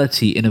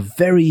reality in a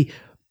very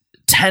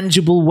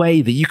tangible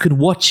way that you can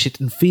watch it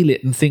and feel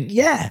it and think,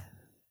 yeah,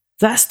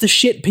 that's the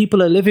shit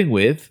people are living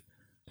with.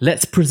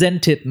 Let's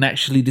present it and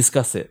actually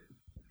discuss it.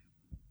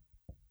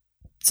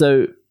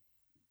 So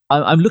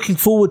I'm looking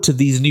forward to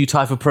these new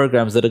type of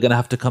programs that are going to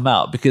have to come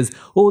out, because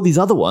all these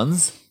other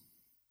ones,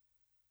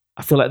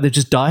 I feel like they've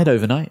just died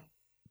overnight.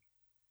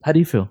 How do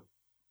you feel?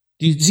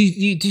 Do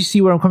you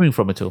see where I'm coming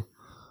from at all?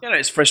 Yeah, no,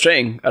 it's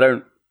frustrating.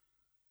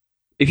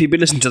 If you've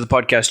been listening to the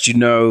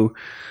podcast,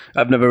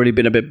 I've never really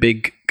been a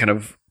big kind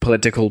of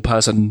political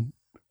person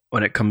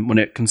when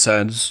it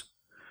concerns,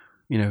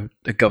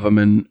 the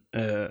government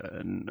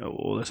and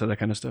all this other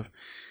kind of stuff.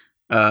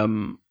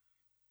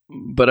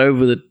 But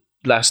over the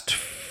last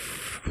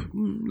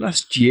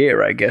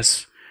year, I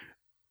guess,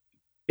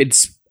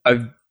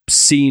 I've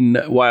seen,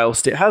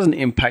 whilst it hasn't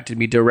impacted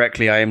me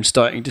directly, I am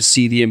starting to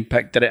see the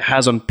impact that it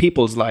has on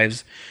people's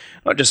lives,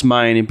 not just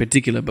mine in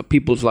particular, but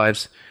people's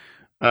lives.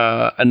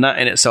 And that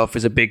in itself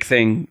is a big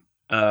thing.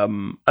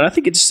 And I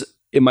think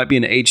it might be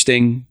an age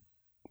thing.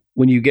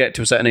 When you get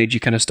to a certain age, you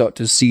kind of start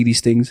to see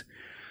these things.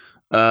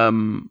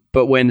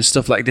 But when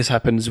stuff like this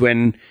happens,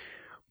 when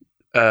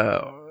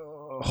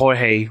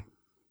Jorge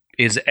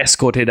is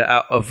escorted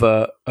out of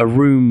a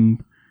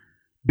room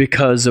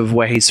because of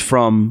where he's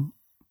from,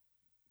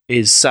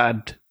 is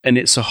sad, and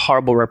it's a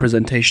horrible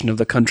representation of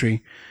the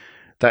country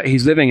that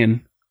he's living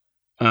in.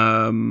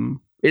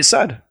 It's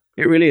sad.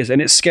 It really is.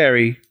 And it's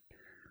scary,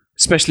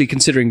 especially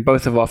considering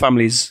both of our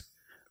families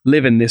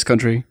live in this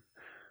country.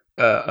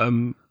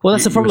 Well,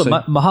 that's the problem.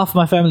 Half of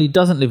my family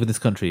doesn't live in this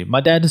country.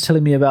 My dad is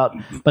telling me about,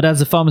 my dad's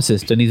a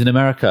pharmacist and he's in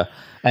America,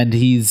 and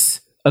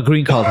he's a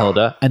green card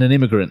holder and an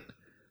immigrant.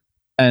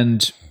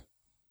 And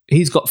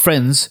he's got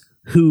friends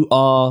who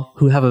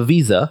have a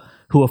visa,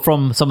 who are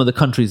from some of the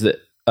countries that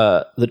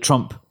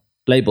Trump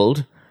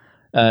labeled,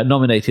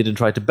 nominated and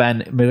tried to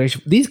ban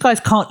immigration. These guys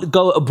can't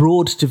go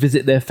abroad to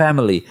visit their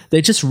family.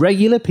 They're just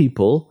regular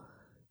people.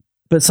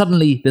 But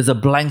suddenly there's a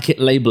blanket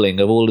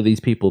labeling of all of these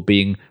people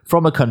being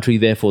from a country,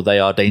 therefore they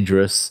are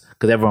dangerous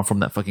because everyone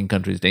from that fucking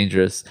country is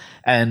dangerous,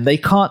 and they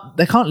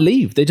can't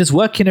leave. They're just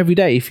working every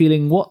day,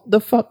 feeling what the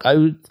fuck?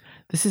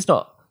 This is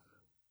not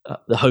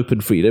the hope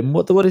and freedom.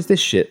 What is this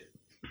shit?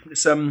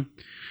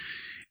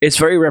 It's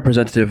very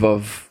representative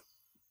of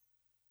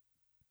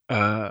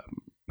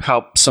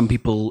how some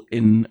people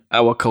in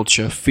our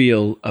culture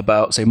feel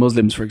about, say,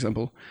 Muslims, for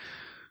example.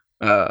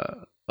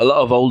 A lot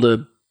of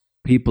older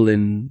people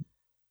in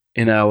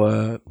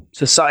our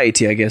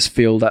society, I guess,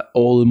 feel that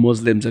all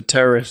Muslims are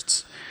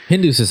terrorists.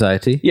 Hindu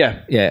society?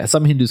 Yeah.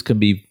 Some Hindus can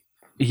be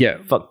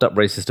fucked up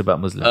racist about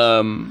Muslims.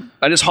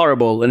 And it's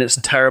horrible, and it's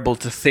terrible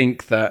to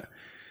think that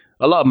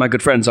a lot of my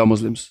good friends are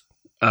Muslims.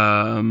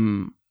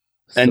 And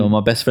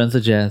my best friends are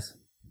Jazz.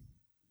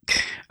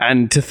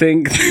 And to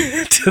think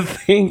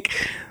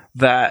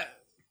that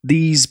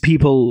these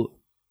people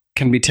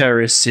can be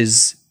terrorists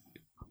is,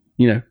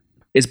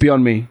 it's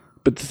beyond me.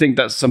 But to think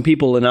that some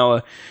people in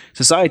our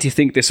society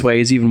think this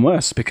way is even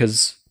worse,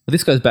 because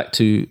this goes back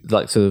to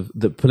sort of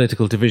the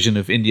political division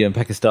of India and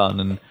Pakistan,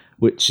 and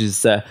which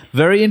is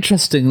very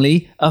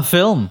interestingly a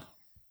film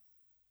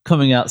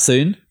coming out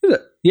soon. Is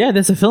it? Yeah,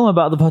 there's a film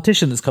about the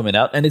partition that's coming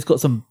out, and it's got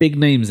some big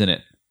names in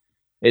it.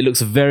 It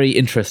looks very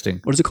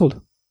interesting. What is it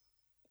called?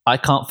 I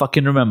can't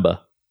fucking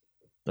remember.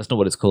 That's not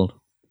what it's called.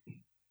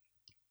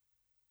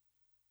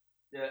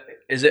 Yeah,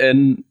 is it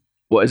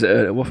what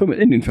film?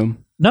 An Indian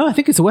film? No, I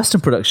think it's a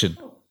Western production.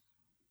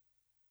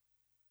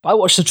 I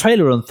watched the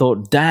trailer and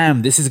thought,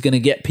 damn, this is going to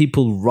get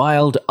people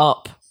riled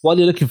up. While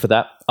you're looking for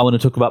that, I want to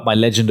talk about my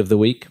legend of the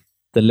week,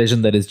 the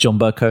legend that is John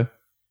Bercow.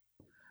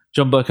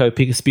 John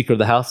Bercow, Speaker of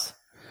the House,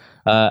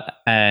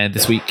 and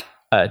this week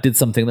did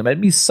something that made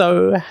me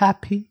so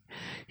happy.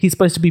 He's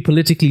supposed to be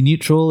politically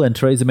neutral, and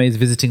Theresa May is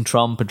visiting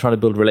Trump and trying to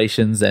build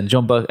relations, and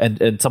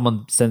and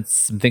someone sent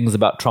some things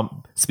about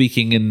Trump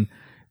speaking in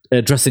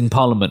addressing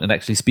Parliament and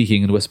actually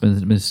speaking in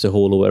Westminster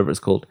Hall or whatever it's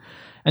called.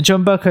 And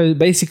John Bercow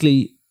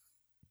basically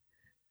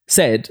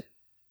said,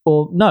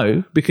 or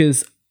no,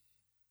 because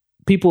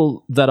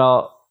people that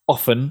are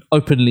often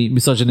openly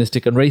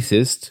misogynistic and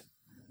racist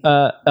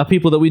are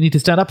people that we need to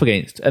stand up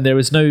against, and there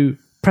is no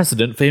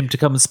precedent for him to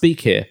come and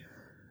speak here.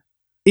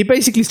 He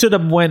basically stood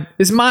up and went,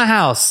 "It's my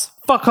house,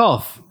 fuck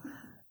off."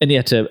 And he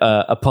had to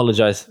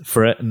apologize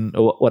for it and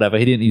or whatever.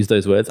 He didn't use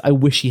those words. I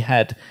wish he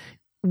had.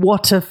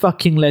 What a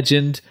fucking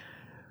legend.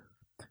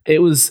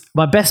 It was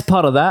my best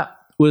part of that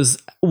was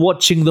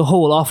watching the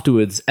hall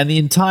afterwards, and the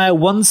entire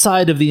one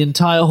side of the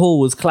entire hall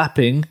was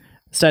clapping,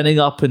 standing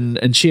up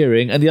and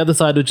cheering, and the other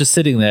side was just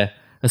sitting there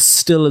as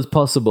still as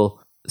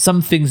possible.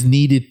 Some things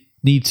need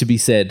to be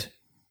said,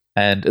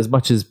 and as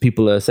much as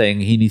people are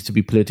saying he needs to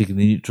be politically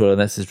neutral and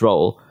that's his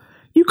role,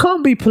 you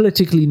can't be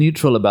politically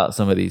neutral about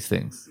some of these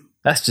things.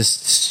 That's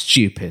just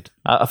stupid.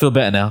 I feel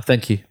better now.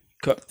 Thank you.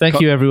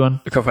 Thank you, everyone.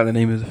 I can't find the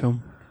name of the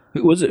film.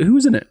 Who was it? Who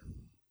was in it?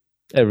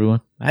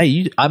 Everyone.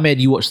 Hey, I made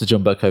you watch the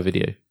John Bercow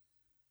video.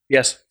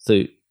 Yes.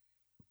 So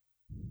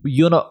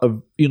you're not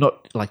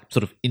like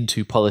sort of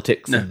into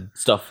politics and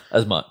stuff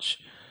as much.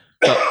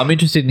 But I'm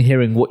interested in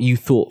hearing what you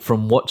thought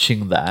from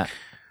watching that.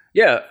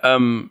 Yeah.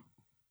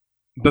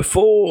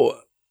 Before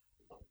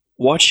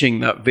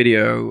watching that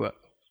video,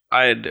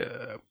 I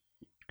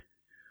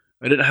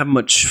didn't have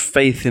much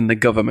faith in the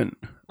government.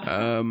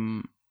 I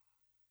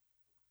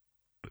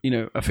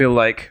feel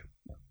like,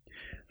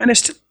 and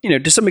it's still,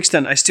 to some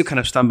extent, I still kind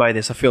of stand by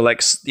this. I feel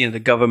like, the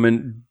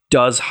government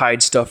does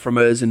hide stuff from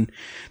us, and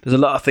there's a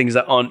lot of things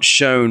that aren't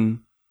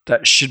shown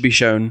that should be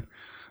shown.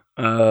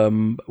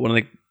 One of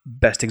the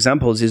best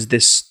examples is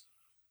this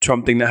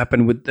Trump thing that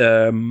happened with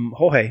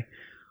Jorge,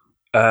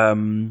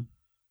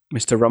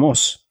 Mr.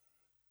 Ramos.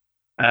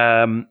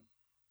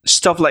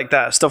 Stuff like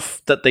that,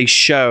 stuff that they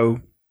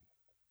show,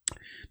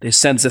 they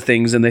censor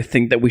things and they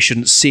think that we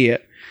shouldn't see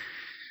it.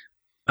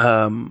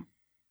 I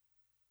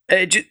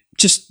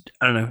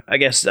don't know. I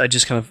guess I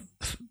just kind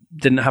of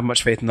didn't have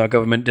much faith in our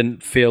government.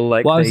 Didn't feel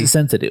like. Why was it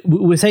censored?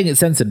 We're saying it's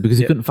censored because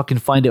you couldn't fucking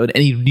find it on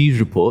any news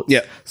reports.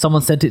 Yeah.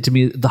 Someone sent it to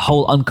me, the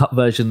whole uncut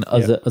version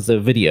as a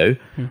video.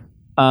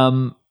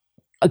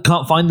 I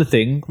can't find the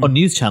thing on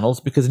news channels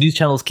because news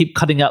channels keep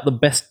cutting out the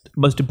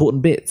most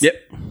important bits.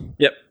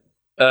 Yep.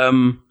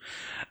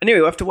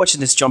 Anyway, after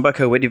watching this John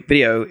Bercow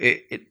video,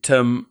 it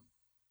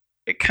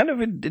kind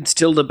of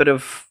instilled a bit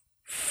of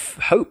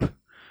hope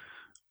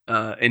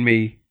in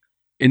me,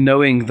 in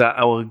knowing that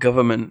our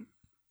government,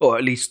 or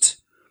at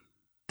least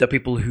the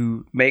people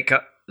who make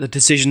the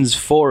decisions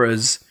for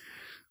us,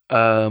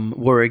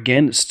 were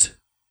against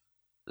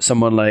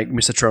someone like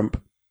Mr.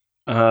 Trump.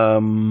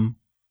 It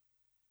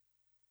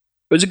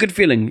was a good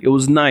feeling. It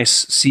was nice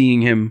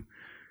seeing him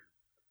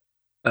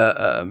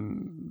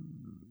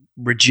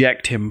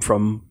reject him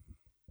from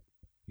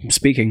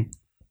speaking.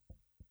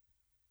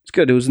 It's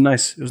good. It was a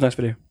nice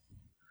video.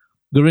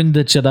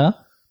 Gurinder Chadha.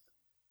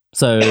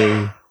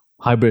 So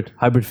hybrid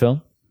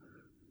film.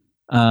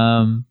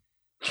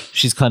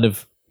 She's kind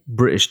of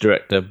British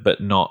director,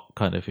 but not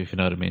kind of, if you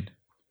know what I mean.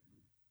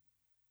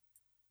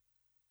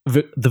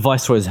 The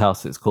Viceroy's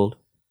House, it's called.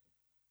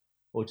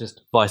 Or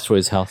just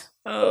Viceroy's House.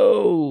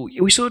 Oh,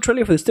 we saw a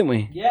trailer for this, didn't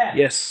we? Yeah.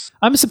 Yes.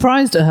 I'm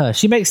surprised at her.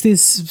 She makes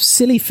these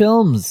silly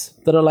films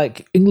that are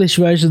like English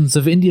versions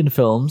of Indian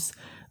films.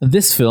 And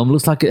this film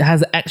looks like it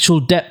has actual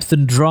depth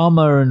and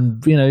drama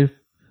and, you know...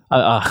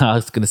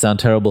 it's going to sound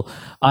terrible.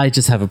 I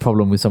just have a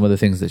problem with some of the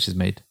things that she's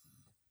made.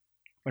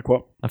 Like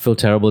what? I feel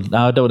terrible.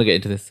 No, I don't want to get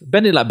into this.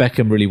 Bend It Like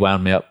Beckham really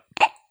wound me up.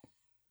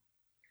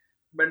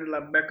 Bend It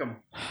Like Beckham.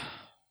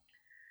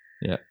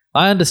 Yeah.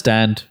 I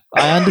understand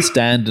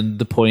and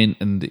the point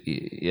and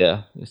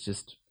yeah, it's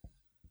just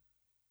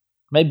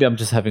maybe I'm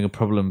just having a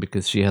problem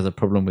because she has a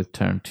problem with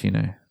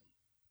Tarantino.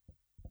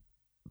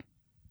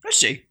 Is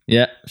she?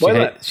 Yeah.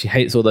 She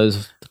hates all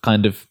those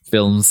kind of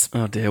films.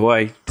 Oh dear,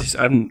 why?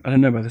 I don't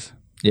know about this.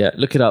 Yeah,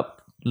 look it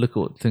up. Look at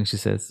what things she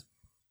says.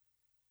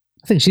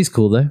 I think she's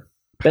cool though.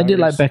 Bend It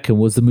Like Beckham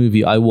was the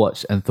movie I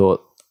watched and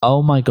thought,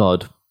 oh my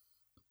God,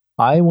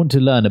 I want to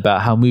learn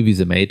about how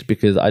movies are made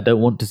because I don't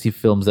want to see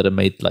films that are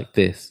made like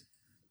this.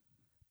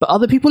 But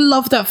other people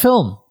love that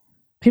film.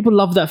 People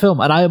love that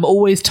film. And I am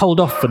always told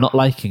off for not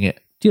liking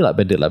it. Do you like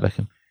Bend It Like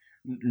Beckham?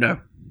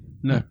 No.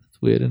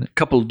 It's weird, isn't it?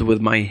 Coupled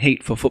with my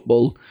hate for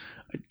football,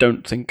 I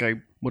don't think I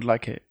would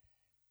like it.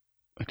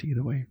 But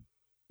either way.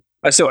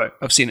 I saw it.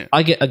 I've seen it.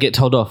 I get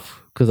told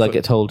off because I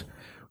get told,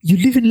 you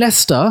live in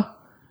Leicester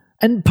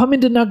and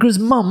Paminda Nagra's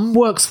mum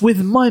works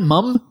with my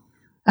mum.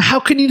 How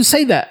can you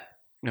say that?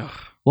 Ugh.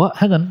 What?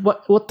 Hang on.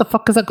 What the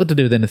fuck has that got to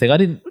do with anything? I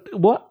didn't...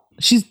 What?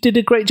 She did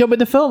a great job in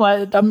the film.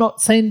 I'm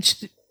not saying...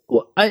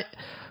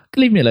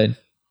 leave me alone.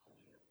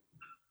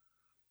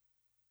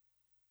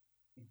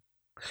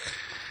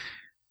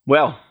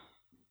 Well.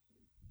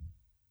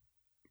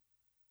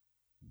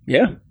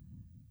 Yeah.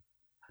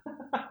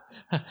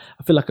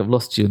 I feel like I've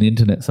lost you on the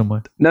internet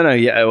somewhere. No,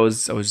 yeah,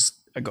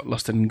 I got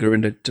lost in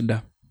Garinda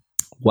Chanda.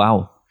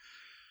 Wow.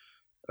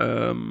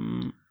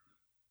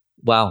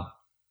 Wow.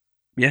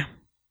 Yeah.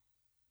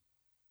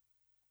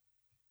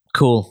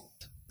 Cool.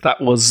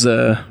 That was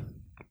the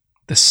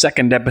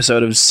second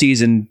episode of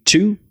season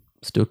 2.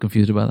 Still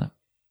confused about that.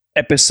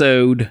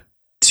 Episode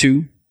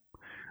 2.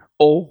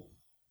 Or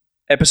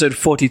episode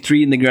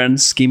 43 in the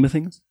grand scheme of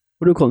things.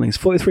 What do we call things?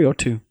 43 or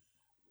 2?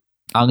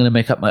 I'm going to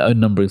make up my own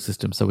numbering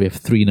system so we have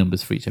 3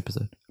 numbers for each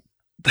episode.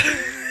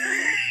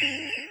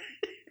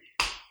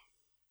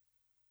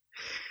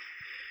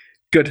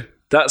 Good.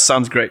 That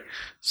sounds great.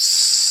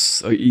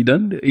 So, are you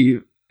done? Are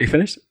you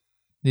finished?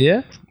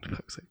 Yeah.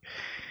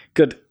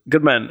 Good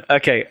man.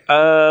 Okay.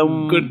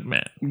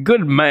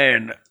 Good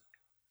man.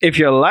 If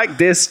you like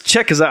this,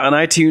 check us out on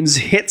iTunes,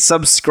 hit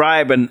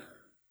subscribe, and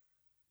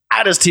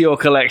add us to your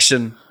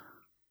collection.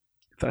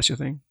 If that's your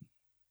thing.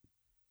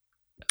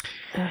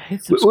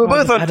 We're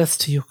both on... Add us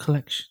to your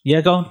collection.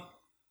 Yeah, go on.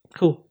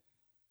 Cool.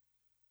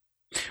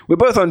 We're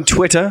both on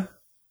Twitter.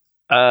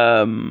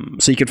 So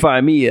you can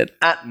find me at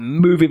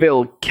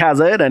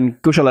MovievilleKazed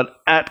and Kushal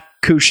at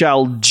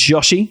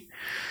KushalJoshi.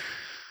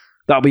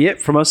 That'll be it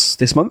from us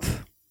this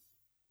month.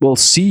 We'll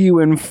see you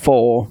in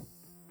 4.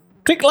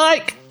 Click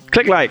like.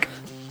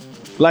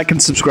 Like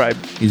and subscribe.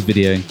 He's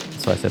videoing.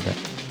 That's why I said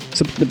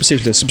that.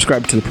 Seriously,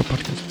 subscribe to the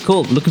podcast.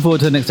 Cool. Looking forward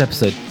to the next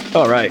episode.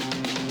 All right.